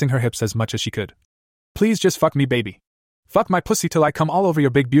whimpered, thrusting her hips as much as she could. "Please just fuck me, baby. Fuck my pussy till I come all over your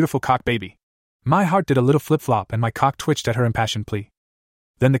big beautiful cock, baby." My heart did a little flip-flop and my cock twitched at her impassioned plea.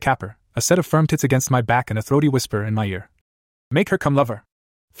 Then the capper, a set of firm tits against my back and a throaty whisper in my ear. "Make her come, lover.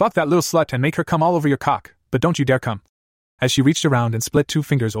 Fuck that little slut and make her come all over your cock, but don't you dare come." As she reached around and split 2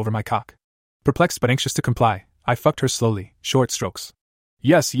 fingers over my cock. Perplexed but anxious to comply, I fucked her slowly, short strokes.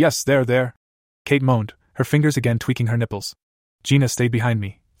 Yes, there," Kate moaned, her fingers again tweaking her nipples. Gina stayed behind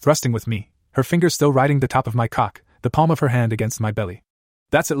me, thrusting with me, her fingers still riding the top of my cock, the palm of her hand against my belly.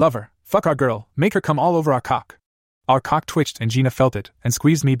 "That's it, lover. Fuck our girl, make her come all over our cock." Our cock twitched and Gina felt it and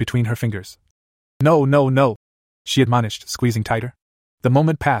squeezed me between her fingers. No, she admonished, squeezing tighter. The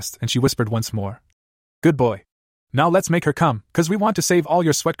moment passed and she whispered once more. "Good boy. Now let's make her come, 'cause we want to save all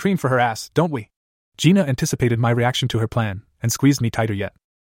your sweat cream for her ass, don't we?" Gina anticipated my reaction to her plan and squeezed me tighter yet.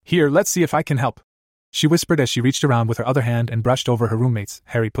 "Here, let's see if I can help." she whispered as she reached around with her other hand and brushed over her roommate's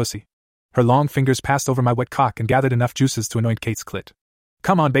hairy pussy. Her long fingers passed over my wet cock and gathered enough juices to anoint Kate's clit.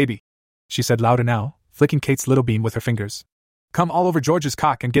 "Come on, baby," she said louder now, flicking Kate's little bean with her fingers. "Come all over George's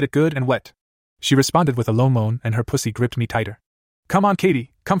cock and get it good and wet." She responded with a low moan and her pussy gripped me tighter. "Come on,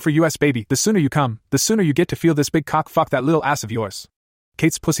 Katie, come for US baby, the sooner you come, the sooner you get to feel this big cock fuck that little ass of yours."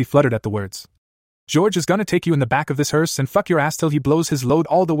 Kate's pussy fluttered at the words. "George is gonna take you in the back of this hearse and fuck your ass till he blows his load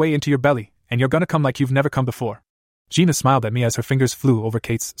all the way into your belly, and you're gonna come like you've never come before." Gina smiled at me as her fingers flew over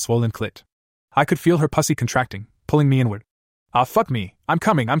Kate's swollen clit. I could feel her pussy contracting, pulling me inward. "Ah, fuck me, I'm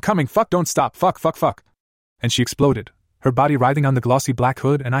coming, fuck don't stop, fuck. And she exploded, her body writhing on the glossy black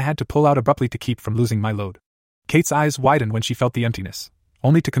hood, and I had to pull out abruptly to keep from losing my load. Kate's eyes widened when she felt the emptiness,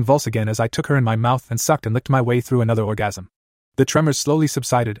 only to convulse again as I took her in my mouth and sucked and licked my way through another orgasm. The tremors slowly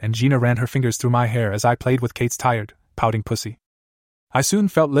subsided and Gina ran her fingers through my hair as I played with Kate's tired, pouting pussy. I soon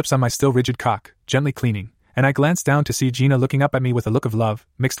felt lips on my still rigid cock, gently cleaning, and I glanced down to see Gina looking up at me with a look of love,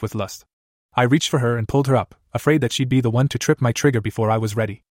 mixed with lust. I reached for her and pulled her up, afraid that she'd be the one to trip my trigger before I was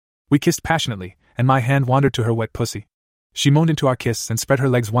ready. We kissed passionately, and my hand wandered to her wet pussy. She moaned into our kiss and spread her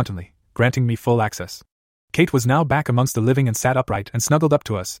legs wantonly, granting me full access. Kate was now back amongst the living and sat upright and snuggled up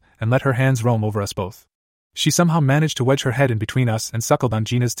to us, and let her hands roam over us both. She somehow managed to wedge her head in between us and suckled on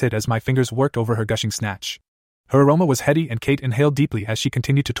Gina's tit as my fingers worked over her gushing snatch. Her aroma was heady and Kate inhaled deeply as she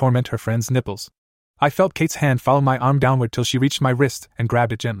continued to torment her friend's nipples. I felt Kate's hand follow my arm downward till she reached my wrist and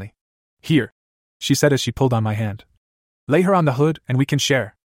grabbed it gently. "Here," she said as she pulled on my hand. "Lay her on the hood and we can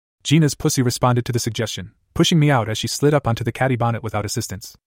share." Gina's pussy responded to the suggestion, pushing me out as she slid up onto the caddy bonnet without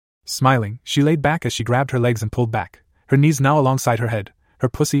assistance. Smiling, she laid back as she grabbed her legs and pulled back, her knees now alongside her head, her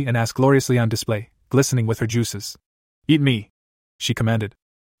pussy and ass gloriously on display, glistening with her juices. "Eat me," she commanded.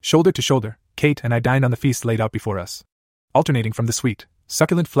 Shoulder to shoulder, Kate and I dined on the feast laid out before us. Alternating from the sweet,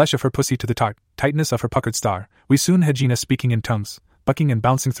 succulent flesh of her pussy to the tart tightness of her puckered star, we soon had Gina speaking in tongues, bucking and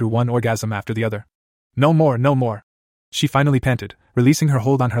bouncing through one orgasm after the other. No more," she finally panted, releasing her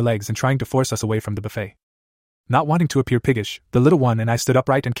hold on her legs and trying to force us away from the buffet. Not wanting to appear piggish, the little one and I stood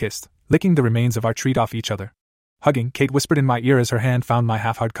upright and kissed, licking the remains of our treat off each other. Hugging, Kate whispered in my ear as her hand found my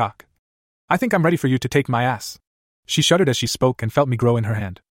half-hard cock. "I think I'm ready for you to take my ass." She shuddered as she spoke and felt me grow in her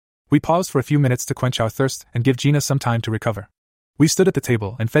hand. We paused for a few minutes to quench our thirst and give Gina some time to recover. We stood at the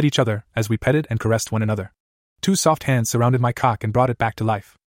table and fed each other as we petted and caressed one another. Two soft hands surrounded my cock and brought it back to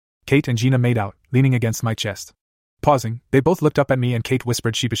life. Kate and Gina made out, leaning against my chest. Pausing, they both looked up at me and Kate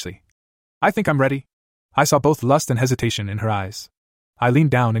whispered sheepishly, "I think I'm ready." I saw both lust and hesitation in her eyes. I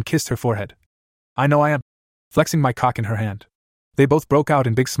leaned down and kissed her forehead. "I know I am," flexing my cock in her hand. They both broke out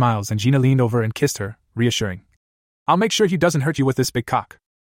in big smiles and Gina leaned over and kissed her, reassuring. "I'll make sure he doesn't hurt you with this big cock."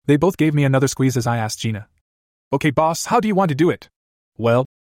 They both gave me another squeeze as I asked Gina, "Okay boss, how do you want to do it?" "Well,"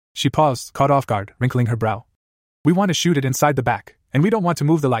 she paused, caught off guard, wrinkling her brow. "We want to shoot it inside the back, and we don't want to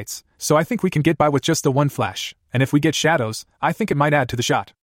move the lights, so I think we can get by with just the one flash, and if we get shadows, I think it might add to the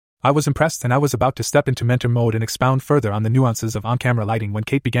shot." I was impressed and I was about to step into mentor mode and expound further on the nuances of on-camera lighting when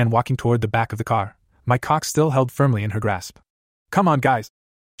Kate began walking toward the back of the car, my cock still held firmly in her grasp. "Come on guys,"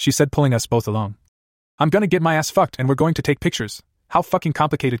 she said, pulling us both along. "I'm gonna get my ass fucked and we're going to take pictures. How fucking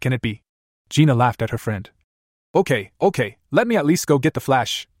complicated can it be?" Gina laughed at her friend. Okay, let me at least go get the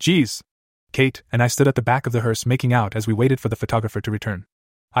flash, jeez." Kate and I stood at the back of the hearse making out as we waited for the photographer to return.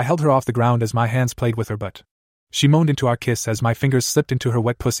 I held her off the ground as my hands played with her butt. She moaned into our kiss as my fingers slipped into her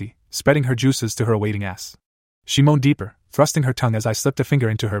wet pussy, spreading her juices to her awaiting ass. She moaned deeper, thrusting her tongue as I slipped a finger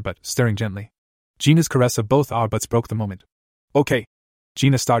into her butt, stirring gently. Gina's caress of both our butts broke the moment. "Okay,"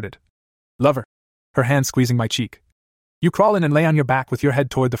 Gina started. "Lover," her hand squeezing my cheek. "You crawl in and lay on your back with your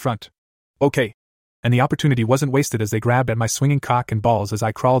head toward the front." "Okay." And the opportunity wasn't wasted as they grabbed at my swinging cock and balls as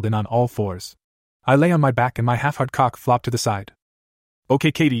I crawled in on all fours. I lay on my back and my half-hard cock flopped to the side.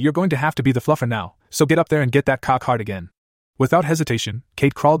 "Okay Katie, you're going to have to be the fluffer now, so get up there and get that cock hard again." Without hesitation,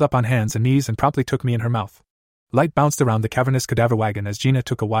 Kate crawled up on hands and knees and promptly took me in her mouth. Light bounced around the cavernous cadaver wagon as Gina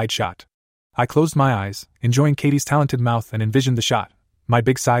took a wide shot. I closed my eyes, enjoying Katie's talented mouth and envisioned the shot. My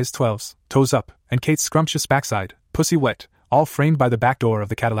big size 12s, toes up, and Kate's scrumptious backside, pussy wet, all framed by the back door of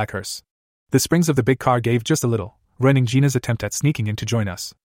the Cadillac hearse. The springs of the big car gave just a little, ruining Gina's attempt at sneaking in to join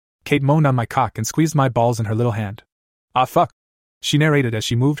us. Kate moaned on my cock and squeezed my balls in her little hand. "Ah fuck," she narrated as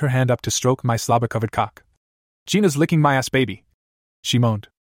she moved her hand up to stroke my slobber-covered cock. "Gina's licking my ass baby," she moaned.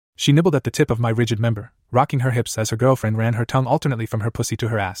 She nibbled at the tip of my rigid member, rocking her hips as her girlfriend ran her tongue alternately from her pussy to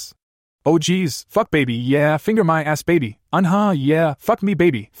her ass. "Oh geez, fuck baby, yeah, finger my ass baby, yeah, fuck me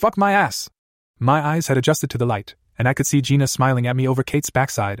baby, fuck my ass." My eyes had adjusted to the light, and I could see Gina smiling at me over Kate's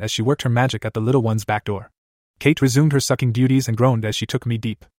backside as she worked her magic at the little one's back door. Kate resumed her sucking duties and groaned as she took me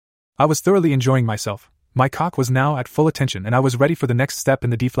deep. I was thoroughly enjoying myself. My cock was now at full attention and I was ready for the next step in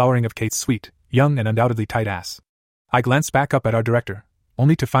the deflowering of Kate's sweet, young and undoubtedly tight ass. I glanced back up at our director,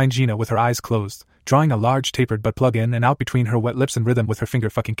 only to find Gina with her eyes closed, drawing a large tapered butt plug in and out between her wet lips in rhythm with her finger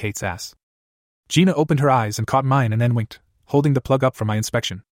fucking Kate's ass. Gina opened her eyes and caught mine and then winked, holding the plug up for my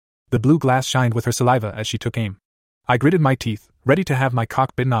inspection. The blue glass shined with her saliva as she took aim. I gritted my teeth, ready to have my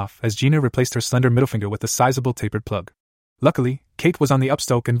cock bitten off as Gina replaced her slender middle finger with the sizable tapered plug. Luckily, Kate was on the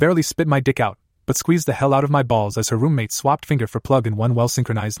upstoke and barely spit my dick out, but squeezed the hell out of my balls as her roommate swapped finger for plug in one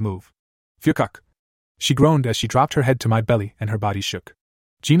well-synchronized move. Phew cock. She groaned as she dropped her head to my belly and her body shook.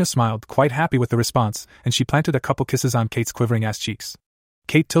 Gina smiled, quite happy with the response, and she planted a couple kisses on Kate's quivering ass cheeks.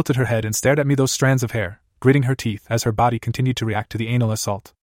 Kate tilted her head and stared at me those strands of hair, gritting her teeth as her body continued to react to the anal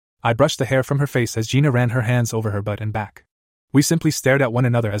assault. I brushed the hair from her face as Gina ran her hands over her butt and back. We simply stared at one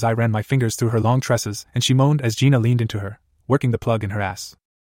another as I ran my fingers through her long tresses and she moaned as Gina leaned into her, working the plug in her ass.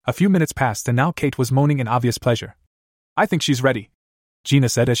 A few minutes passed and now Kate was moaning in obvious pleasure. I think she's ready, Gina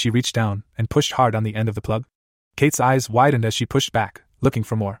said as she reached down and pushed hard on the end of the plug. Kate's eyes widened as she pushed back, looking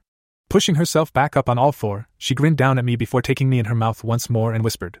for more. Pushing herself back up on all four, she grinned down at me before taking me in her mouth once more and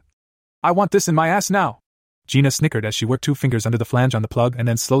whispered, "I want this in my ass now." Gina snickered as she worked 2 fingers under the flange on the plug and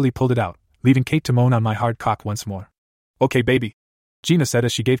then slowly pulled it out, leaving Kate to moan on my hard cock once more. "Okay, baby," Gina said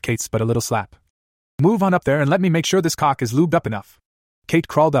as she gave Kate's butt a little slap. "Move on up there and let me make sure this cock is lubed up enough." Kate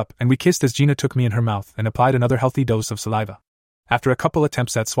crawled up and we kissed as Gina took me in her mouth and applied another healthy dose of saliva. After a couple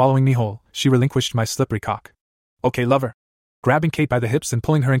attempts at swallowing me whole, she relinquished my slippery cock. "Okay, lover." Grabbing Kate by the hips and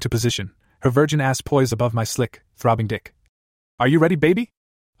pulling her into position, her virgin ass poised above my slick, throbbing dick. "Are you ready, baby?"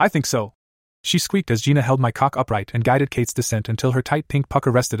 "I think so," she squeaked as Gina held my cock upright and guided Kate's descent until her tight pink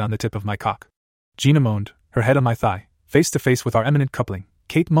pucker rested on the tip of my cock. Gina moaned, her head on my thigh, face to face with our eminent coupling.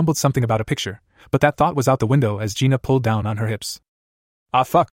 Kate mumbled something about a picture, but that thought was out the window as Gina pulled down on her hips. "Ah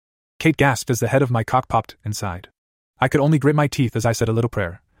fuck," Kate gasped as the head of my cock popped inside. I could only grit my teeth as I said a little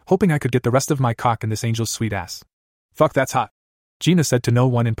prayer, hoping I could get the rest of my cock in this angel's sweet ass. "Fuck, that's hot," Gina said to no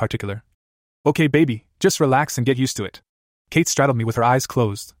one in particular. "Okay, baby, just relax and get used to it." Kate straddled me with her eyes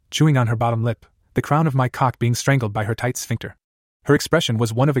closed, chewing on her bottom lip, the crown of my cock being strangled by her tight sphincter. Her expression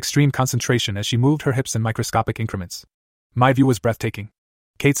was one of extreme concentration as she moved her hips in microscopic increments. My view was breathtaking.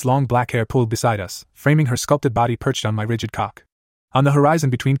 Kate's long black hair pulled beside us, framing her sculpted body perched on my rigid cock. On the horizon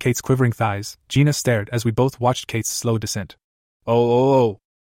between Kate's quivering thighs, Gina stared as we both watched Kate's slow descent. Oh,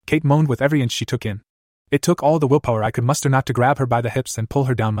 Kate moaned with every inch she took in. It took all the willpower I could muster not to grab her by the hips and pull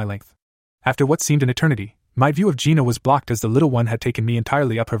her down my length. After what seemed an eternity, my view of Gina was blocked as the little one had taken me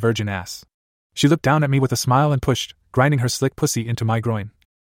entirely up her virgin ass. She looked down at me with a smile and pushed, grinding her slick pussy into my groin.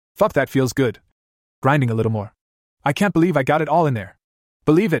 "Fuck, that feels good." Grinding a little more. "I can't believe I got it all in there."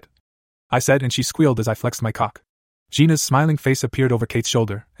 "Believe it," I said, and she squealed as I flexed my cock. Gina's smiling face appeared over Kate's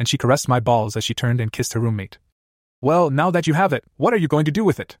shoulder, and she caressed my balls as she turned and kissed her roommate. "Well, now that you have it, what are you going to do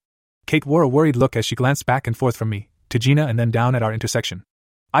with it?" Kate wore a worried look as she glanced back and forth from me, to Gina and then down at our intersection.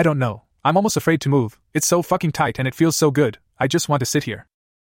 "I don't know. I'm almost afraid to move. It's so fucking tight and it feels so good. I just want to sit here."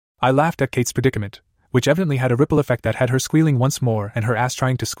 I laughed at Kate's predicament, which evidently had a ripple effect that had her squealing once more and her ass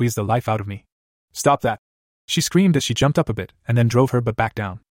trying to squeeze the life out of me. "Stop that," she screamed as she jumped up a bit and then drove her butt back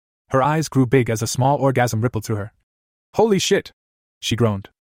down. Her eyes grew big as a small orgasm rippled through her. "Holy shit," she groaned.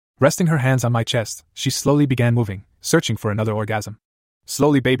 Resting her hands on my chest, she slowly began moving, searching for another orgasm.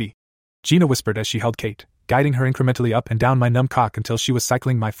 "Slowly, baby," Gina whispered as she held Kate, guiding her incrementally up and down my numb cock until she was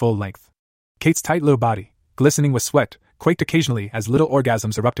cycling my full length. Kate's tight little body, glistening with sweat, quaked occasionally as little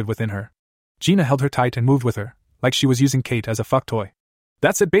orgasms erupted within her. Gina held her tight and moved with her, like she was using Kate as a fuck toy.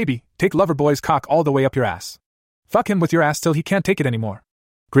 "That's it, baby, take Loverboy's cock all the way up your ass. Fuck him with your ass till he can't take it anymore."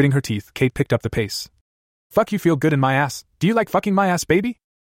 Gritting her teeth, Kate picked up the pace. "Fuck, you feel good in my ass. Do you like fucking my ass, baby?"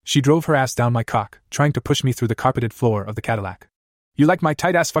 She drove her ass down my cock, trying to push me through the carpeted floor of the Cadillac. "You like my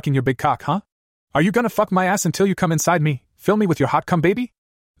tight ass fucking your big cock, huh? Are you gonna fuck my ass until you come inside me? Fill me with your hot cum, baby?"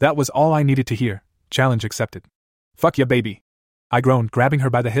 That was all I needed to hear. Challenge accepted. "Fuck ya, baby," I groaned, grabbing her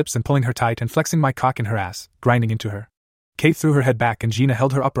by the hips and pulling her tight and flexing my cock in her ass, grinding into her. Kate threw her head back and Gina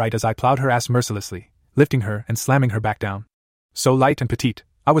held her upright as I plowed her ass mercilessly, lifting her and slamming her back down. So light and petite,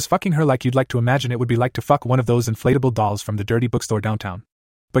 I was fucking her like you'd like to imagine it would be like to fuck one of those inflatable dolls from the dirty bookstore downtown.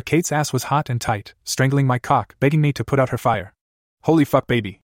 But Kate's ass was hot and tight, strangling my cock, begging me to put out her fire. "Holy fuck,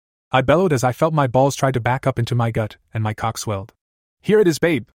 baby," I bellowed as I felt my balls try to back up into my gut, and my cock swelled. "Here it is,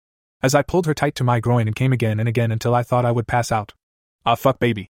 babe," as I pulled her tight to my groin and came again and again until I thought I would pass out. "Ah fuck,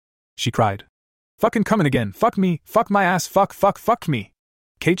 baby," she cried. "Fucking coming again, fuck me, fuck my ass, fuck me."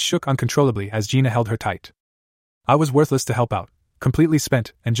 Kate shook uncontrollably as Gina held her tight. I was worthless to help out, completely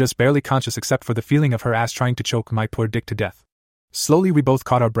spent and just barely conscious except for the feeling of her ass trying to choke my poor dick to death. Slowly we both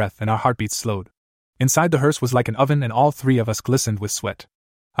caught our breath and our heartbeats slowed. Inside the hearse was like an oven and all three of us glistened with sweat.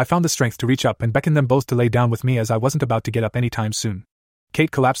 I found the strength to reach up and beckon them both to lay down with me as I wasn't about to get up any time soon.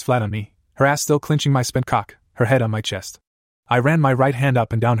 Kate collapsed flat on me, her ass still clinching my spent cock, her head on my chest. I ran my right hand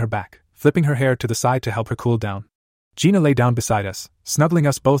up and down her back, flipping her hair to the side to help her cool down. Gina lay down beside us, snuggling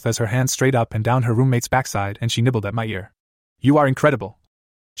us both as her hands strayed up and down her roommate's backside and she nibbled at my ear. "You are incredible,"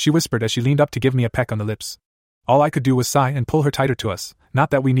 she whispered as she leaned up to give me a peck on the lips. All I could do was sigh and pull her tighter to us,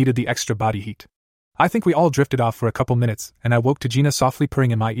 not that we needed the extra body heat. I think we all drifted off for a couple minutes, and I woke to Gina softly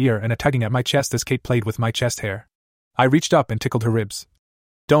purring in my ear and a tugging at my chest as Kate played with my chest hair. I reached up and tickled her ribs.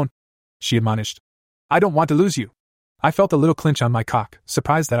 "Don't," she admonished. "I don't want to lose you." I felt a little clinch on my cock,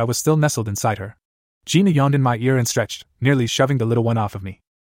 surprised that I was still nestled inside her. Gina yawned in my ear and stretched, nearly shoving the little one off of me.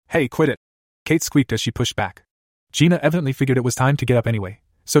 "Hey, quit it," Kate squeaked as she pushed back. Gina evidently figured it was time to get up anyway,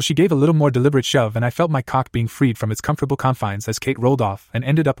 so she gave a little more deliberate shove and I felt my cock being freed from its comfortable confines as Kate rolled off and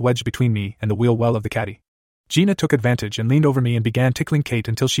ended up wedged between me and the wheel well of the caddy. Gina took advantage and leaned over me and began tickling Kate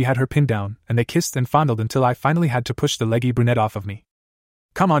until she had her pinned down, and they kissed and fondled until I finally had to push the leggy brunette off of me.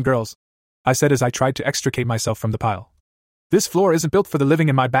 "Come on, girls," I said as I tried to extricate myself from the pile. "This floor isn't built for the living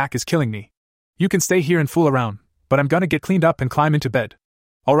and my back is killing me. You can stay here and fool around, but I'm gonna get cleaned up and climb into bed."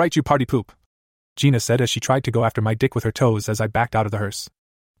 "All right, you party poop," Gina said as she tried to go after my dick with her toes as I backed out of the hearse.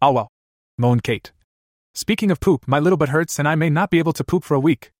 "Oh well," moaned Kate. "Speaking of poop, my little butt hurts and I may not be able to poop for a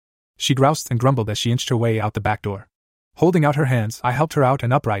week," she groused and grumbled as she inched her way out the back door. Holding out her hands, I helped her out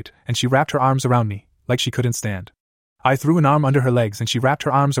and upright, and she wrapped her arms around me, like she couldn't stand. I threw an arm under her legs and she wrapped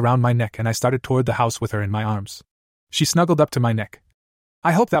her arms around my neck and I started toward the house with her in my arms. She snuggled up to my neck.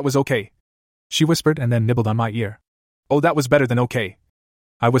 "I hope that was okay," she whispered and then nibbled on my ear. "Oh, that was better than okay,"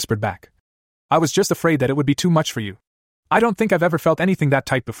 I whispered back. "I was just afraid that it would be too much for you. I don't think I've ever felt anything that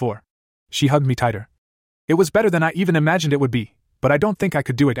tight before." She hugged me tighter. "It was better than I even imagined it would be, but I don't think I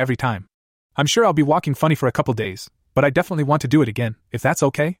could do it every time. I'm sure I'll be walking funny for a couple days, but I definitely want to do it again, if that's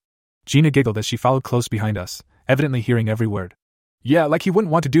okay?" Gina giggled as she followed close behind us, evidently hearing every word. "Yeah, like he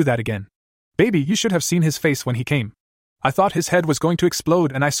wouldn't want to do that again. Baby, you should have seen his face when he came. I thought his head was going to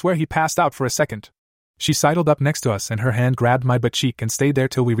explode and I swear he passed out for a second." She sidled up next to us and her hand grabbed my butt cheek and stayed there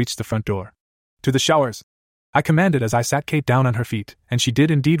till we reached the front door. "To the showers," I commanded as I sat Kate down on her feet, and she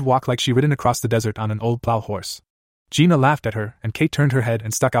did indeed walk like she'd ridden across the desert on an old plow horse. Gina laughed at her, and Kate turned her head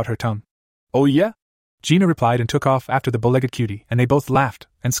and stuck out her tongue. "Oh yeah?" Gina replied and took off after the bow-legged cutie, and they both laughed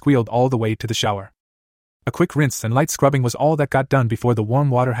and squealed all the way to the shower. A quick rinse and light scrubbing was all that got done before the warm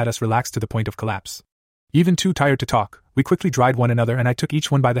water had us relaxed to the point of collapse. Even too tired to talk, we quickly dried one another and I took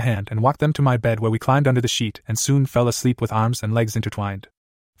each one by the hand and walked them to my bed where we climbed under the sheet and soon fell asleep with arms and legs intertwined.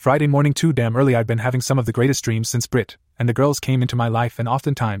 Friday morning too damn early. I'd been having some of the greatest dreams since Brit and the girls came into my life, and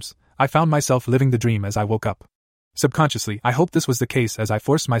oftentimes, I found myself living the dream as I woke up. Subconsciously, I hoped this was the case as I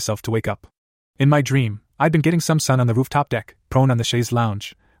forced myself to wake up. In my dream, I'd been getting some sun on the rooftop deck, prone on the chaise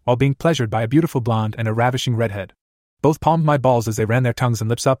lounge, while being pleasured by a beautiful blonde and a ravishing redhead. Both palmed my balls as they ran their tongues and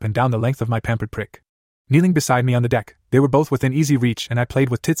lips up and down the length of my pampered prick. Kneeling beside me on the deck, they were both within easy reach and I played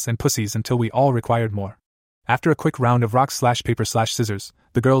with tits and pussies until we all required more. After a quick round of rock/paper/scissors,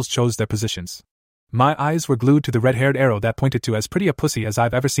 the girls chose their positions. My eyes were glued to the red-haired arrow that pointed to as pretty a pussy as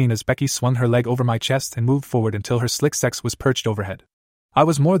I've ever seen as Becky swung her leg over my chest and moved forward until her slick sex was perched overhead. I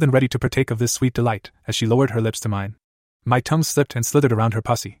was more than ready to partake of this sweet delight as she lowered her lips to mine. My tongue slipped and slithered around her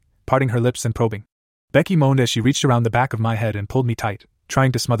pussy, parting her lips and probing. Becky moaned as she reached around the back of my head and pulled me tight,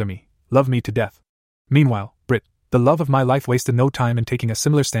 trying to smother me, love me to death. Meanwhile, Brit, the love of my life, wasted no time in taking a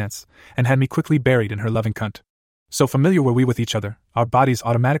similar stance, and had me quickly buried in her loving cunt. So familiar were we with each other, our bodies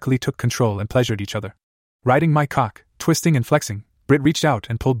automatically took control and pleasured each other. Riding my cock, twisting and flexing, Brit reached out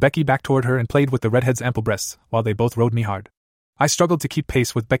and pulled Becky back toward her and played with the redhead's ample breasts, while they both rode me hard. I struggled to keep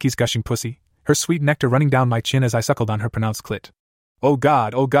pace with Becky's gushing pussy, her sweet nectar running down my chin as I suckled on her pronounced clit. "Oh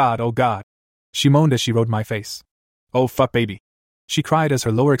God, oh God, oh God," she moaned as she rode my face. "Oh fuck baby," she cried as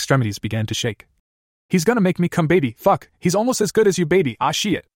her lower extremities began to shake. "He's gonna make me come baby, fuck, he's almost as good as you baby, ah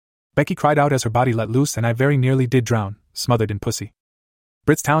shit," Becky cried out as her body let loose and I very nearly did drown, smothered in pussy.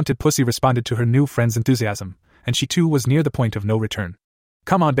 Brit's talented pussy responded to her new friend's enthusiasm, and she too was near the point of no return.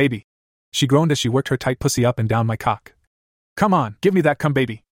 "Come on baby," she groaned as she worked her tight pussy up and down my cock. "Come on, give me that cum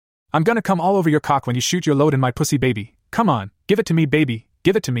baby. I'm gonna come all over your cock when you shoot your load in my pussy baby. Come on, give it to me baby,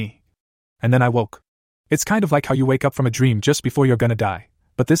 give it to me." And then I woke. It's kind of like how you wake up from a dream just before you're gonna die,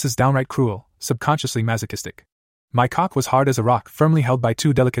 but this is downright cruel, subconsciously masochistic. My cock was hard as a rock, firmly held by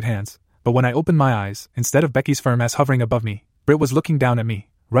two delicate hands, but when I opened my eyes, instead of Becky's firm ass hovering above me, Brit was looking down at me,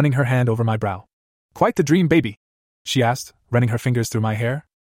 running her hand over my brow. "Quite the dream baby?" she asked, running her fingers through my hair.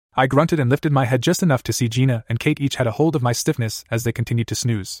 I grunted and lifted my head just enough to see Gina and Kate each had a hold of my stiffness as they continued to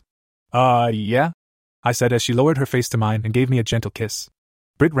snooze. Yeah? I said as she lowered her face to mine and gave me a gentle kiss.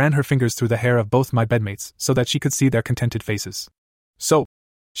 Britt ran her fingers through the hair of both my bedmates so that she could see their contented faces. So,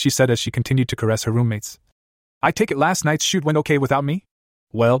 she said as she continued to caress her roommates. I take it last night's shoot went okay without me?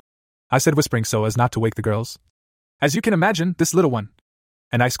 Well, I said, whispering so as not to wake the girls. As you can imagine, this little one.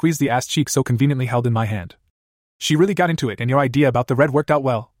 And I squeezed the ass cheek so conveniently held in my hand. She really got into it, and your idea about the red worked out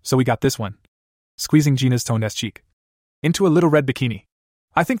well, so we got this one. Squeezing Gina's toned ass cheek. Into a little red bikini.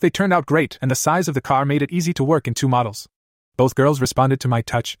 I think they turned out great, and the size of the car made it easy to work in 2 models. Both girls responded to my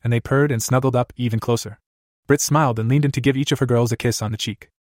touch, and they purred and snuggled up even closer. Britt smiled and leaned in to give each of her girls a kiss on the cheek.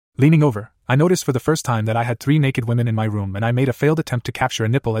 Leaning over, I noticed for the first time that I had 3 naked women in my room, and I made a failed attempt to capture a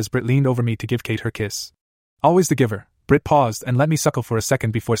nipple as Britt leaned over me to give Kate her kiss. Always the giver, Britt paused and let me suckle for a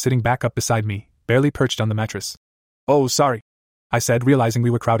second before sitting back up beside me, barely perched on the mattress. Oh, sorry, I said, realizing we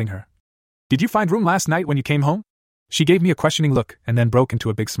were crowding her. Did you find room last night when you came home? She gave me a questioning look and then broke into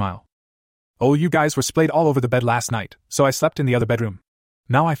a big smile. Oh, you guys were splayed all over the bed last night, so I slept in the other bedroom.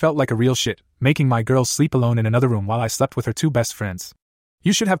 Now I felt like a real shit, making my girls sleep alone in another room while I slept with her 2 best friends.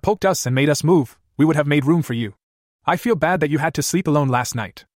 You should have poked us and made us move, we would have made room for you. I feel bad that you had to sleep alone last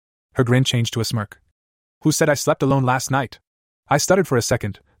night. Her grin changed to a smirk. Who said I slept alone last night? I stuttered for a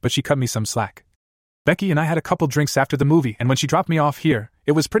second, but she cut me some slack. Becky and I had a couple drinks after the movie, and when she dropped me off here,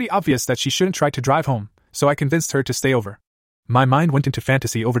 it was pretty obvious that she shouldn't try to drive home, so I convinced her to stay over. My mind went into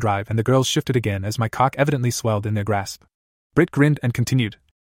fantasy overdrive and the girls shifted again as my cock evidently swelled in their grasp. Britt grinned and continued.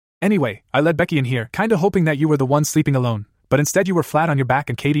 Anyway, I led Becky in here, kinda hoping that you were the one sleeping alone, but instead you were flat on your back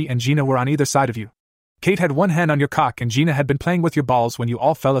and Katie and Gina were on either side of you. Kate had one hand on your cock and Gina had been playing with your balls when you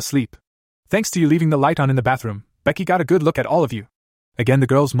all fell asleep. Thanks to you leaving the light on in the bathroom, Becky got a good look at all of you. Again the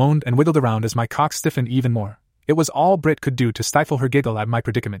girls moaned and wiggled around as my cock stiffened even more. It was all Britt could do to stifle her giggle at my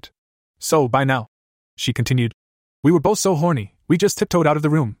predicament. So, by now, she continued, we were both so horny, we just tiptoed out of the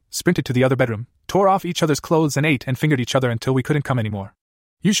room, sprinted to the other bedroom, tore off each other's clothes and ate and fingered each other until we couldn't come anymore.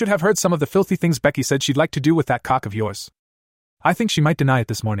 You should have heard some of the filthy things Becky said she'd like to do with that cock of yours. I think she might deny it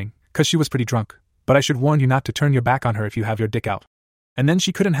this morning, 'cause she was pretty drunk, but I should warn you not to turn your back on her if you have your dick out. And then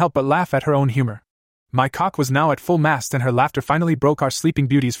she couldn't help but laugh at her own humor. My cock was now at full mast and her laughter finally broke our sleeping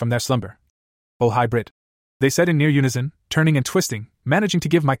beauties from their slumber. Oh hi Britt, they said in near unison, turning and twisting, managing to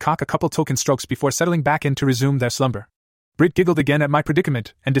give my cock a couple token strokes before settling back in to resume their slumber. Britt giggled again at my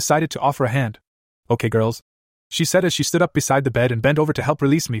predicament and decided to offer a hand. Okay girls, she said as she stood up beside the bed and bent over to help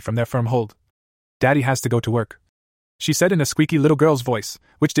release me from their firm hold. Daddy has to go to work, she said in a squeaky little girl's voice,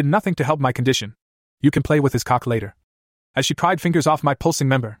 which did nothing to help my condition. You can play with his cock later. As she pried fingers off my pulsing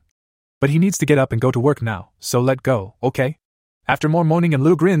member. But he needs to get up and go to work now, so let go, okay? After more moaning and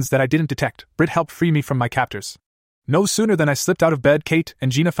little grins that I didn't detect, Britt helped free me from my captors. No sooner than I slipped out of bed, Kate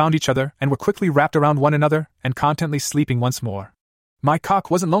and Gina found each other and were quickly wrapped around one another and contently sleeping once more. My cock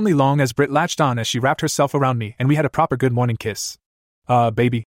wasn't lonely long as Britt latched on as she wrapped herself around me and we had a proper good morning kiss.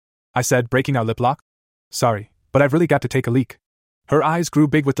 Baby, I said, breaking our lip lock. Sorry, but I've really got to take a leak. Her eyes grew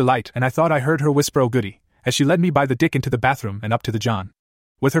big with delight and I thought I heard her whisper oh goody, as she led me by the dick into the bathroom and up to the john.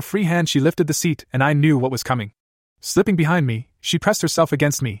 With her free hand she lifted the seat and I knew what was coming. Slipping behind me, she pressed herself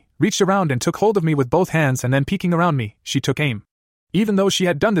against me, reached around and took hold of me with both hands and then peeking around me, she took aim. Even though she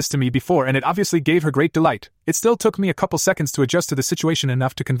had done this to me before and it obviously gave her great delight, it still took me a couple seconds to adjust to the situation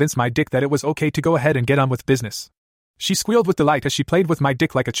enough to convince my dick that it was okay to go ahead and get on with business. She squealed with delight as she played with my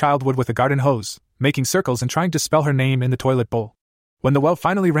dick like a child would with a garden hose, making circles and trying to spell her name in the toilet bowl. When the well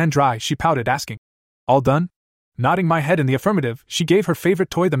finally ran dry, she pouted, asking, "All done?" Nodding my head in the affirmative, she gave her favorite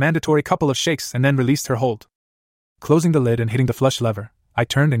toy the mandatory couple of shakes and then released her hold. Closing the lid and hitting the flush lever, I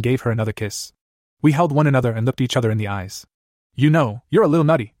turned and gave her another kiss. We held one another and looked each other in the eyes. You know, you're a little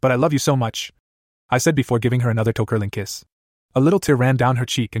nutty, but I love you so much, I said before giving her another toe-curling kiss. A little tear ran down her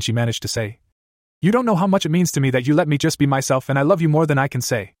cheek and she managed to say, "You don't know how much it means to me that you let me just be myself and I love you more than I can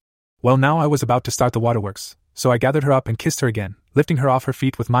say." Well, now I was about to start the waterworks, so I gathered her up and kissed her again, lifting her off her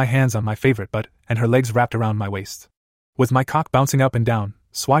feet with my hands on my favorite butt and her legs wrapped around my waist. With my cock bouncing up and down,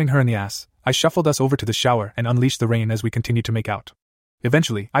 swatting her in the ass, I shuffled us over to the shower and unleashed the rain as we continued to make out.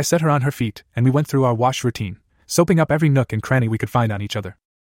 Eventually, I set her on her feet and we went through our wash routine, soaping up every nook and cranny we could find on each other.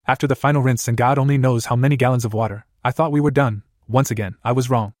 After the final rinse and God only knows how many gallons of water, I thought we were done. Once again, I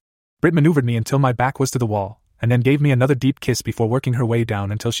was wrong. Britt maneuvered me until my back was to the wall, and then gave me another deep kiss before working her way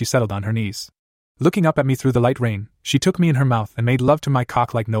down until she settled on her knees. Looking up at me through the light rain, she took me in her mouth and made love to my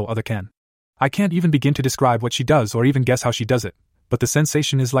cock like no other can. I can't even begin to describe what she does or even guess how she does it, but the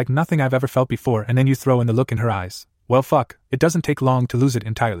sensation is like nothing I've ever felt before, and then you throw in the look in her eyes. Well fuck, it doesn't take long to lose it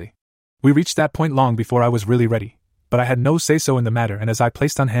entirely. We reached that point long before I was really ready. But I had no say-so in the matter, and as I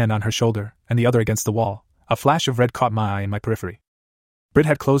placed one hand on her shoulder and the other against the wall, a flash of red caught my eye in my periphery. Brit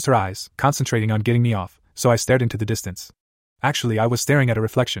had closed her eyes, concentrating on getting me off, so I stared into the distance. Actually, I was staring at a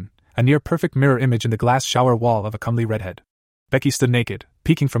reflection, a near-perfect mirror image in the glass shower wall of a comely redhead. Becky stood naked,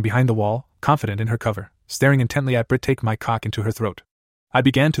 peeking from behind the wall, confident in her cover, staring intently at Brit take my cock into her throat. I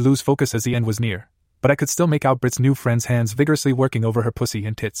began to lose focus as the end was near, but I could still make out Brit's new friend's hands vigorously working over her pussy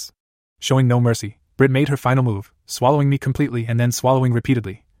and tits. Showing no mercy, Brit made her final move, swallowing me completely and then swallowing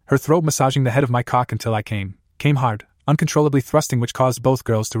repeatedly, her throat massaging the head of my cock until I came hard, uncontrollably thrusting, which caused both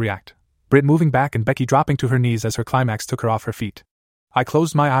girls to react. Brit moving back and Becky dropping to her knees as her climax took her off her feet. I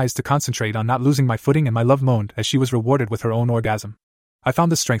closed my eyes to concentrate on not losing my footing, and my love moaned as she was rewarded with her own orgasm. I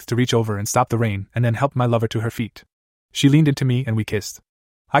found the strength to reach over and stop the rain and then helped my lover to her feet. She leaned into me and we kissed.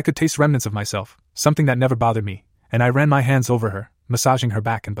 I could taste remnants of myself, something that never bothered me, and I ran my hands over her, massaging her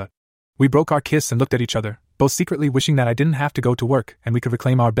back and butt. We broke our kiss and looked at each other, both secretly wishing that I didn't have to go to work and we could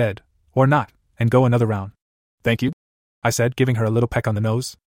reclaim our bed, or not, and go another round. "Thank you?" I said, giving her a little peck on the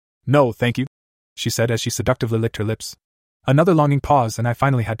nose. "No, thank you," she said as she seductively licked her lips. Another longing pause, and I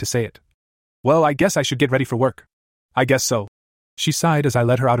finally had to say it. "Well, I guess I should get ready for work." "I guess so." She sighed as I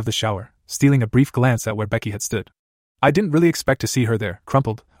led her out of the shower, stealing a brief glance at where Becky had stood. I didn't really expect to see her there,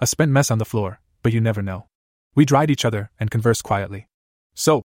 crumpled, a spent mess on the floor, but you never know. We dried each other and conversed quietly.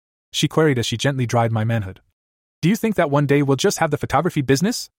 "So," she queried as she gently dried my manhood, "do you think that one day we'll just have the photography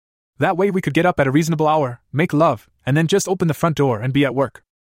business? That way we could get up at a reasonable hour, make love, and then just open the front door and be at work."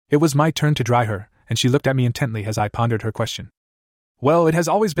 It was my turn to dry her, and she looked at me intently as I pondered her question. "Well, it has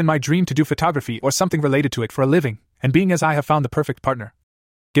always been my dream to do photography or something related to it for a living, and being as I have found the perfect partner,"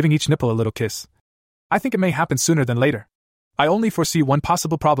 giving each nipple a little kiss, "I think it may happen sooner than later. I only foresee one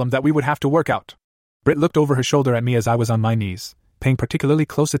possible problem that we would have to work out." Brit looked over her shoulder at me as I was on my knees, paying particularly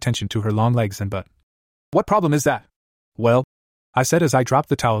close attention to her long legs and butt. "What problem is that?" "Well," I said as I dropped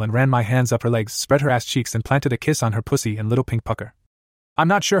the towel and ran my hands up her legs, spread her ass cheeks and planted a kiss on her pussy and little pink pucker. "I'm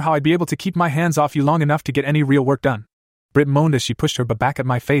not sure how I'd be able to keep my hands off you long enough to get any real work done." Brit moaned as she pushed her butt back at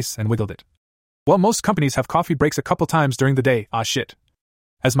my face and wiggled it. "Well, most companies have coffee breaks a couple times during the day, ah shit,"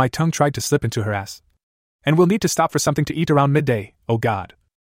 as my tongue tried to slip into her ass. "And we'll need to stop for something to eat around midday, oh god,"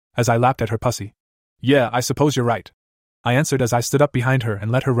 as I lapped at her pussy. "Yeah, I suppose you're right," I answered as I stood up behind her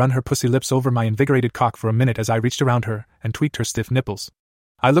and let her run her pussy lips over my invigorated cock for a minute as I reached around her and tweaked her stiff nipples.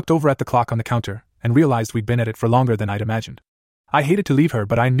 I looked over at the clock on the counter and realized we'd been at it for longer than I'd imagined. I hated to leave her,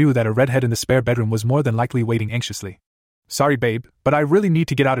 but I knew that a redhead in the spare bedroom was more than likely waiting anxiously. "Sorry, babe, but I really need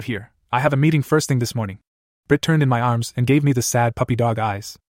to get out of here. I have a meeting first thing this morning." Brit turned in my arms and gave me the sad puppy dog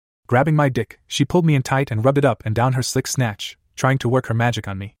eyes. Grabbing my dick, she pulled me in tight and rubbed it up and down her slick snatch, trying to work her magic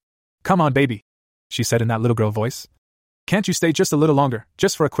on me. "Come on, baby," she said in that little girl voice. "Can't you stay just a little longer,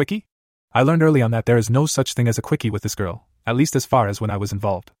 just for a quickie?" I learned early on that there is no such thing as a quickie with this girl, at least as far as when I was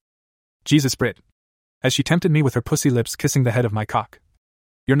involved. "Jesus, Brit," as she tempted me with her pussy lips kissing the head of my cock.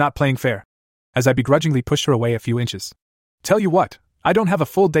 "You're not playing fair," as I begrudgingly pushed her away a few inches. "Tell you what, I don't have a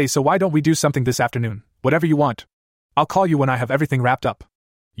full day, so why don't we do something this afternoon, whatever you want. I'll call you when I have everything wrapped up."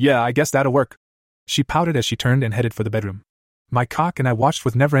 "Yeah, I guess that'll work," she pouted as she turned and headed for the bedroom. My cock and I watched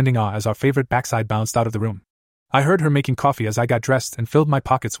with never-ending awe as our favorite backside bounced out of the room. I heard her making coffee as I got dressed and filled my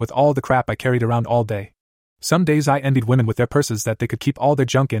pockets with all the crap I carried around all day. Some days I envied women with their purses that they could keep all their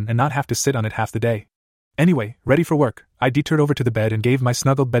junk in and not have to sit on it half the day. Anyway, ready for work, I detoured over to the bed and gave my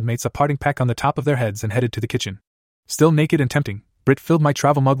snuggled bedmates a parting peck on the top of their heads and headed to the kitchen. Still naked and tempting, Brit filled my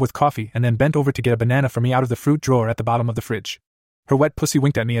travel mug with coffee and then bent over to get a banana for me out of the fruit drawer at the bottom of the fridge. Her wet pussy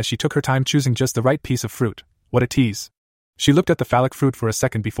winked at me as she took her time choosing just the right piece of fruit. What a tease. She looked at the phallic fruit for a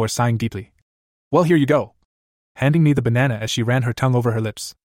second before sighing deeply. "Well, here you go," handing me the banana as she ran her tongue over her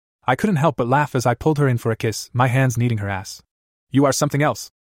lips. I couldn't help but laugh as I pulled her in for a kiss, my hands kneading her ass. "You are something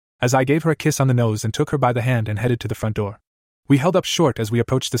else," as I gave her a kiss on the nose and took her by the hand and headed to the front door. We held up short as we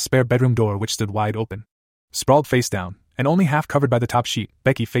approached the spare bedroom door, which stood wide open. Sprawled face down, and only half covered by the top sheet,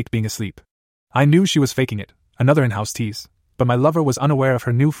 Becky faked being asleep. I knew she was faking it, another in-house tease, but my lover was unaware of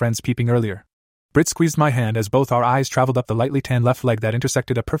her new friends peeping earlier. Brit squeezed my hand as both our eyes traveled up the lightly tanned left leg that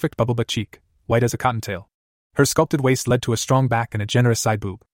intersected a perfect bubble butt cheek, white as a cottontail. Her sculpted waist led to a strong back and a generous side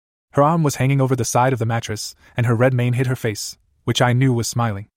boob. Her arm was hanging over the side of the mattress, and her red mane hid her face, which I knew was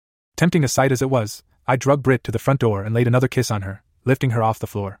smiling. Tempting a sight as it was, I dragged Brit to the front door and laid another kiss on her, lifting her off the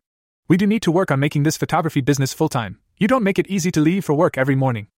floor. "We do need to work on making this photography business full-time. You don't make it easy to leave for work every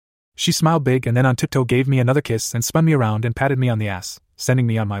morning." She smiled big and then on tiptoe gave me another kiss and spun me around and patted me on the ass, sending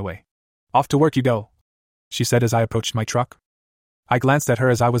me on my way. "Off to work you go," she said as I approached my truck. I glanced at her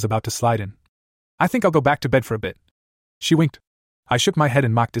as I was about to slide in. "I think I'll go back to bed for a bit." She winked. I shook my head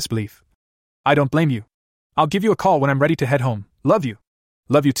in mock disbelief. "I don't blame you." I'll give you a call when I'm ready to head home. Love you.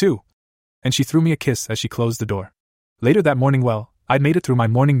 Love you too. And she threw me a kiss as she closed the door. Later that morning, I'd made it through my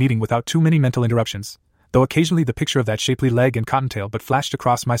morning meeting without too many mental interruptions, though occasionally the picture of that shapely leg and cottontail but flashed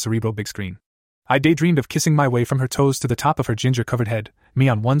across my cerebral big screen. I daydreamed of kissing my way from her toes to the top of her ginger-covered head, me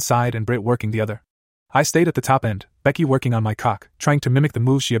on one side and Britt working the other. I stayed at the top end, Becky working on my cock, trying to mimic the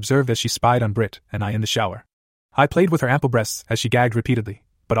moves she observed as she spied on Britt and I in the shower. I played with her ample breasts as she gagged repeatedly,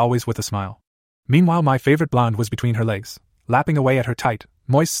 but always with a smile. Meanwhile, my favorite blonde was between her legs, lapping away at her tight,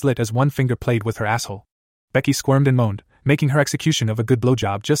 moist slit as one finger played with her asshole. Becky squirmed and moaned, making her execution of a good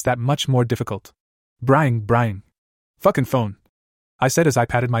blowjob just that much more difficult. Brian. Fucking phone. I said as I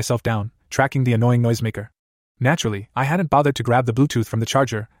patted myself down, tracking the annoying noisemaker. Naturally, I hadn't bothered to grab the Bluetooth from the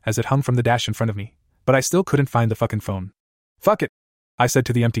charger as it hung from the dash in front of me, but I still couldn't find the fucking phone. Fuck it, I said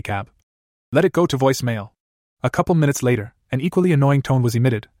to the empty cab. Let it go to voicemail. A couple minutes later, an equally annoying tone was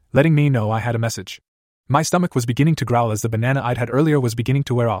emitted, letting me know I had a message. My stomach was beginning to growl as the banana I'd had earlier was beginning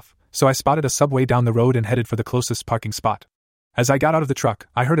to wear off, so I spotted a subway down the road and headed for the closest parking spot. As I got out of the truck,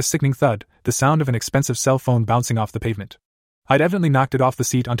 I heard a sickening thud, the sound of an expensive cell phone bouncing off the pavement. I'd evidently knocked it off the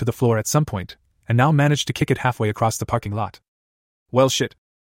seat onto the floor at some point, and now managed to kick it halfway across the parking lot. Well shit.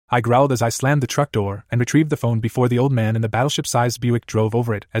 I growled as I slammed the truck door and retrieved the phone before the old man in the battleship-sized Buick drove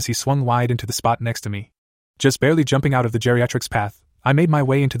over it as he swung wide into the spot next to me. Just barely jumping out of the geriatrics path, I made my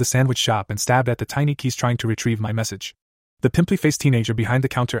way into the sandwich shop and stabbed at the tiny keys trying to retrieve my message. The pimply-faced teenager behind the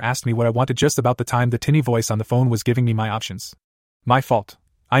counter asked me what I wanted just about the time the tinny voice on the phone was giving me my options. My fault.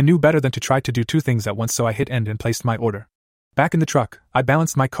 I knew better than to try to do two things at once, so I hit end and placed my order. Back in the truck, I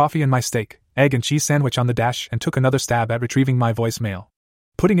balanced my coffee and my steak, egg and cheese sandwich on the dash and took another stab at retrieving my voicemail.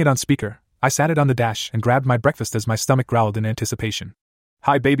 Putting it on speaker, I sat it on the dash and grabbed my breakfast as my stomach growled in anticipation.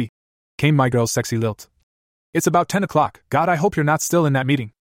 Hi baby, came my girl's sexy lilt. It's about 10 o'clock, God I hope you're not still in that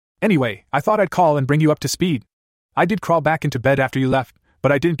meeting. Anyway, I thought I'd call and bring you up to speed. I did crawl back into bed after you left,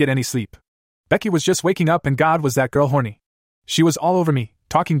 but I didn't get any sleep. Becky was just waking up and God was that girl horny. She was all over me,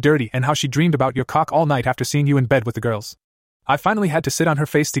 talking dirty and how she dreamed about your cock all night after seeing you in bed with the girls. I finally had to sit on her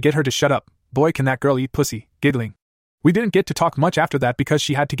face to get her to shut up. Boy can that girl eat pussy, giggling. We didn't get to talk much after that because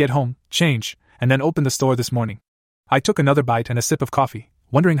she had to get home, change, and then open the store this morning. I took another bite and a sip of coffee,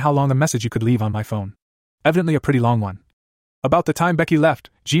 wondering how long a message you could leave on my phone. Evidently a pretty long one. About the time Becky left,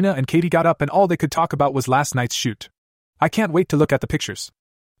 Gina and Katie got up and all they could talk about was last night's shoot. I can't wait to look at the pictures.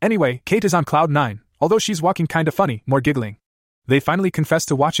 Anyway, Kate is on cloud 9, although she's walking kinda funny, more giggling. They finally confessed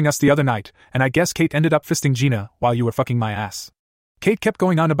to watching us the other night, and I guess Kate ended up fisting Gina while you were fucking my ass. Kate kept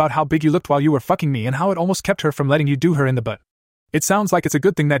going on about how big you looked while you were fucking me and how it almost kept her from letting you do her in the butt. It sounds like it's a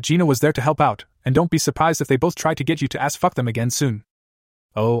good thing that Gina was there to help out, and don't be surprised if they both try to get you to ass fuck them again soon.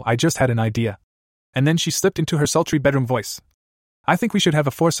 Oh, I just had an idea. And then she slipped into her sultry bedroom voice. I think we should have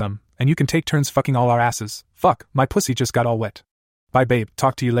a foursome, and you can take turns fucking all our asses. Fuck, my pussy just got all wet. Bye babe,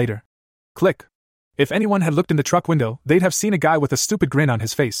 talk to you later. Click. If anyone had looked in the truck window, they'd have seen a guy with a stupid grin on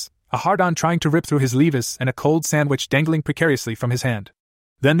his face, a hard-on trying to rip through his levis and a cold sandwich dangling precariously from his hand.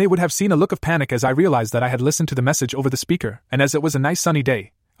 Then they would have seen a look of panic as I realized that I had listened to the message over the speaker, and as it was a nice sunny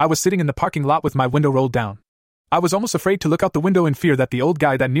day, I was sitting in the parking lot with my window rolled down. I was almost afraid to look out the window in fear that the old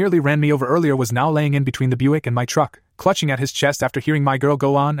guy that nearly ran me over earlier was now laying in between the Buick and my truck, clutching at his chest after hearing my girl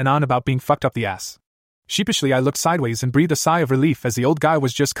go on and on about being fucked up the ass. Sheepishly I looked sideways and breathed a sigh of relief as the old guy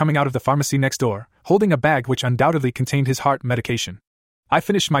was just coming out of the pharmacy next door, holding a bag which undoubtedly contained his heart medication. I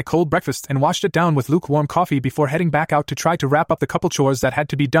finished my cold breakfast and washed it down with lukewarm coffee before heading back out to try to wrap up the couple chores that had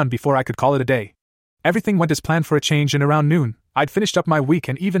to be done before I could call it a day. Everything went as planned for a change, and around noon, I'd finished up my week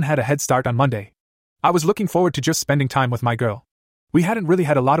and even had a head start on Monday. I was looking forward to just spending time with my girl. We hadn't really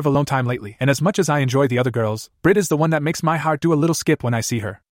had a lot of alone time lately, and as much as I enjoy the other girls, Brit is the one that makes my heart do a little skip when I see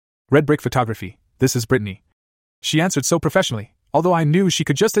her. Red Brick Photography, this is Brittany. She answered so professionally, although I knew she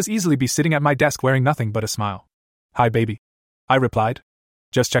could just as easily be sitting at my desk wearing nothing but a smile. Hi baby. I replied.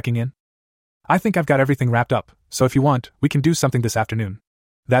 Just checking in. I think I've got everything wrapped up, so if you want, we can do something this afternoon.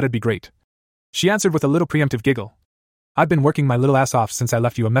 That'd be great. She answered with a little preemptive giggle. I've been working my little ass off since I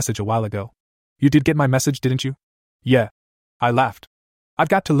left you a message a while ago. You did get my message, didn't you? Yeah. I laughed. I've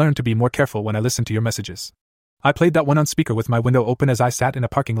got to learn to be more careful when I listen to your messages. I played that one on speaker with my window open as I sat in a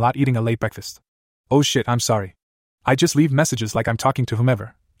parking lot eating a late breakfast. Oh shit, I'm sorry. I just leave messages like I'm talking to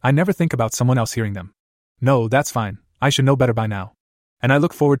whomever. I never think about someone else hearing them. No, that's fine. I should know better by now. And I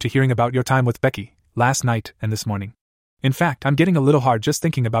look forward to hearing about your time with Becky, last night and this morning. In fact, I'm getting a little hard just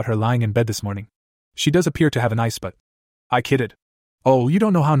thinking about her lying in bed this morning. She does appear to have a nice butt. I kidded. Oh, you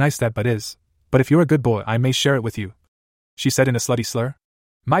don't know how nice that butt is. But if you're a good boy, I may share it with you. She said in a slutty slur.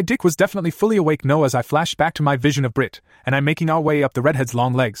 My dick was definitely fully awake no as I flashed back to my vision of Brit, and I'm making our way up the redhead's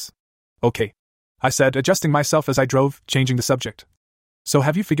long legs. Okay. I said, adjusting myself as I drove, changing the subject. So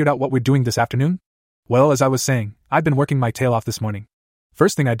have you figured out what we're doing this afternoon? Well, as I was saying, I've been working my tail off this morning.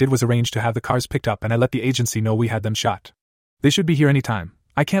 First thing I did was arrange to have the cars picked up and I let the agency know we had them shot. They should be here any time.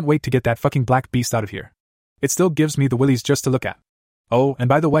 I can't wait to get that fucking black beast out of here. It still gives me the willies just to look at. Oh, and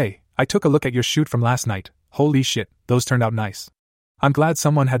by the way, I took a look at your shoot from last night. Holy shit, those turned out nice. I'm glad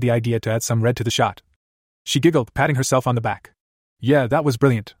someone had the idea to add some red to the shot. She giggled, patting herself on the back. Yeah, that was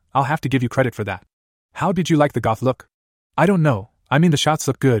brilliant. I'll have to give you credit for that. How did you like the goth look? I don't know. I mean, the shots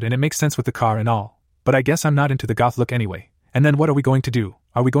look good and it makes sense with the car and all, but I guess I'm not into the goth look anyway. And then what are we going to do?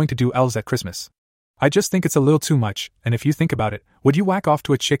 Are we going to do elves at Christmas? I just think it's a little too much, and if you think about it, would you whack off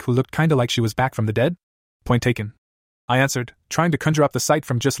to a chick who looked kinda like she was back from the dead? Point taken. I answered, trying to conjure up the sight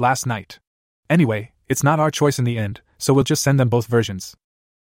from just last night. Anyway, it's not our choice in the end, so we'll just send them both versions.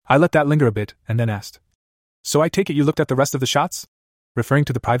 I let that linger a bit, and then asked. So I take it you looked at the rest of the shots? Referring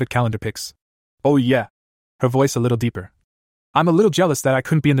to the private calendar pics. Oh yeah. Her voice a little deeper. I'm a little jealous that I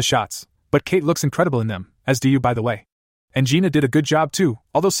couldn't be in the shots, but Kate looks incredible in them, as do you by the way. And Gina did a good job too,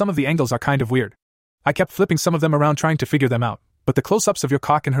 although some of the angles are kind of weird. I kept flipping some of them around trying to figure them out, but the close-ups of your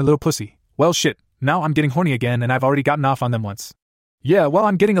cock and her little pussy, well shit, now I'm getting horny again and I've already gotten off on them once. Yeah, well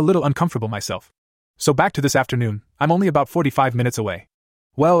I'm getting a little uncomfortable myself. So back to this afternoon, I'm only about 45 minutes away.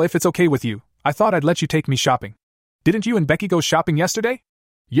 Well, if it's okay with you, I thought I'd let you take me shopping. Didn't you and Becky go shopping yesterday?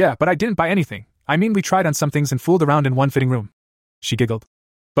 Yeah, but I didn't buy anything. I mean, we tried on some things and fooled around in one fitting room. She giggled.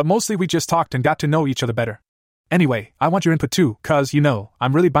 But mostly we just talked and got to know each other better. Anyway, I want your input too, cause, you know,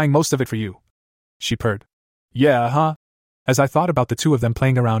 I'm really buying most of it for you. She purred. Yeah, huh? As I thought about the two of them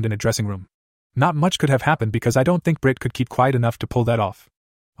playing around in a dressing room. Not much could have happened because I don't think Britt could keep quiet enough to pull that off.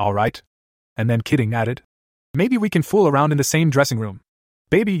 Alright. And then kidding added. Maybe we can fool around in the same dressing room.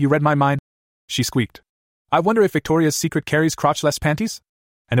 Baby, you read my mind. She squeaked. I wonder if Victoria's Secret carries crotchless panties?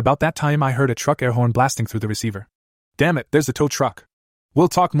 And about that time I heard a truck air horn blasting through the receiver. Damn it, there's the tow truck. We'll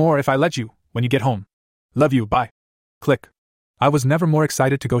talk more if I let you, when you get home. Love you, bye. Click. I was never more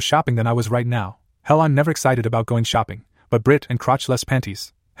excited to go shopping than I was right now. Hell, I'm never excited about going shopping, but Brit and crotchless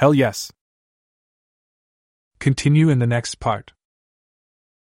panties. Hell yes. Continue in the next part.